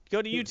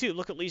 Go to YouTube.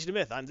 Look at Legion of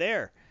Myth. I'm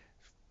there.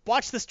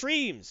 Watch the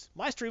streams.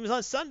 My stream is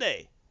on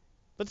Sunday.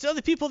 But there's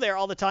other people there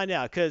all the time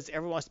now because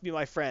everyone wants to be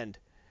my friend.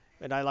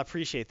 And I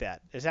appreciate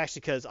that. It's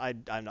actually because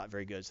I'm not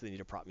very good, so they need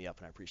to prop me up,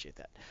 and I appreciate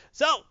that.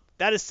 So,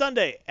 that is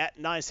Sunday at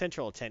 9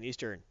 Central, 10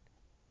 Eastern.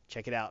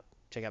 Check it out.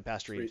 Check out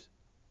past streams.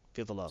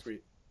 Feel the love.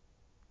 Sweet.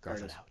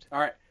 Garth it out. All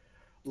right.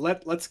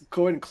 Let's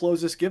go ahead and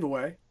close this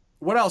giveaway.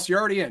 What else? You're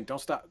already in. Don't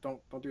stop.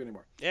 Don't do it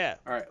anymore. Yeah.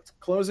 All right. Let's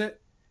close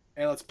it,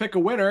 and let's pick a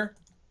winner.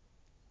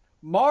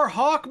 Mar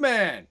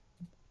Hawkman.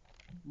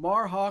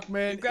 Mar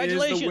Hawkman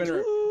is the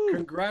winner. Woo!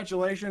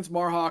 Congratulations,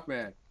 Mar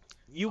Hawkman.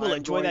 You will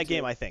enjoy that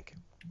game, I think.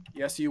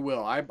 Yes, you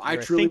will. I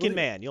You're truly a thinking believe.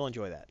 Man. You'll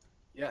enjoy that.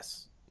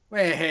 Yes.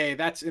 Hey,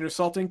 that's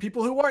insulting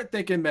people who aren't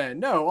thinking men.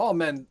 No, all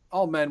men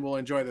will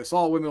enjoy this.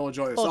 All women will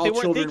enjoy this. Well, all if they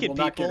weren't children thinking will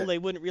not get people, it. they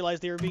wouldn't realize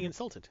they were being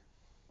insulted.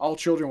 All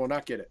children will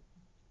not get it.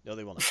 No,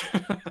 they will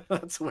not.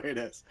 That's the way it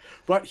is.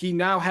 But he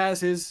now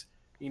has his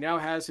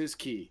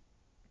key.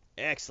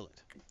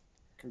 Excellent.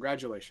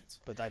 Congratulations.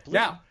 But I believe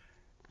Now,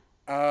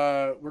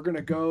 We're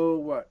gonna go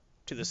what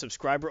To the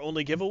subscriber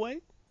only giveaway.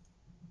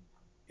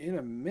 in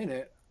a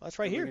minute. That's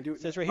right We're here. gonna do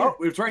It says right Oh,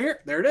 here. it's right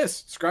here. There it is.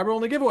 Subscriber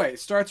only giveaway. It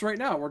starts right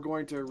now. We're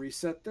going to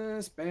reset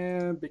this.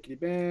 Bam, bickety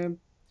bam.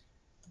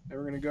 And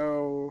we're gonna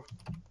go.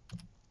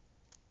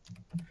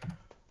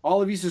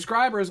 All of you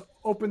subscribers,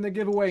 open the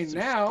giveaway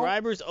now.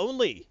 Subscribers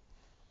only.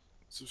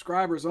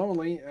 Subscribers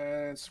only.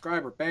 And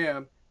subscriber,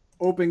 bam.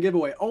 Open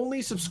giveaway.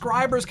 Only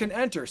subscribers can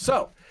enter.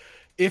 So,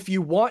 if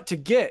you want to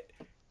get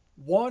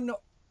one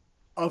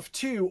of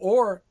two,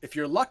 or if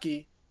you're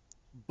lucky,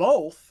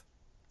 both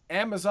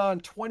Amazon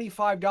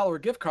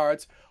 $25 gift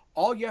cards,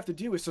 all you have to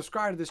do is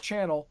subscribe to this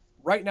channel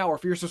right now. Or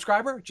if you're a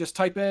subscriber, just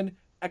type in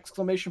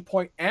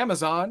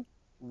 !Amazon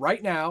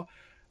right now.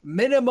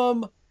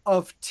 Minimum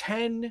of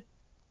 10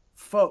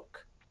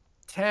 folk.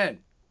 10.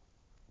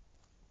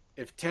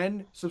 If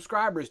 10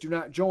 subscribers do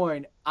not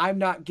join, I'm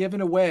not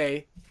giving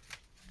away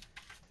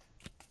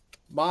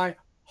my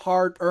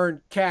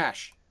hard-earned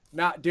cash.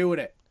 Not doing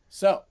it.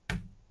 So,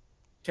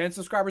 10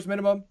 subscribers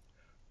minimum.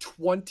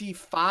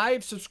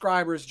 25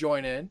 subscribers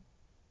join in.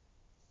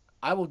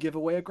 I will give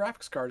away a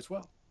graphics card as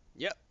well.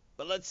 Yep.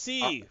 But let's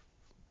see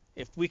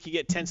if we can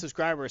get 10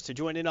 subscribers to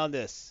join in on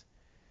this.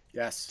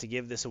 Yes. To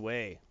give this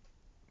away.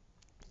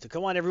 So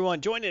come on,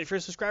 everyone, join in. If you're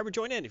a subscriber,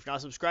 join in. If you're not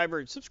a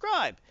subscriber,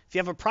 subscribe. If you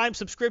have a Prime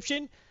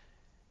subscription,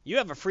 you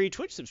have a free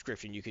Twitch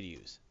subscription you could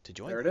use to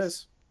join. There it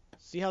is.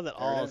 See how that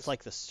all, it's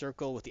like the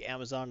circle with the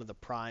Amazon and the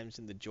Primes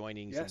and the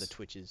joinings and the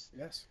Twitches.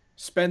 Yes.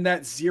 Spend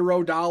that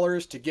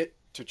 $0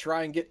 to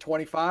try and get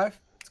 25.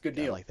 It's a good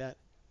deal. I like that.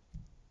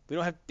 We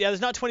don't have, there's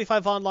not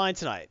 25 online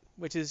tonight,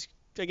 which is,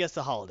 I guess,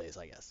 the holidays,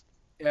 I guess.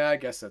 Yeah, I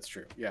guess that's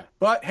true. Yeah.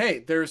 But hey,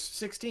 there's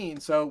 16,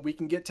 so we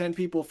can get 10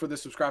 people for the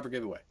subscriber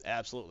giveaway.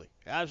 Absolutely.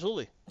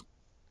 Absolutely.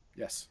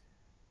 Yes.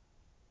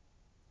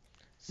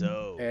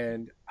 So.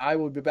 And I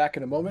will be back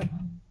in a moment.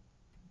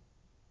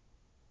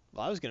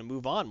 Well, I was going to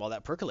move on while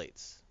that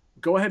percolates.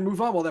 Go ahead and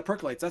move on while that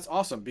percolates. That's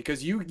awesome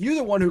because you're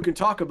the one who can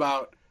talk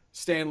about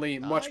Stan Lee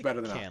much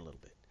better than I can a little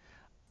bit.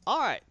 All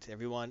right,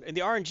 everyone. In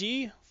the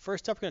RNG,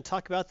 first up, we're going to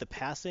talk about the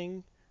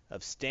passing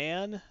of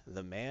Stan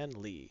the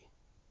Man Lee.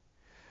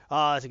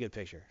 Ah, that's a good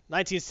picture.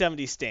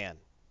 1970 Stan.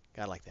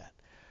 I like that.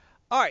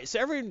 All right, so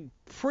everyone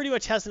pretty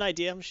much has an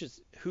idea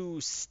who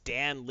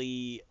Stan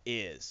Lee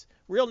is.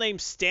 Real name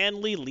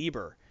Stanley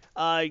Lieber.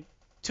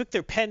 Took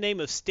their pen name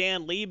of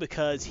Stan Lee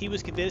because he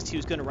was convinced he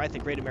was going to write the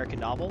great American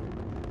novel.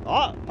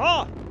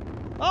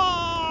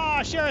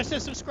 Sheris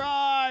is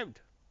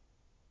subscribed.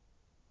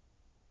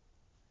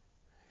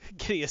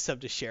 Getting a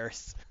sub to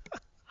Sheris.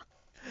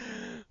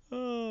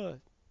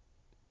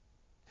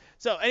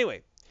 So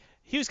anyway,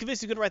 he was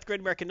convinced he was going to write the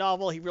great American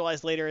novel. He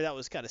realized later that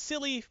was kind of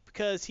silly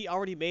because he's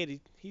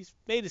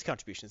made his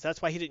contributions.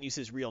 That's why he didn't use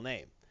his real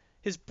name.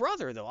 His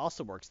brother, though,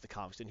 also works in the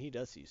comics, and he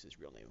does use his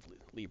real name of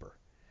Lieber.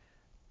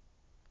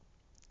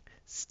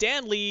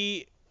 Stan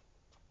Lee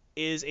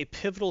is a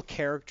pivotal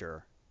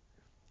character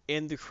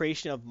in the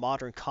creation of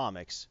modern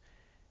comics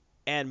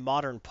and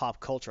modern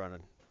pop culture on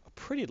a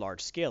pretty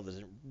large scale that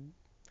is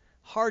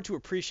hard to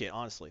appreciate,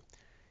 honestly.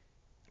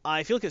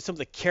 If you look at some of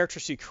the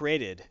characters he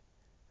created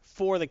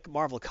for the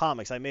Marvel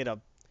Comics, I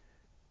can't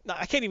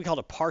even call it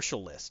a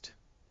partial list.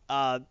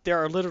 There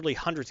are literally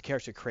hundreds of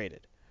characters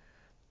created.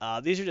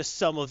 These are just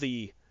some of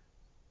the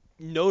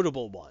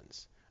notable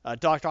ones.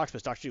 Dr.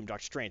 Octopus, Dr. Doom,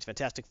 Dr. Strange,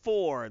 Fantastic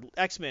Four,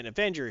 X-Men,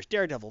 Avengers,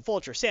 Daredevil,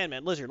 Vulture,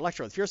 Sandman, Lizard,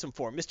 Electro, the Fearsome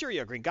Four,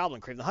 Mysterio, Green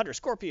Goblin, Kraven the Hunter,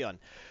 Scorpion,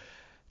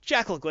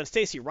 Jackal, Gwen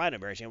Stacy, Rhino,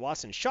 Mary Jane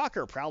Watson,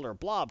 Shocker, Prowler,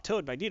 Blob,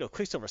 Toad, Magneto,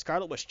 Quicksilver,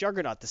 Scarlet Witch,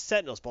 Juggernaut, the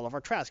Sentinels,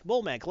 Bolivar Trask,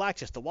 Bullman,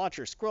 Galactus, the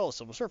Watcher, Skrull,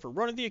 Silver Surfer,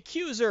 Ronan the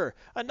Accuser,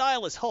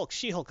 Annihilus, Hulk,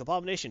 She-Hulk,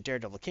 Abomination,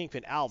 Daredevil,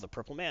 Kingpin, Owl, the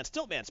Purple Man,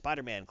 Stiltman,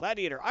 Spider-Man,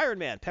 Gladiator, Iron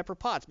Man, Pepper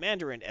Potts,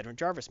 Mandarin, Edwin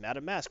Jarvis,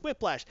 Madam Mask,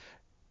 Whiplash.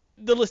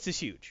 The list is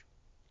huge.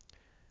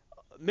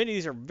 Many of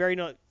these are very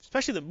known,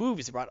 especially the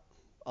movies brought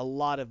a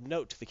lot of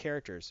note to the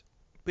characters.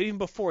 But even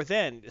before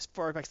then, as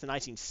far back as the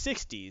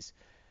 1960s,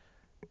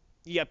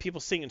 you got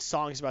people singing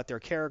songs about their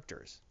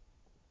characters.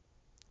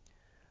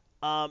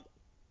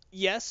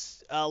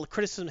 Yes,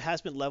 criticism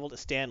has been leveled at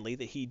Stan Lee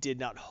that he did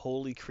not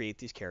wholly create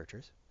these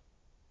characters.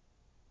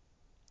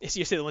 So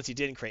you say the ones he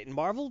didn't create. In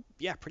Marvel,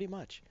 yeah, pretty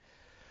much.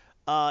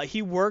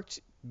 He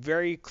worked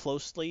very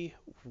closely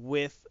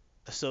with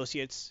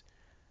associates,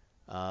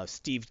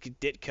 Steve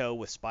Ditko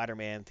with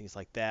Spider-Man, things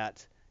like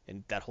that,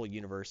 and that whole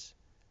universe.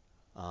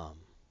 No,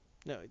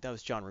 that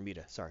was John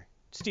Romita, sorry.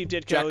 Steve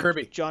Ditko, Jack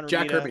Kirby. John Romita.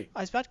 Jack Kirby.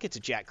 I was about to get to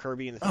Jack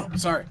Kirby in the Oh,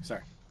 sorry.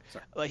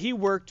 he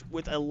worked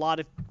with a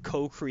lot of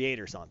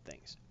co-creators on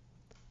things.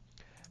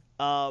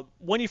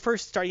 When you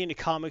first start into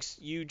comics,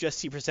 you just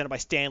see presented by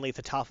Stan Lee at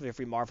the top of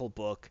every Marvel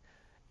book,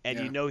 and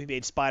you know he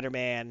made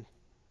Spider-Man.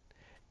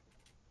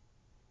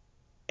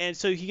 And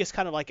so he gets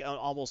kind of like an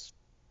almost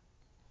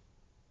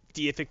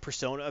deific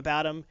persona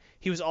about him.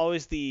 He was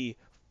always the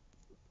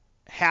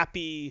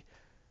happy,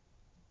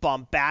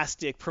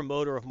 bombastic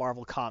promoter of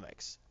Marvel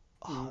Comics.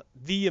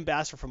 The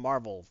ambassador for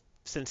Marvel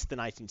since the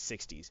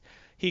 1960s.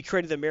 He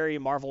created the Merry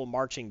Marvel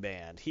Marching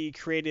Band. He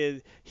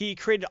created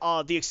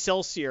the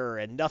Excelsior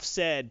and Nuff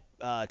Said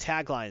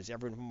taglines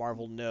everyone from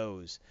Marvel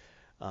knows.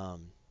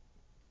 Um,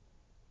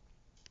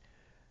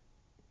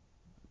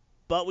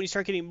 but when you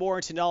start getting more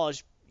into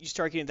knowledge, you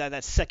start getting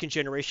that second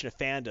generation of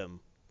fandom.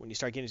 When you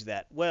start getting into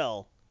that,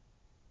 well,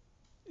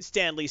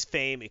 Stan Lee's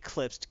fame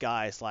eclipsed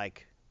guys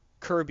like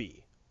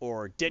Kirby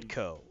or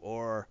Ditko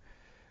or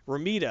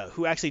Romita,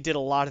 who actually did a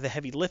lot of the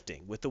heavy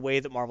lifting with the way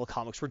that Marvel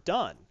comics were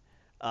done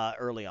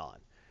early on,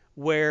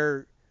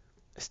 where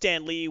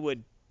Stan Lee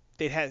would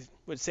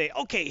say,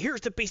 okay,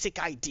 here's the basic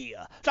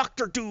idea.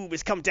 Doctor Doom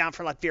has come down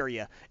from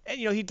Latveria, and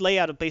he'd lay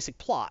out a basic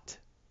plot,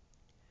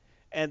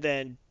 and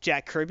then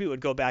Jack Kirby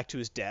would go back to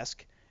his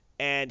desk,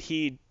 and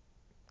he'd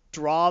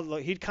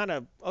kind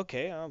of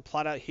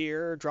plot out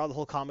here, draw the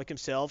whole comic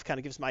himself, kind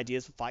of give some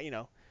ideas of fight,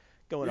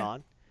 going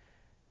on,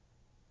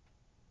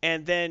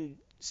 and then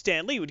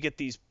Stan Lee would get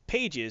these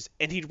pages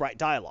and he'd write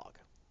dialogue.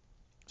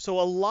 So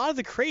a lot of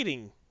the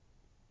creating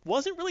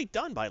wasn't really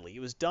done by Lee. It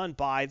was done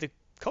by the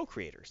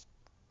co-creators.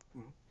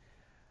 Mm-hmm.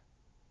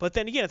 But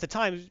then again, at the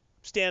time,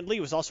 Stan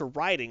Lee was also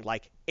writing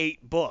like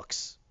 8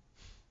 books.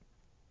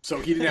 So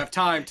he didn't have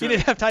time to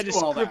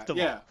script them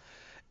all.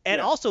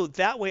 And also,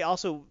 that way,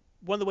 one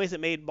of the ways that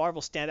made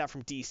Marvel stand out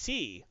from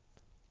DC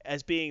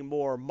as being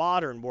more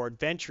modern, more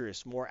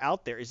adventurous, more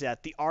out there, is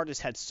that the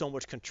artists had so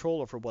much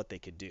control over what they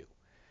could do.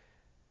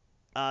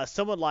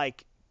 Someone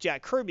like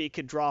Jack Kirby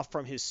could draw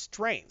from his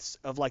strengths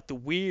of like the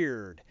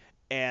weird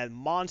and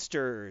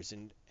monsters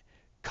and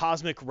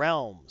cosmic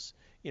realms,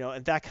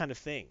 and that kind of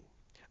thing.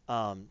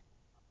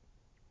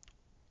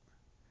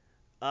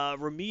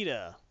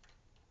 Romita,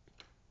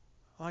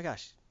 oh my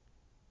gosh,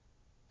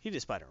 he did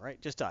Spider,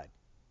 right? Just died.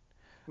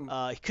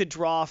 He could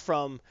draw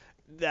from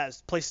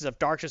that places of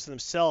darkness in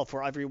himself,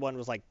 where everyone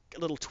was like a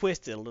little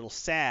twisted, a little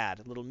sad,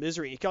 a little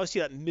misery. You can always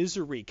see that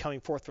misery coming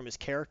forth from his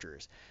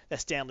characters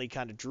that Stan Lee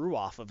kind of drew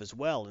off of as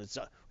well. And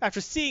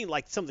after seeing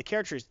like some of the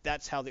characters,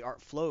 that's how the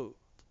art flowed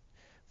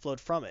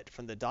from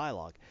the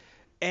dialogue.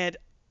 And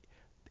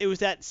it was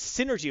that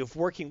synergy of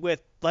working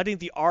with, letting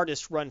the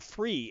artist run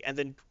free, and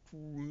then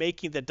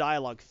making the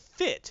dialogue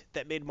fit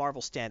that made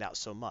Marvel stand out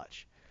so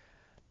much.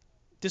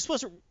 This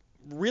wasn't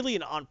really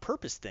an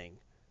on-purpose thing.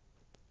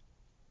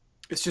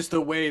 It's just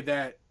the way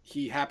that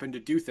he happened to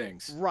do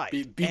things.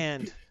 Right.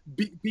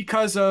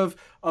 Because of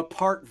a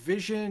part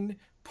vision,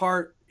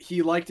 part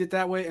he liked it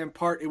that way, and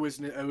part it was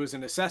a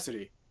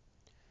necessity.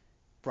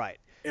 Right.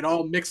 It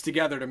all mixed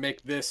together to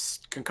make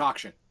this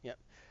concoction. Yep.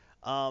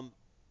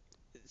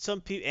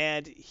 Some people,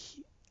 a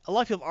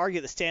lot of people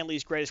argue that Stan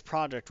Lee's greatest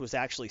product was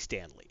actually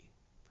Stan Lee.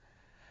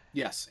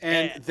 Yes,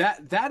 and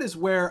that is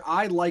where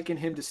I liken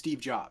him to Steve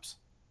Jobs.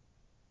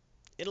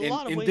 In a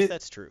lot of ways,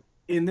 that's true.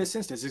 In this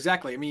instance,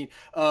 exactly. I mean,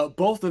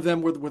 both of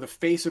them were the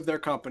face of their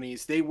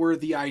companies. They were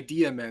the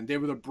idea men. They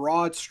were the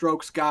broad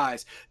strokes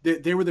guys.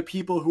 They were the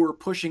people who were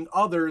pushing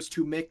others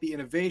to make the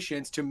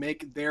innovations to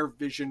make their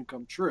vision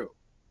come true.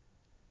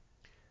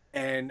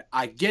 And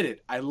I get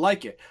it. I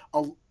like it.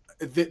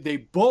 They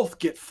both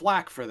get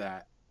flack for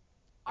that.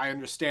 I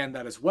understand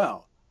that as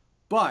well.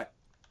 But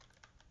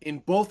in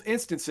both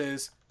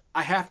instances,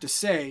 I have to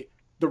say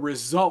the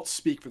results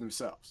speak for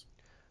themselves.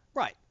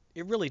 Right.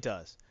 It really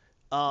does.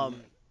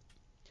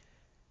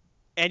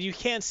 And you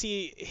can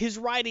see his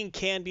writing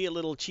can be a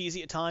little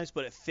cheesy at times,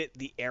 but it fit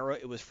the era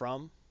it was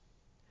from.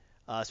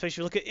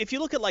 Especially if you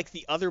look at like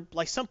the other,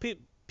 like some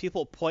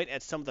people point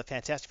at some of the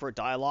Fantastic Four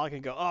dialogue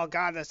and go, "Oh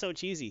God, that's so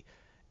cheesy."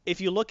 If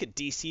you look at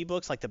DC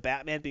books, like the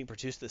Batman being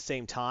produced at the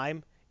same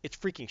time, it's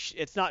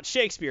it's not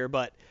Shakespeare,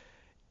 but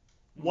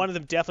one of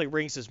them definitely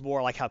rings as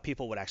more like how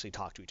people would actually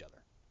talk to each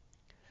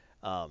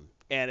other.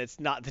 And it's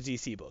not the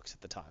DC books at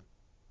the time.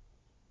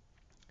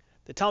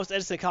 The Thomas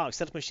Edison comics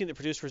set up a machine that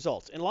produced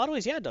results. In a lot of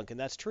ways, yeah, Duncan,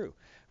 that's true.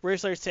 Ray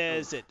Slayer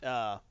says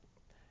that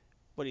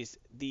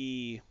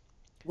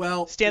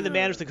Stan the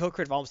Man was the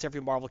co-creator of almost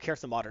every Marvel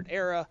character in the modern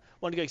era.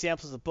 One good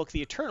example is the book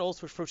The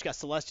Eternals, which first got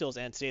Celestials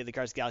and today the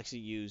Guardians of the Galaxy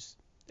use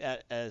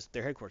as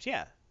their headquarters.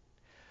 Yeah.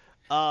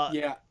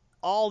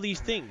 All these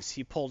things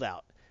he pulled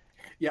out.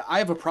 Yeah, I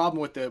have a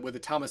problem with the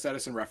Thomas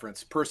Edison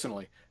reference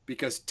personally,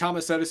 because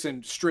Thomas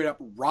Edison straight up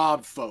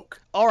robbed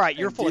folk. All right,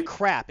 you're full of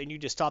crap, and you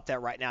just stop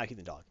that right now,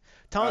 Heathen Dog.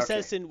 Thomas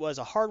Edison was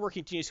a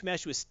hardworking genius who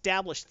managed to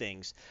establish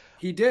things.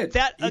 He did.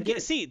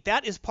 See,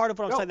 that is part of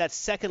what I'm saying. That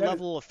second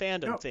level of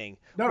fandom thing.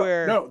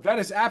 No, that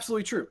is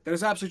absolutely true. That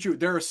is absolutely true.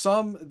 There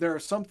are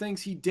some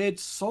things he did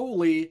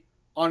solely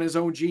on his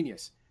own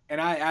genius,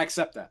 and I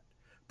accept that.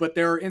 But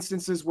there are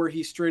instances where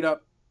he straight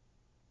up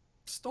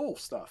stole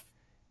stuff.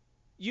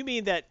 You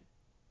mean that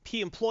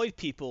he employed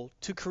people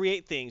to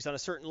create things on a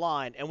certain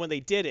line, and when they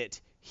did it,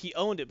 he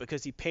owned it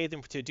because he paid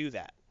them to do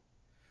that.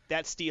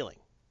 That's stealing.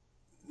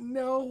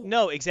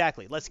 No,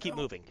 exactly. Let's keep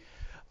moving.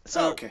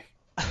 So, okay.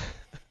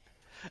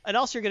 And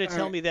also you're going to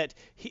tell me that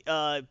he,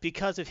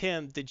 because of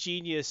him, the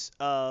genius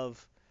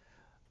of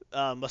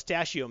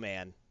Mustachio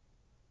Man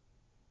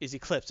is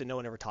eclipsed and no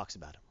one ever talks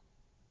about him.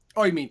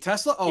 Oh, you mean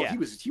Tesla? Oh, yeah. He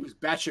was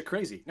batshit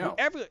crazy. No.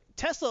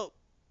 Tesla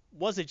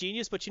was a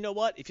genius, but you know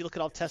what? If you look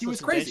at all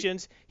Tesla's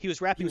inventions, he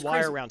was wrapping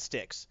wire around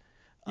sticks.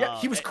 Yeah,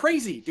 he was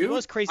crazy, dude. He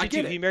was crazy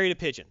too. He married a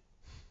pigeon.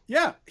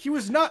 Yeah, he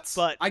was nuts.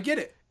 But I get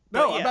it.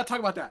 No, yeah. I'm not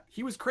talking about that.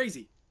 He was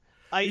crazy.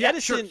 Edison,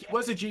 sure, he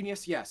was a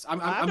genius. Yes, I'm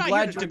not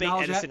glad here to you debate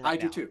acknowledge Edison that. right I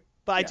do now. too.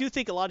 But I do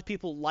think a lot of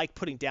people like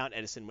putting down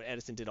Edison when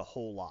Edison did a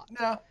whole lot.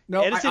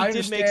 No. Edison I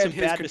did make some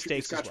his bad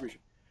mistakes as well.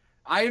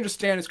 I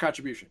understand his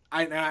contribution.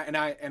 I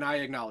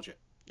acknowledge it.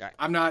 Right.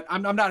 I'm not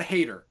a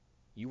hater.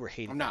 You were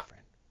hating I'm my not.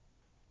 friend.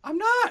 I'm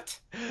not.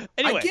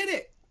 Anyway, I get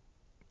it.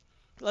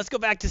 Let's go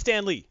back to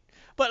Stan Lee.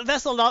 But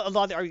that's a lot of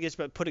the arguments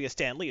about putting a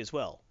Stan Lee as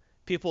well.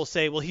 People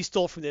say, well, he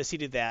stole from this, he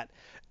did that.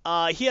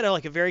 He had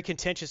a very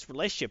contentious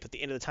relationship at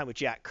the end of the time with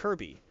Jack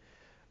Kirby.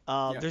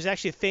 There's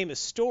actually a famous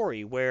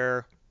story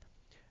where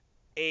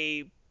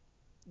a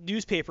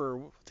newspaper, I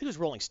think it was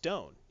Rolling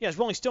Stone. Yeah,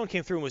 Rolling Stone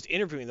came through and was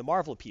interviewing the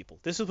Marvel people.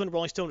 This was when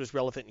Rolling Stone was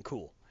relevant and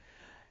cool.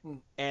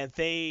 And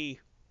they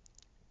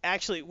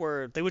actually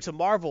they went to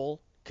Marvel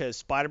because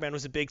Spider-Man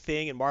was a big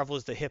thing and Marvel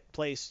is the hip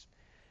place.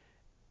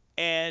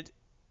 And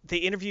they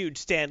interviewed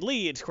Stan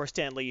Lee, and of course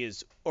Stan Lee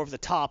is over the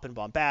top and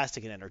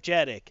bombastic and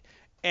energetic.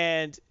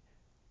 And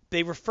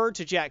they referred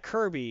to Jack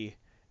Kirby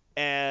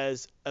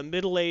as a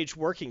middle-aged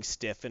working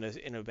stiff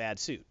in a bad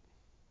suit.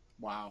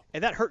 Wow.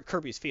 And that hurt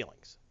Kirby's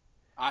feelings.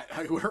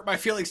 It would hurt my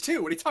feelings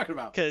too. What are you talking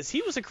about? Because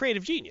he was a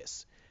creative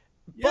genius.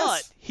 Yes.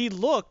 But he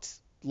looked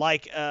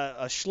like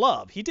a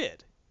schlub. He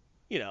did.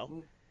 You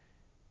know,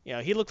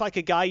 he looked like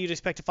a guy you'd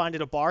expect to find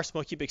at a bar,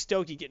 smoky big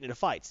stogie, getting into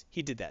fights.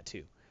 He did that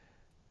too.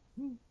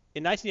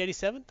 In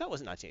 1987? That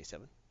wasn't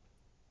 1987.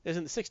 It was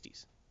in the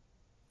 60s.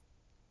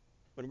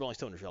 When Rolling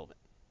Stone was relevant.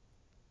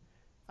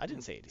 I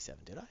didn't say 87,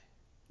 did I?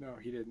 No,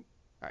 he didn't.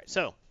 All right,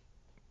 so.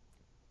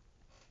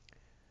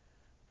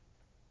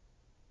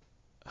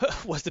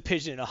 Was the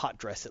pigeon in a hot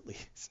dress at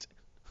least?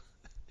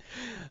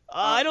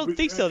 I don't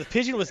think so. The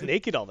pigeon was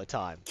naked all the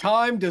time.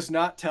 Time does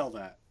not tell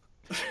that.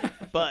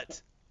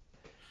 But,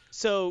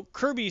 so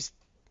Kirby's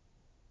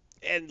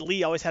and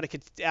Lee always had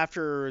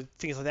after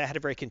things like that, had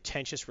a very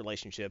contentious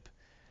relationship.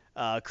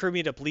 Kirby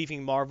ended up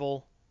leaving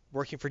Marvel,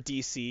 working for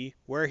DC,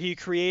 where he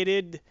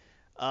created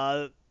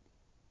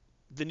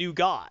the New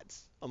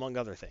Gods, among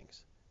other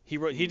things.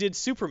 He did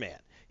Superman.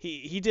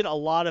 He did a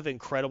lot of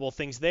incredible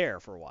things there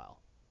for a while.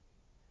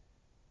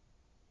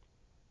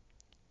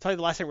 Tell you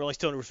the last time Rolling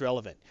Stone was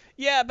relevant.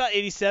 Yeah, about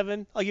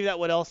 87. I'll give you that.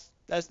 What else?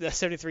 That's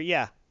 73.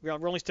 Yeah,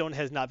 Rolling Stone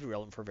has not been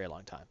relevant for a very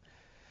long time.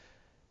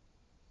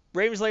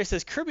 Raven's Lair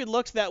says Kirby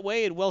looked that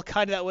way and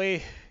kind of that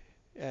way.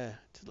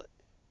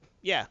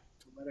 Yeah.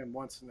 To let him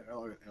once in the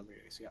early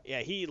 80s. Yeah. Yeah,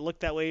 he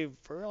looked that way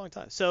for a long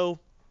time. So,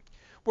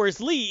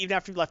 whereas Lee, even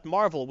after he left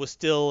Marvel, was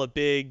still a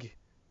big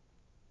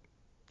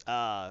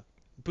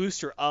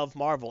booster of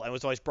Marvel and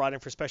was always brought in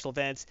for special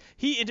events.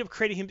 He ended up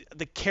creating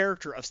the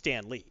character of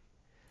Stan Lee.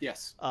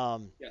 Yes.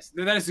 Yes.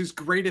 That is his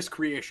greatest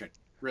creation.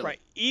 Really. Right.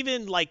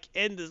 Even in the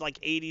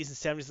 80s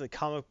and 70s in the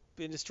comic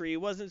industry,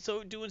 it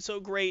wasn't doing so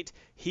great.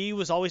 He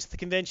was always at the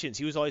conventions.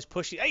 He was always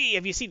pushing. Hey,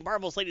 have you seen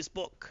Marvel's latest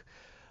book?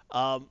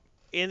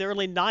 In the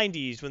early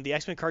 90s, when the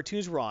X-Men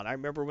cartoons were on, I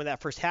remember when that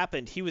first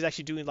happened. He was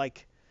actually doing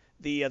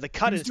the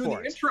cut-ins for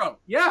it. The intro.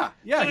 Yeah.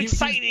 Some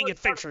exciting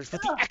adventures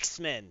with the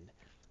X-Men.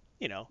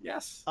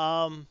 Yes.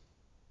 And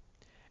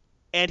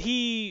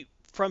he,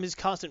 from his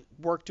constant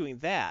work doing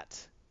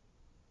that,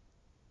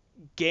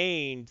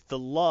 gained the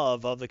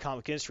love of the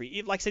comic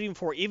industry. Like I said even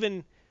before,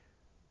 even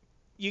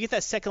you get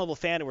that second level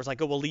fandom where it's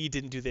like, oh, well, Lee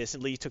didn't do this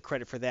and Lee took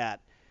credit for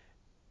that.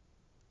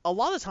 A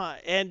lot of the time,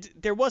 and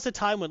there was a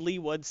time when Lee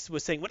was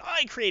saying, when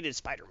I created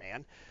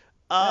Spider-Man,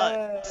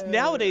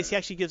 nowadays he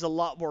actually gives a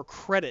lot more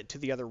credit to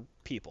the other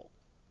people.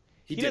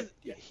 He did.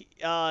 Yeah.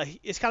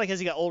 It's kind of like as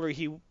he got older,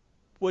 he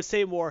would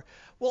say more,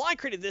 well, I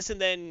created this,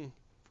 and then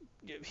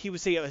he would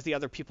say as the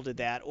other people did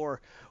that. Or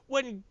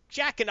when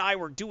Jack and I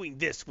were doing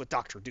this with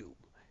Doctor Doom,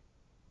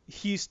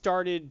 he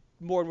started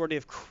more and more to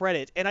give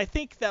credit. And I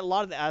think that a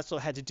lot of that also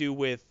had to do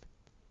with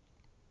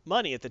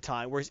money at the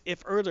time. Whereas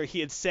if earlier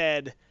he had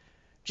said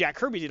Jack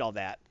Kirby did all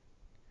that,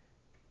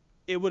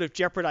 it would have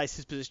jeopardized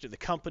his position at the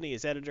company,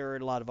 his editor,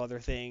 and a lot of other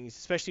things,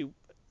 especially.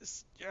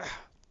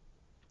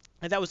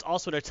 And that was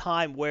also at a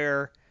time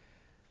where,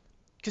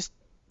 because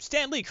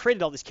Stan Lee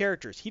created all these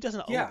characters, he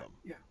doesn't own them.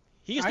 Yeah.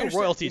 He gets no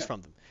royalties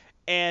from them.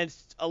 And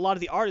a lot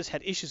of the artists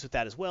had issues with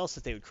that as well,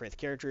 since they would create the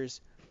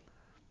characters.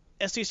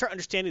 And so you start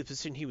understanding the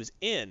position he was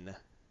in.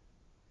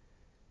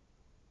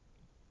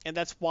 And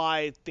that's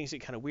why things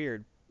get kind of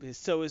weird.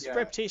 So his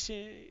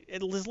reputation,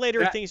 his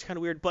later things are kind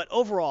of weird. But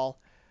overall,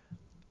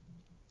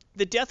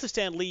 the death of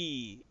Stan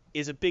Lee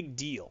is a big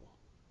deal.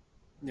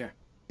 Yeah.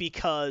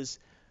 Because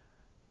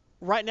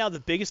right now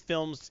the biggest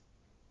films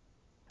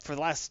for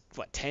the last,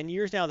 10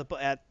 years now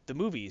at the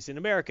movies in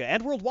America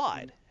and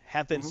worldwide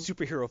have been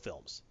superhero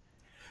films.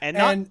 And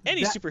not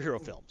any superhero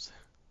films.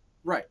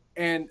 Right.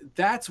 And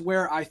that's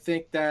where I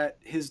think that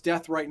his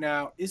death right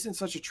now isn't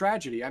such a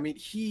tragedy. I mean,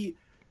 he,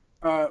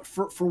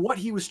 for what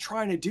he was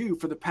trying to do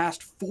for the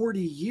past 40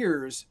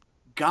 years,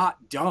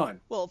 got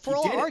done. Well, for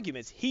all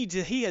arguments, he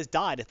has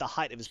died at the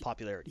height of his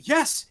popularity.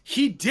 Yes,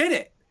 he did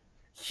it.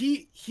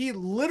 He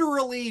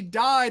literally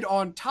died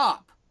on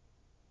top.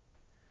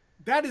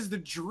 that is the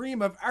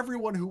dream of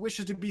everyone who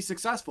wishes to be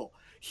successful.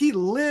 He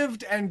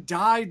lived and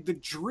died the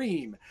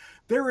dream.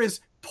 There is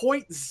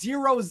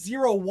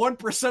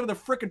 0.001% of the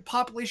freaking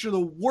population of the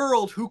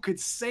world who could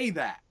say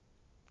that.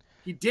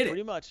 He did it.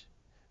 Pretty much.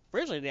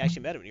 Originally, they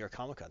actually met him at New York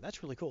Comic Con.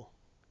 That's really cool.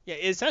 Yeah,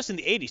 it's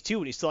actually in the 80s, too,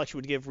 when he still actually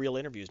would give real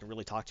interviews and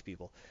really talk to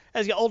people.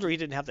 As he got older, he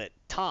didn't have that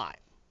time.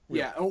 Really.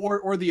 Yeah,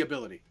 or the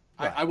ability.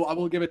 Right. I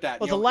will give it that.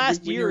 Well, the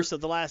last year or so,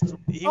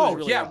 he was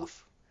really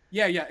rough.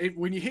 Yeah.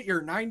 When you hit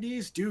your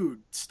 90s,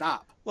 dude,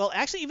 stop. Well,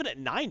 actually, even at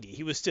 90,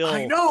 he was still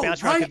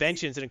bouncing around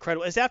conventions and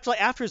incredible. It's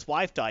after his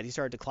wife died, he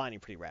started declining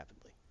pretty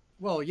rapidly.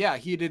 Well, yeah,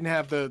 he didn't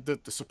have the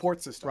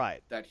support system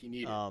that he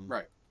needed.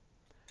 Right.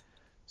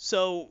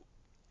 So,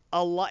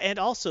 a lot, and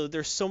also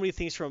there's so many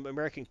things from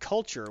American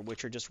culture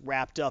which are just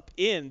wrapped up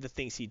in the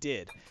things he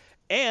did,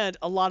 and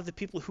a lot of the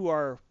people who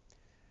are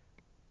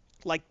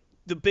like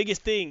the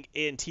biggest thing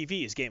in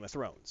TV is Game of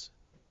Thrones.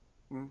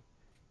 Mm.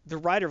 The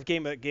writer of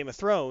Game of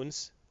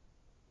Thrones,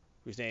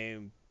 whose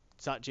name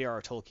it's not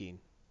J.R.R. Tolkien.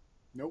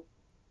 Nope.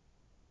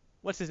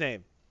 What's his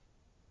name?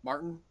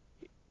 Martin.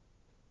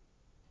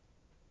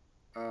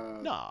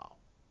 No.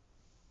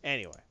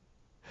 Anyway.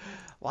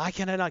 Why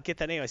can I not get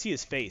that name? I see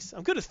his face.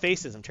 I'm good with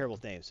faces. I'm terrible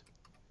with names.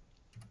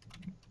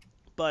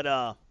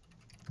 But,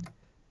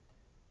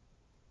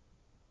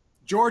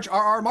 George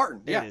R.R.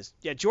 Martin. There it is.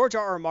 Yeah, George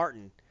R.R.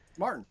 Martin.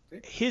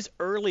 His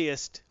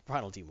earliest...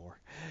 Ronald D. Moore.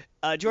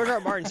 George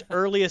R.R. Martin's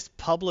earliest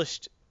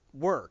published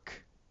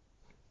work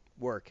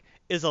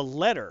is a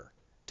letter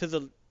to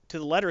the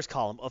letters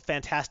column of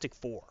Fantastic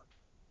Four.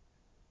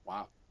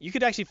 Wow. You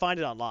could actually find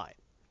it online.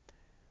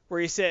 Where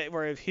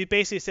he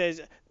basically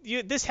says,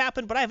 this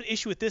happened, but I have an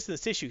issue with this and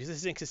this issue because this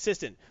is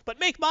inconsistent.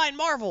 But make mine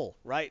Marvel,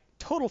 right?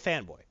 Total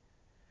fanboy.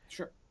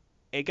 Sure.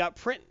 It got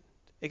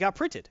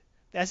printed.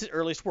 That's his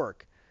earliest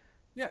work.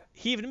 Yeah.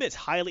 He even admits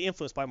highly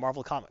influenced by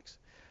Marvel Comics.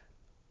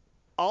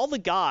 All the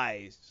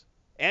guys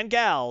and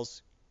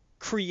gals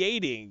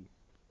creating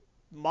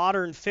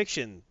modern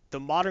fiction, the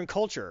modern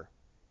culture,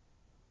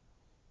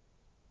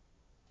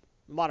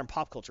 modern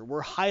pop culture,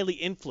 were highly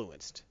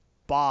influenced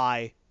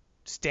by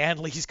Stan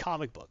Lee's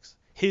comic books,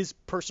 his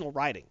personal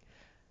writing.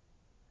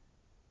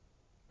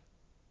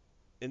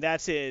 And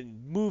that's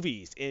in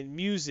movies, in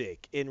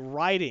music, in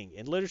writing,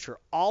 in literature.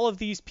 All of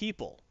these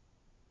people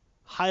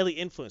highly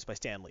influenced by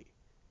Stan Lee.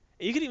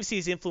 And you can even see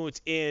his influence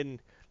in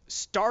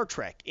Star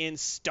Trek, in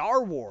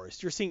Star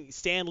Wars. You're seeing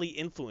Stan Lee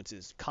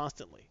influences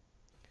constantly.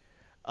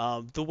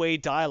 The way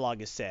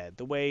dialogue is said,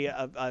 the way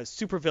a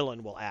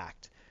supervillain will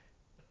act.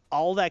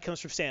 All that comes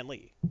from Stan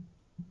Lee.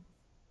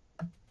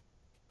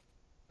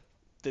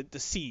 The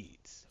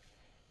seeds.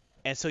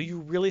 And so you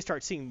really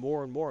start seeing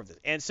more and more of this.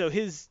 And so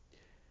his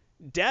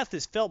death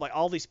is felt by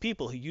all these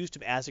people who used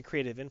him as a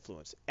creative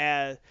influence.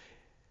 As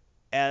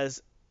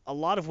a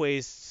lot of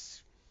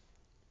ways,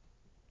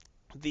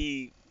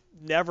 the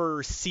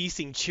never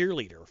ceasing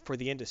cheerleader for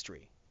the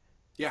industry.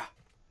 Yeah.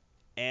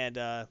 And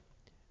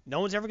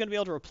no one's ever going to be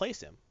able to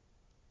replace him.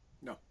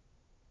 No.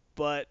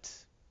 But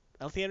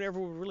I don't think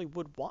anyone really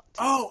would want to.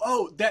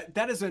 Oh,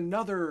 that is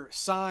another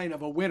sign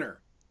of a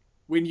winner.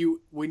 When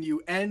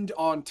you end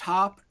on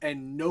top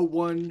and no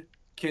one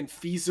can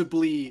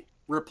feasibly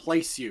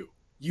replace you,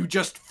 you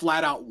just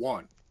flat out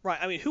won. Right.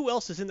 I mean, who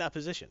else is in that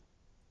position?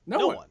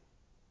 No one.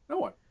 No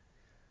one.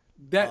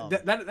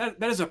 That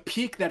is a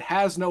peak that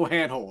has no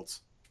handholds.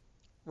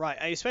 Right.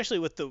 I mean, especially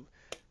with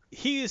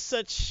he is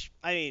such.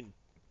 I mean,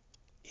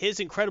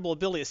 his incredible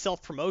ability of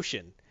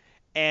self-promotion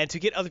and to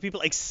get other people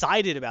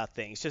excited about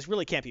things just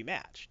really can't be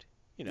matched.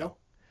 You know.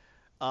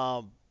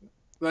 No.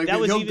 The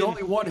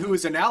only one who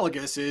is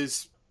analogous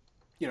is,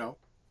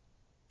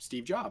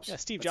 Steve Jobs. Yeah,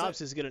 Steve Jobs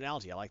is a good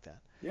analogy. I like that.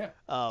 Yeah.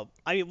 I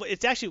mean,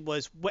 it actually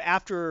was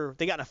after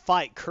they got in a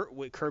fight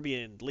with Kirby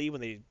and Lee when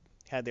they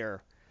had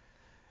their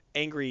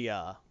angry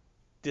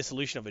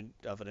dissolution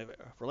of a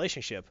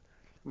relationship.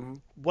 Mm-hmm.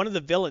 One of the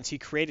villains he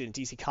created in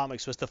DC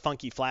Comics was the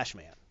Funky Flash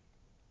Man,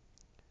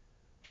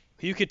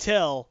 who you could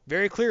tell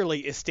very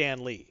clearly is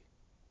Stan Lee.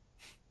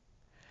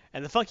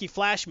 And the Funky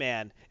Flash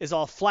Man is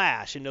all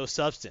flash and no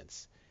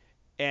substance.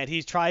 And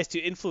he tries to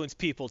influence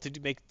people to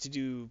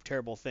do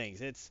terrible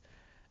things.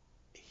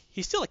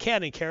 He's still a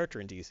canon character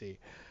in DC.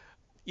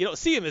 You don't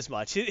see him as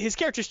much. His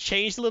character's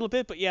changed a little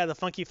bit, but yeah, the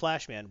Funky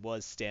Flash Man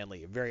was Stan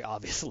Lee, very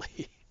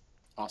obviously.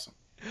 Awesome.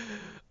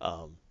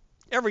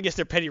 Everyone gets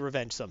their petty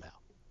revenge somehow.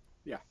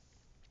 Yeah.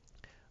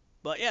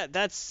 But yeah,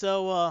 that's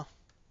so.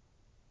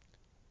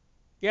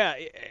 Yeah.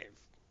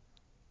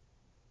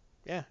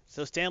 Yeah.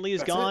 So Stan Lee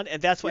is gone,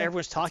 and that's why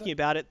everyone's talking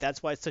about it.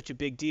 That's why it's such a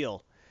big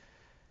deal.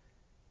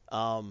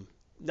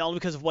 Not only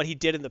because of what he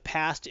did in the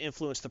past to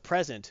influence the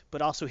present,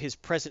 but also his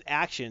present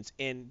actions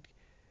in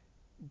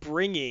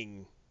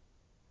bringing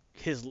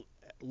his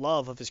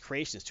love of his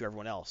creations to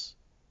everyone else.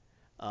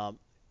 I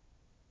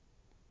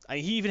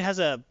mean, he even has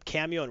a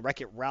cameo in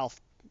Wreck-It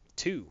Ralph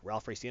 2,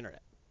 Ralph Race the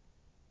Internet.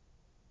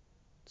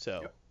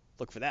 So,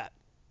 Look for that.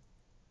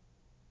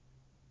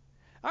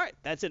 All right,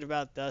 that's it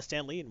about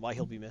Stan Lee and why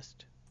he'll be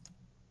missed.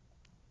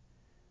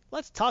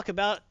 Let's talk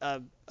about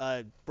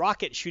a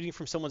rocket shooting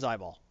from someone's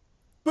eyeball.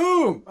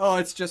 Boom! Oh,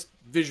 it's just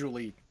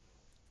visually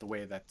the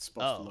way that's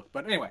supposed to Oh. look.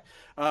 But anyway,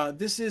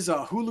 this is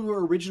a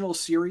Hulu original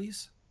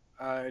series.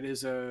 It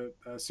is a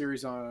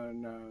series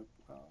on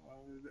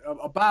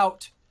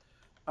about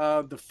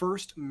the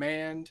first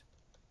manned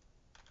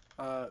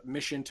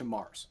mission to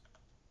Mars,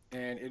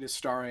 and it is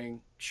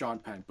starring Sean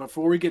Penn. But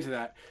before we get to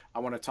that, I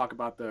want to talk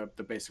about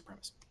the basic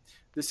premise.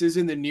 This is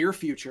in the near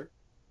future,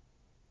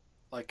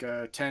 like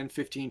 10,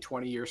 15,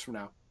 20 years from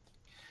now,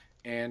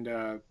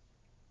 and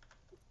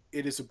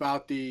it is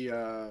about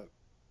the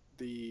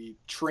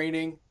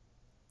training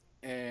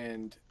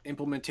and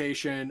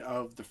implementation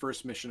of the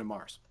first mission to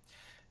Mars.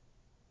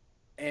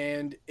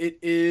 And it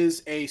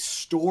is a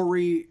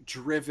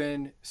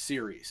story-driven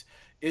series.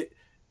 It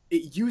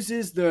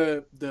uses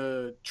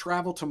the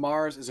travel to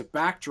Mars as a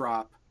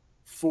backdrop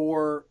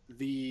for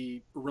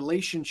the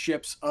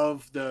relationships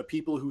of the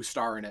people who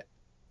star in it,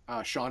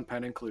 Sean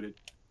Penn included.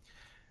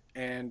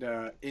 And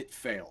it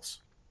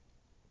fails.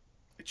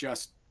 It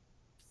just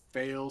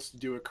fails to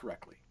do it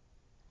correctly.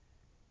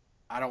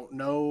 I don't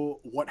know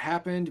what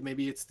happened.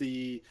 Maybe it's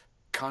the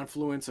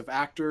confluence of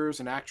actors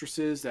and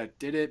actresses that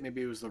did it.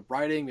 Maybe it was the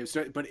writing.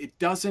 But it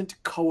doesn't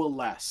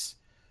coalesce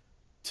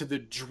to the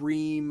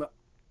dream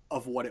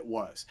of what it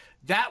was.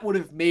 That would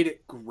have made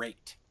it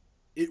great.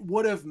 It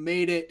would have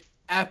made it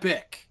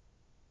epic.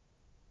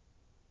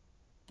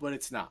 But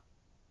it's not.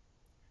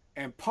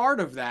 And part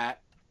of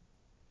that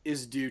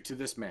is due to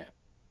this man,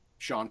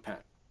 Sean Penn.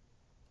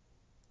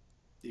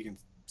 You can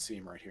see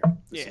him right here.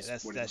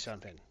 That's Sean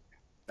Penn.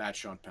 That's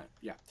Sean Penn.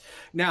 Yeah.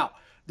 Now,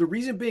 the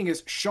reason being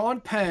is Sean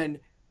Penn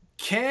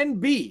can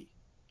be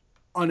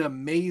an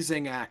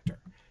amazing actor.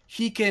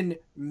 He can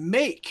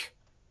make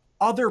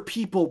other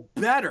people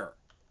better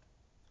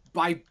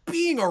by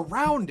being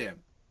around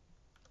him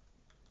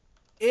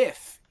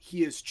if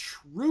he is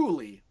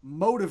truly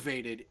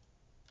motivated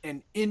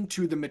and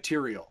into the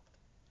material.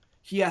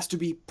 He has to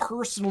be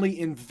personally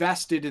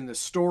invested in the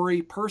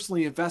story,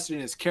 personally invested in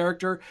his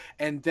character,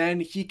 and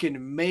then he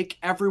can make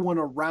everyone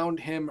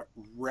around him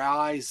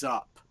rise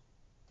up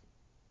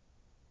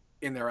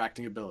in their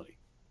acting ability.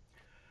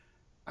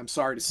 I'm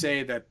sorry to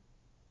say that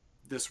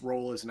this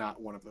role is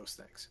not one of those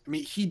things. I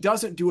mean, he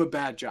doesn't do a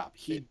bad job.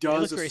 He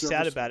does. Look very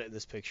sad about it in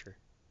this picture.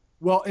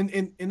 Well,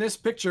 in this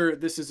picture,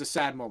 this is a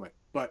sad moment,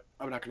 but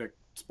I'm not going to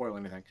spoil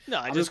anything. No,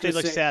 I just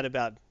look sad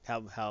about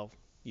how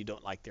you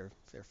don't like their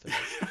film.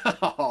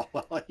 Oh,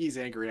 well, he's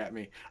angry at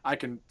me. I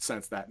can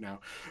sense that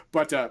now.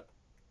 But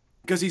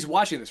because he's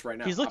watching this right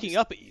now. He's looking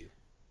up at you.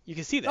 You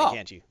can see that,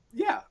 can't you?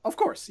 Yeah, of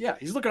course. Yeah,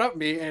 he's looking up at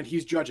me, and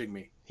he's judging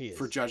me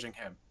for judging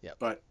him. Yep.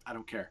 But I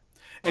don't care.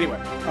 Anyway,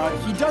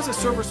 he does a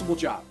serviceable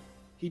job.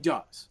 He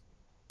does.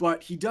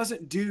 But he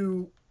doesn't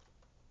do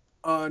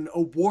an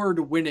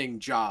award-winning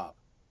job,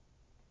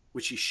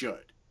 which he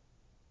should.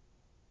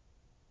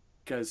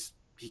 Because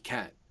he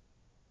can.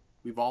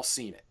 We've all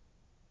seen it.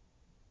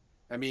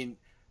 I mean,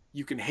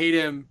 you can hate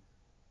him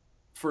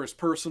for his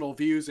personal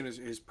views and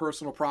his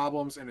personal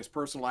problems and his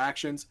personal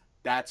actions.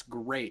 That's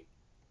great.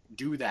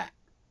 Do that.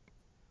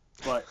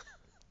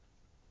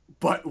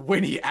 But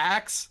when he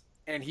acts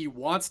and he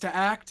wants to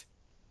act,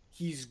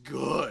 he's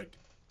good.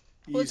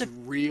 He's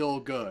real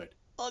good.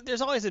 Well,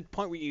 there's always a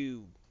point where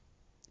you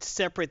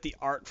separate the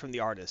art from the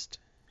artist.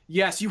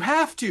 Yes, you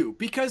have to,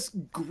 because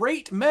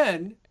great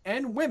men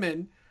and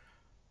women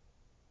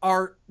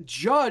are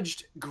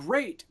judged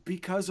great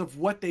because of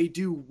what they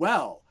do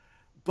well,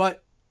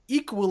 but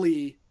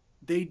equally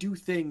they do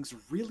things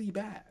really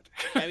bad.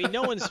 I mean,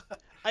 no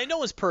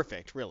one's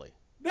perfect, really.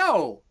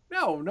 No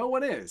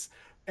one is.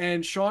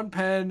 And Sean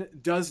Penn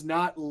does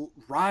not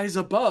rise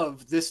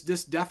above this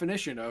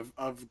definition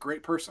of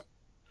great person.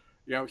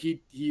 You know,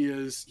 he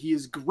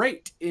is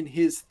great in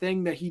his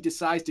thing that he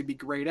decides to be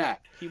great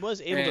at. He was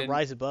able to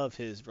rise above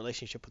his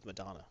relationship with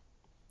Madonna.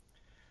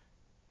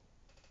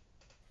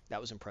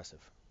 That was impressive.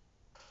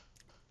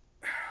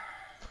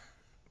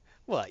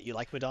 What, you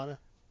like Madonna?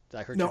 Did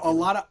I heard no, a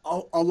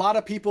lot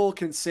of people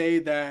can say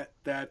that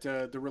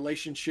the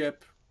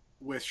relationship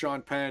with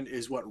Sean Penn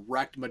is what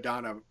wrecked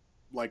Madonna,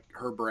 like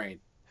her brain.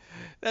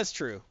 That's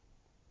true.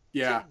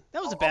 Yeah,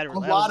 that was a bad. A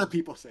lot of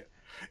people say it.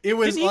 It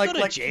was Didn't he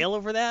go to jail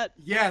over that?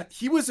 Yeah,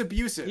 he was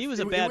abusive. He was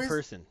a bad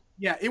person.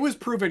 Yeah, it was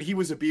proven he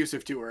was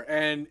abusive to her,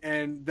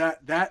 and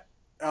that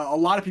a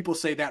lot of people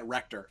say that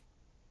wrecked her,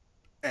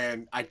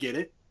 and I get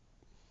it.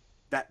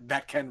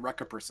 That can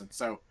wreck a person,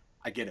 so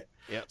I get it.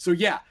 Yep. So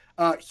yeah,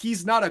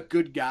 he's not a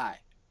good guy.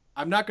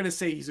 I'm not going to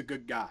say he's a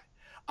good guy.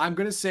 I'm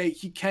going to say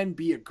he can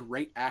be a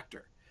great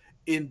actor.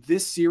 In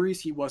this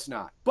series, he was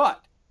not.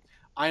 But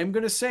I am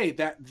going to say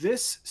that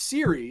this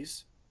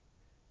series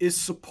is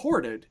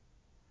supported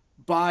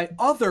by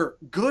other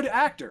good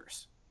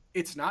actors.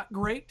 It's not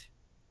great.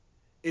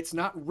 It's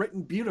not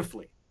written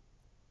beautifully.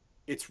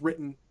 It's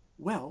written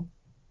well.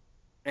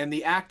 And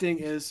the acting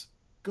is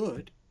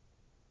good.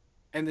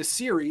 And the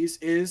series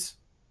is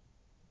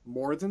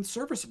more than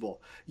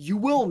serviceable. You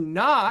will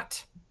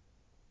not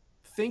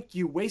think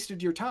you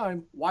wasted your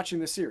time watching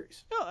the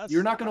series. No,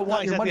 you're not going to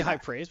want your money high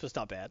back. praise, but it's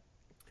not bad.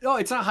 No,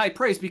 it's not high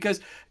praise because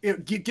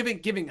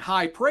giving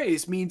high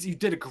praise means you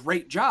did a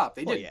great job.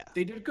 They did. Well, yeah.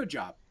 They did a good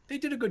job. They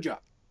did a good job.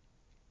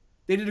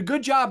 They did a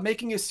good job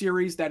making a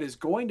series that is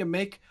going to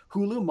make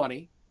Hulu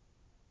money.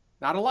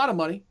 Not a lot of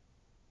money,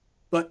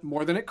 but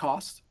more than it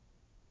costs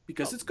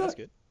because it's good. That's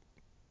good.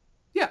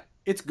 Yeah,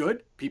 it's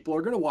good. People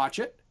are going to watch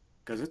it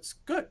because it's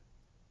good.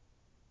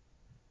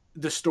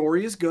 The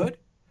story is good.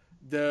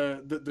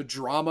 The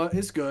drama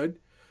is good.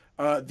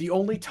 The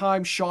only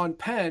time Sean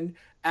Penn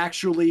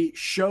actually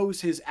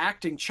shows his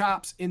acting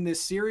chops in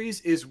this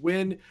series is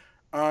when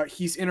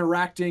he's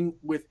interacting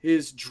with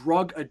his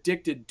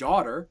drug-addicted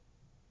daughter,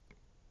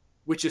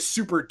 which is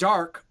super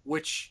dark,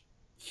 which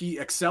he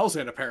excels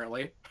in,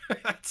 apparently.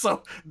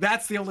 So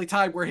that's the only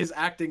time where his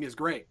acting is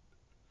great,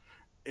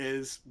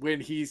 is when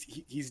he's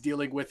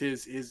dealing with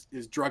his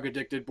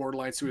drug-addicted,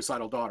 borderline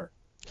suicidal daughter.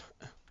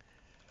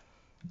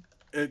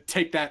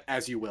 Take that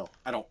as you will.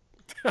 I'm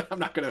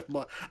not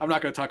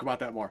gonna talk about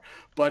that more.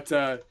 But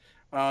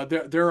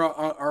there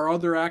are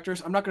other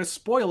actors. I'm not gonna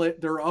spoil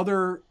it. There are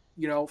other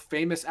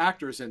famous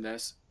actors in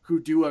this who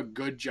do a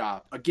good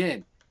job.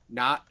 Again,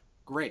 not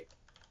great.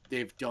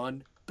 They've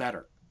done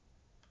better.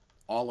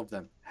 All of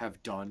them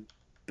have done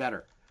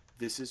better.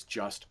 This is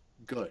just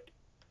good.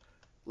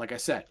 Like I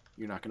said,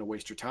 you're not gonna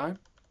waste your time.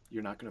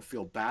 You're not gonna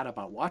feel bad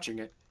about watching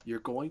it. You're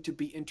going to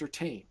be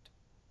entertained,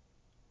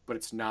 but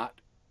it's not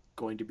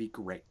going to be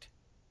great.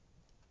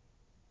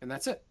 And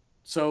that's it.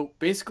 So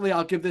basically,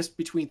 I'll give this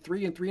between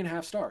 3 and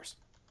 3.5 stars.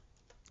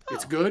 Oh.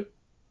 It's good,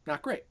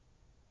 not great.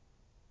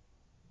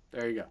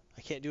 There you go.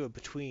 I can't do a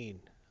between.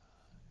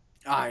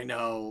 I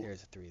know.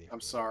 There's a 3 there. I'm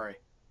sorry.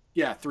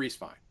 Yeah, 3's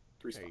fine.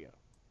 3's There fine. you go.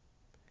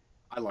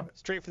 I love it.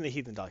 Straight from the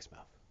Heathen Dog's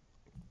mouth.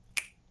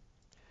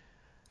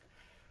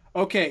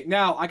 Okay,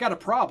 now I got a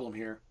problem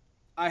here.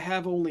 I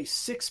have only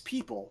 6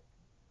 people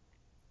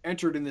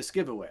entered in this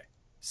giveaway.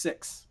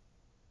 6.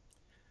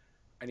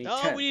 I need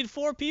 10. We need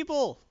 4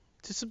 people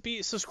to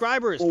be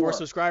subscribers. 4. 4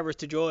 subscribers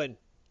to join.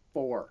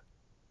 4.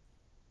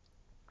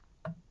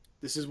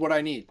 This is what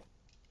I need.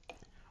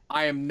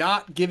 I am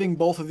not giving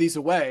both of these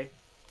away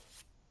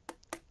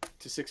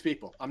to 6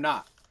 people. I'm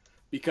not.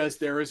 Because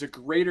there is a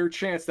greater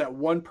chance that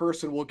one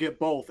person will get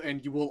both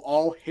and you will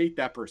all hate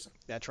that person.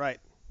 That's right.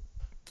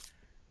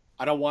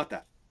 I don't want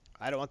that.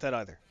 I don't want that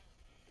either.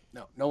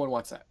 No one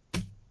wants that.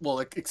 Well,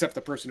 except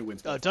the person who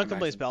wins. Oh, Duncan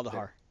Blaze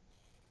Baldahar.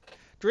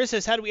 Drist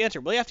says, how do we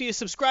enter? Well, you have to be a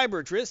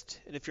subscriber, Drist.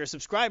 And if you're a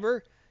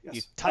subscriber, Yes.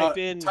 you type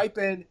in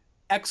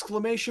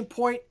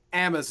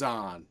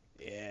Amazon.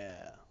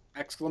 Yeah.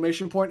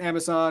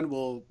 Amazon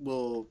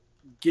will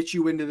get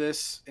you into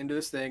this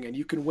thing, and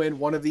you can win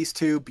one of these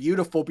 2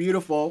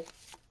 beautiful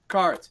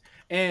cards.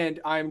 And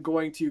I'm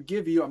going to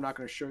give you. I'm not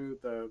going to show you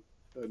the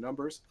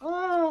numbers.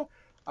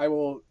 I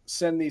will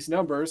send these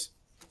numbers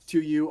to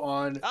you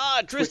on.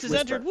 Drist has Whisper.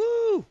 entered.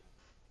 Woo!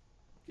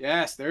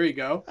 Yes, there you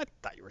go. I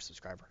thought you were a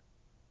subscriber.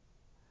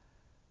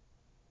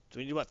 Do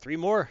we need, 3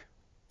 more?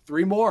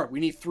 3 more. We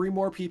need 3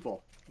 more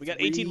people. We got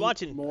 3 18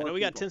 watching. I more know we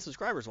got people. 10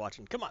 subscribers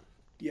watching. Come on.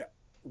 Yeah.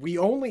 We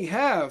only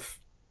have,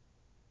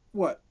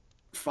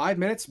 5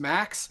 minutes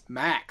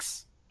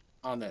max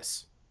on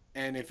this.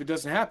 And if it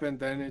doesn't happen,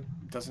 then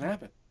it doesn't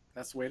happen.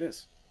 That's the way it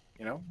is.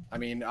 I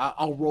mean,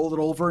 I'll roll it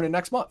over in the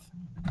next month.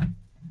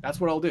 That's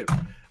what I'll do.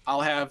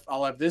 I'll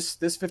have this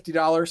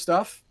 $50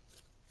 stuff,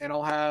 and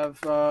I'll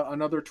have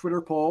another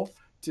Twitter poll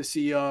to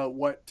see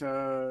what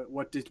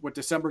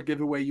December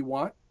giveaway you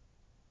want,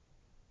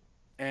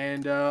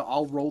 and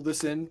I'll roll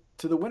this in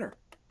to the winner.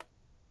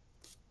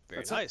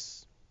 Very That's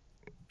nice.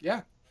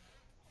 Yeah.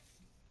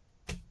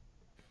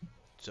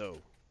 So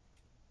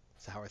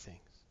how are things?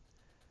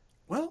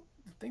 Well,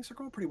 things are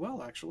going pretty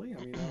well, actually. I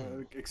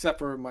mean, except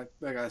for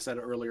like I said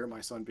earlier,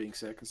 my son being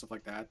sick and stuff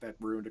like that. That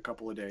ruined a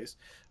couple of days.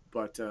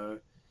 But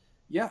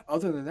yeah,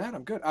 other than that,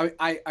 I'm good.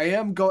 I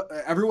am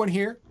everyone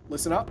here,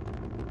 listen up.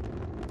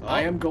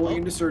 I am going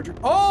into surgery.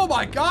 Oh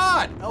my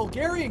God!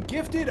 Elgarian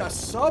gifted a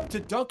sub to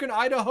Duncan,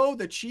 Idaho,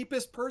 the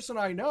cheapest person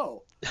I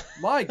know.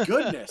 My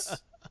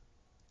goodness.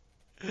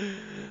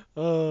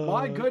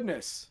 My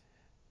goodness.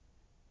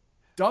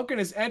 Duncan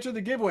has entered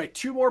the giveaway.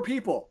 2 more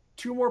people.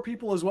 2 more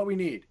people is what we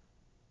need.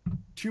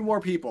 2 more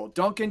people.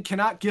 Duncan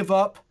cannot give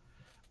up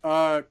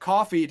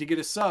coffee to get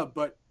a sub,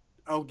 but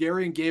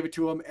Elgarian gave it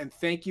to him, and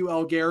thank you,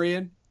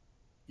 Elgarian.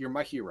 You're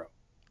my hero.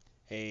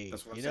 Hey,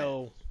 That's what I'm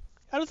saying.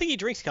 I don't think he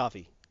drinks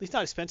coffee. At least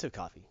not expensive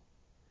coffee.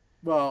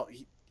 Well,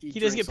 he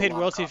doesn't get drinks a paid lot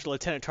of royalties coffee. for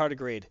Lieutenant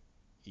Tardigrade.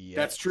 Yes.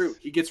 That's true.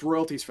 He gets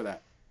royalties for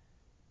that.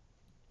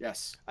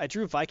 Yes. I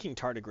drew Viking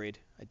Tardigrade.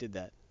 I did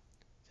that.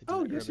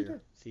 Oh, yes, you earlier.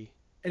 did. See?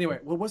 Anyway,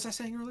 what was I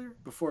saying earlier?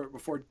 Before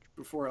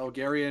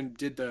Elgarian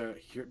did the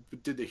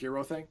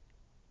hero thing?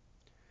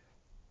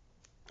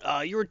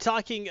 You were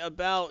talking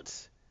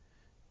about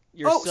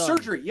your son.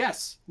 Surgery.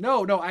 Yes.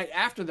 No.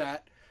 After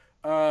that,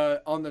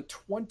 on the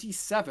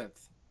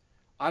 27th,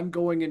 I'm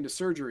going into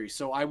surgery,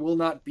 so I will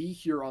not be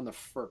here on the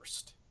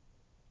 1st.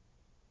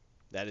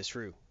 That is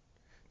true.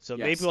 So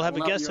Yes, maybe we'll I have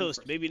will a not be guest on the host.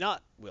 first. Maybe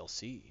not. We'll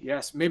see.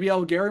 Yes. Maybe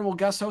Elgarian will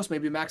guest host.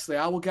 Maybe Max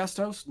Leal will guest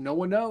host. No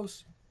one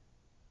knows.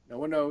 No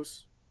one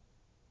knows.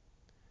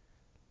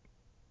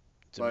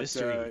 It's a But,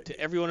 mystery to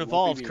everyone it won't be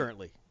involved me.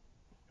 currently.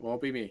 It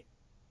won't be me.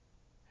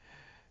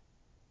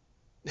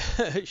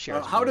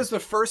 Sharon's How weird. does the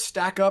first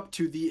stack up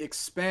to The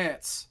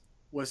Expanse?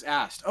 Was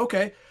asked.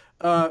 Okay.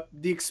 The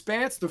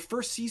Expanse, the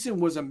first season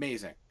was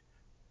amazing.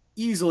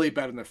 Easily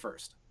better than the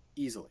first.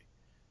 Easily.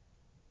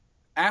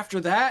 After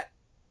that,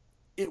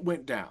 it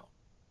went down.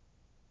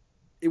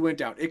 It went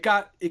down. It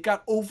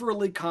got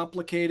overly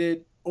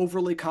complicated,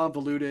 overly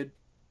convoluted,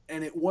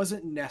 and it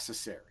wasn't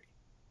necessary.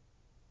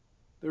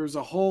 There was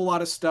a whole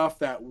lot of stuff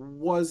that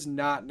was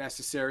not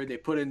necessary. They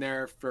put in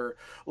there for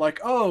like,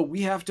 oh,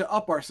 we have to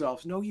up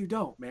ourselves. No, you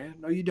don't, man.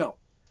 No, you don't.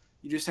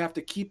 You just have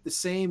to keep the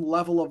same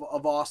level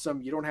of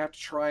awesome. You don't have to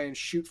try and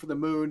shoot for the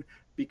moon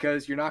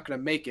because you're not going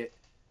to make it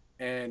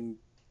and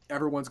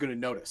everyone's going to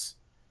notice.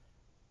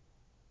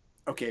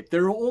 Okay,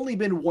 there have only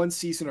been one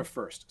season of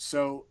First,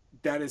 so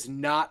that is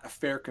not a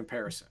fair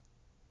comparison.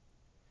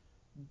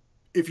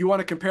 If you want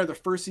to compare the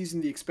first season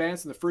of The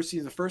Expanse and the first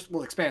season of the First,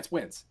 well, Expanse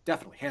wins.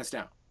 Definitely, hands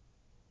down.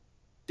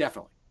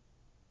 Definitely.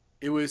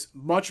 It was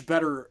much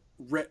better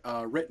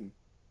written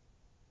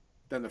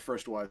than the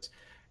first was.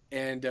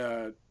 And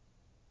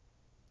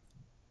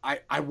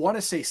I want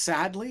to say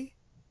sadly,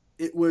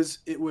 it was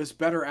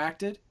better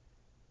acted,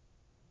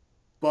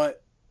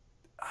 but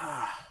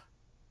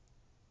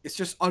it's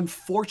just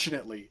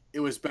unfortunately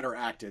it was better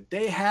acted.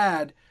 They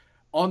had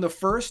on the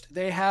first,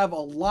 they have a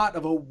lot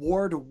of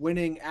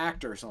award-winning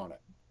actors on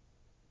it.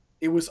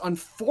 It was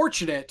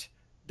unfortunate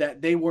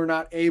that they were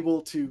not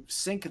able to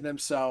sync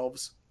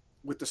themselves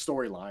with the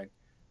storyline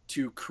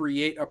to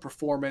create a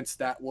performance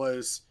that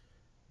was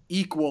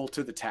equal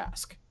to the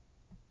task.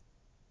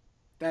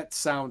 That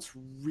sounds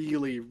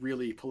really,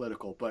 really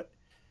political, but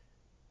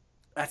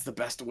that's the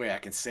best way I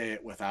can say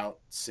it without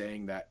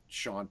saying that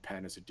Sean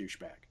Penn is a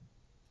douchebag.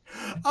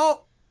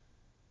 Oh!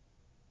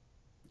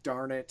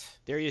 Darn it.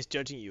 There he is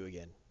judging you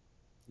again.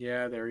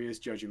 Yeah, there he is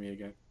judging me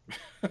again.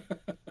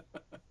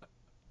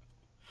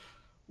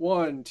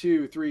 1,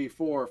 2, 3,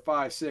 4,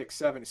 5, 6,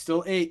 7.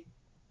 Still 8.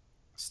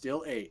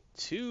 Still 8.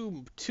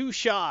 Too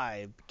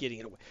shy of getting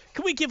it away.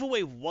 Can we give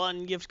away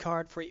one gift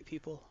card for 8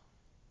 people?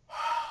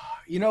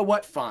 You know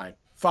what? Fine.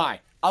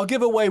 I'll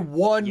give away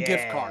one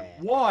gift card.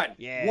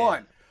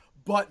 One.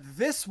 But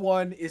this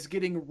one is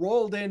getting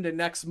rolled into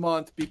next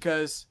month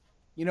because,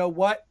 you know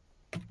what?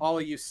 All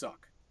of you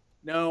suck.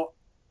 No,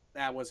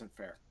 that wasn't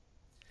fair.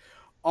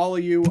 All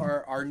of you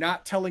are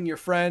not telling your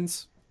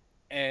friends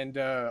and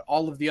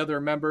all of the other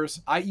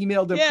members. I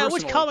emailed them personally.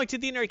 Which comic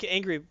did the internet get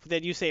angry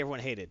that you say everyone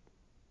hated?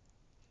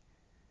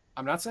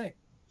 I'm not saying.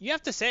 You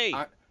have to say.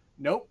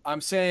 Nope. I'm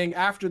saying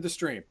after the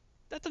stream.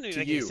 That doesn't even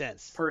make any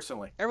sense.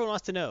 Personally. Everyone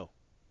wants to know.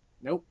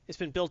 Nope. It's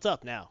been built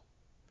up now.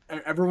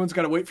 Everyone's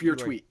got to wait for your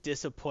tweet.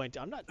 Disappointed.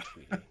 I'm not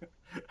tweeting.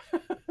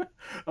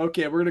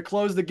 Okay, we're going to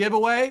close the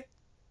giveaway,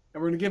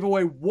 and we're going to give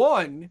away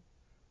one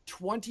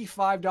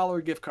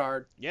 $25 gift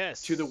card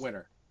to the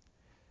winner.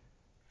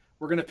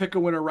 We're going to pick a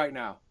winner right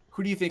now.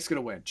 Who do you think's going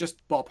to win?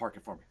 Just ballpark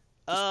it for me.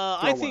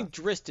 I think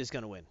Drist is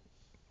going to win.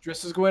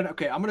 Drist is going to win?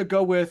 Okay, I'm going to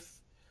go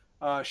with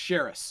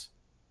Sheris.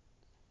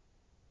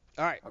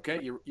 All right.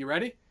 Okay, you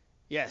ready?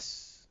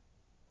 Yes.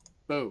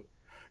 Boom.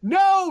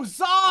 No,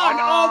 Zahn!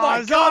 Oh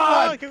my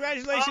God!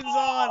 Congratulations,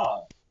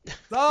 Zahn!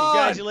 Zahn!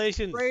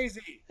 Congratulations!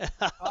 Crazy!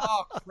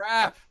 Oh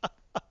crap!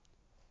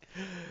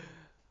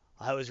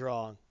 I was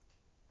wrong.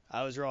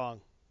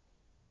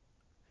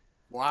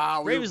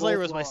 Wow. Raven's Lair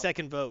was my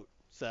second vote.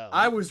 So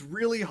I was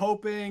really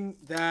hoping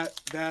that.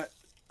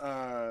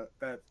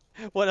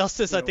 What else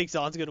does I think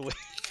Zahn's gonna win?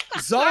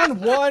 Zahn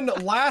won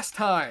last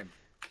time.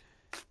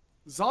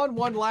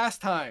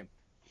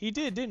 He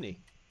did, didn't he?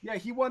 Yeah,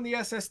 he won the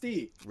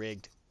SSD.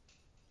 Rigged.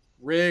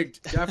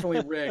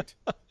 Definitely rigged.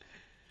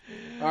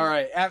 All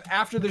right.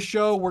 After the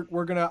show,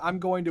 I'm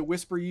going to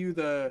whisper you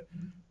the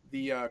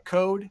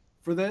code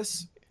for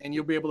this, and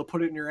you'll be able to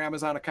put it in your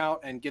Amazon account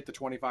and get the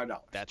 $25.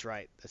 That's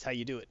right. That's how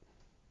you do it.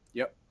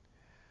 Yep.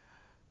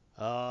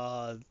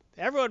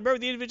 Everyone, remember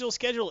the individual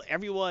schedule.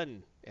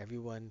 Everyone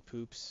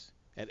poops,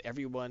 and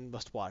everyone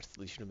must watch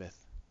The Legion of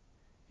Myth.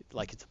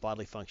 Like it's a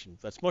bodily function.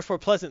 That's much more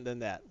pleasant than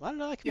that. I don't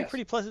know. That can be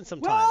pretty pleasant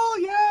sometimes. Well,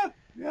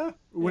 yeah.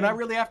 When I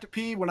really have to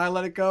pee, when I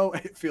let it go,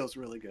 it feels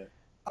really good.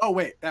 Oh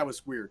wait, that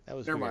was weird.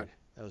 Never mind.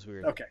 That was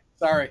weird. Okay,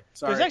 sorry.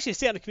 There's actually a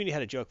stand-up community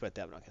had a joke about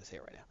that. I'm not going to say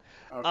it right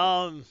now.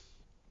 Okay.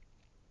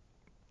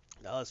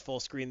 Now let's full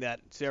screen that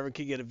so everyone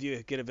can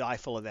get an eye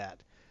full of that.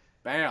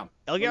 Bam.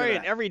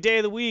 Elgarian every day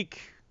of the week.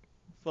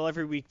 Well,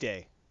 every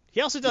weekday. He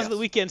also does the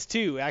weekends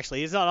too. Actually,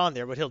 he's not on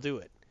there, but he'll do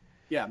it.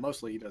 Yeah,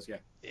 mostly he does. Yeah.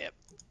 Yep.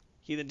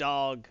 Heathen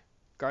Dog,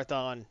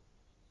 Garthon,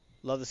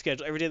 love the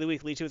schedule. Every day of the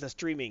week, Legion with us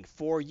streaming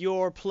for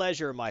your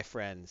pleasure, my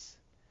friends.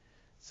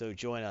 So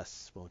join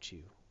us, won't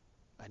you?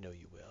 I know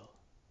you will.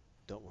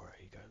 Don't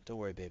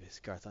worry,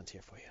 babies. Garthon's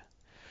here for you.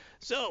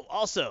 So,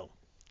 also,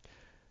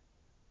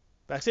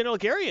 Maxino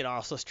and Elgarian are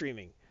also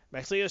streaming.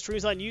 Maxino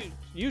streams on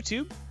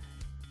YouTube.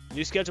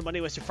 New schedule Monday,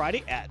 Wednesday,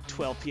 Friday at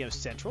 12 p.m.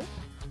 Central.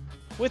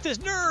 With his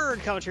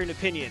nerd commentary and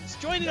opinions.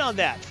 Join in on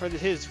that for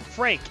his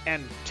frank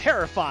and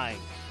terrifying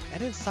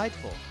and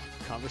insightful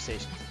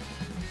conversations.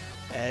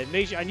 And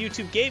make sure on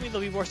YouTube Gaming,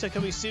 there'll be more stuff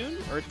coming soon.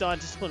 Earth Dawn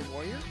Discipline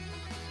Warrior.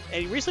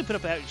 And he recently put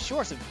up a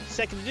shorts of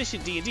 2nd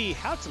edition D&D,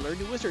 How to Learn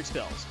New Wizard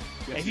Spells.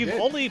 Yes, if you you've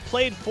did. only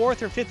played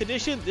 4th or 5th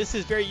edition, this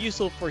is very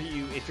useful for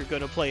you if you're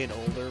going to play an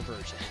older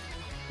version.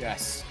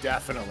 Yes,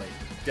 definitely.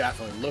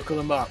 Definitely. Look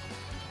them up.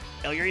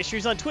 Elgaria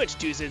streams on Twitch,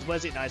 Tuesdays,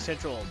 Wednesday, 9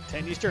 Central,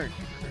 10 Eastern.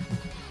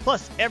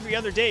 Plus, every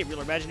other day, Real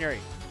or Imaginary.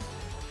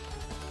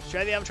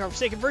 Shroud the Avatar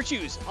Forsaken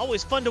Virtues.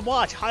 Always fun to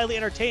watch, highly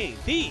entertaining.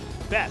 The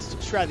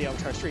best Shroud the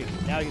Avatar stream.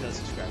 Now you can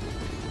subscribe.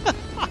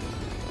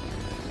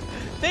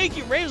 Thank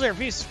you, Ravenslayer, for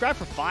being subscribed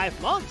for 5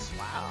 months.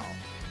 Wow.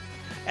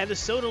 And the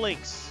Soda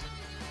Links.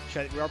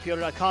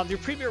 ShroudTheRPO.com, your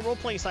premier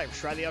role-playing site for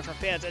Shroud the Avatar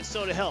fans, and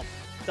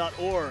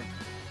SodaHelp.org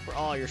for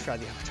all your Shroud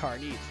the Avatar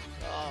needs.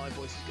 Oh, my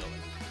voice is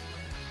going.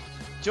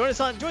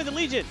 Join the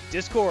Legion,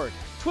 Discord,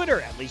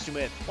 Twitter at Legion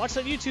Myth. Watch us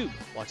on YouTube.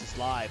 Watch us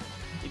live.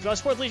 If you want to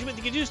support Legion Myth,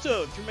 you can do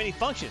so through many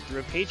functions through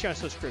a Patreon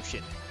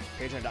subscription.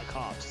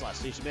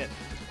 Patreon.com/Legion Myth.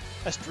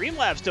 A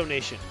Streamlabs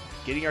donation.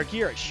 Getting our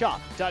gear at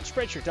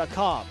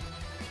shop.spreadshirt.com.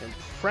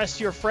 Impress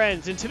your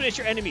friends, intimidate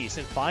your enemies,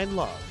 and find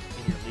love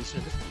in your Legion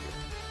of the gear.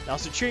 And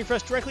also cheering for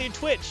us directly in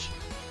Twitch.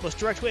 Most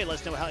direct way to let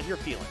us know how you're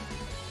feeling.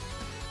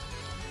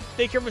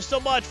 Thank you everyone so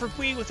much for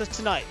being with us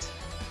tonight.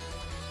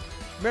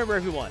 Remember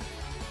everyone,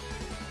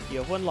 you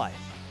have one life.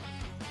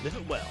 Live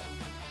it well.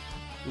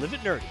 Live it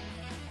nerdy.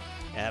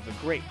 And have a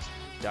great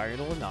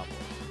diurnal anomaly.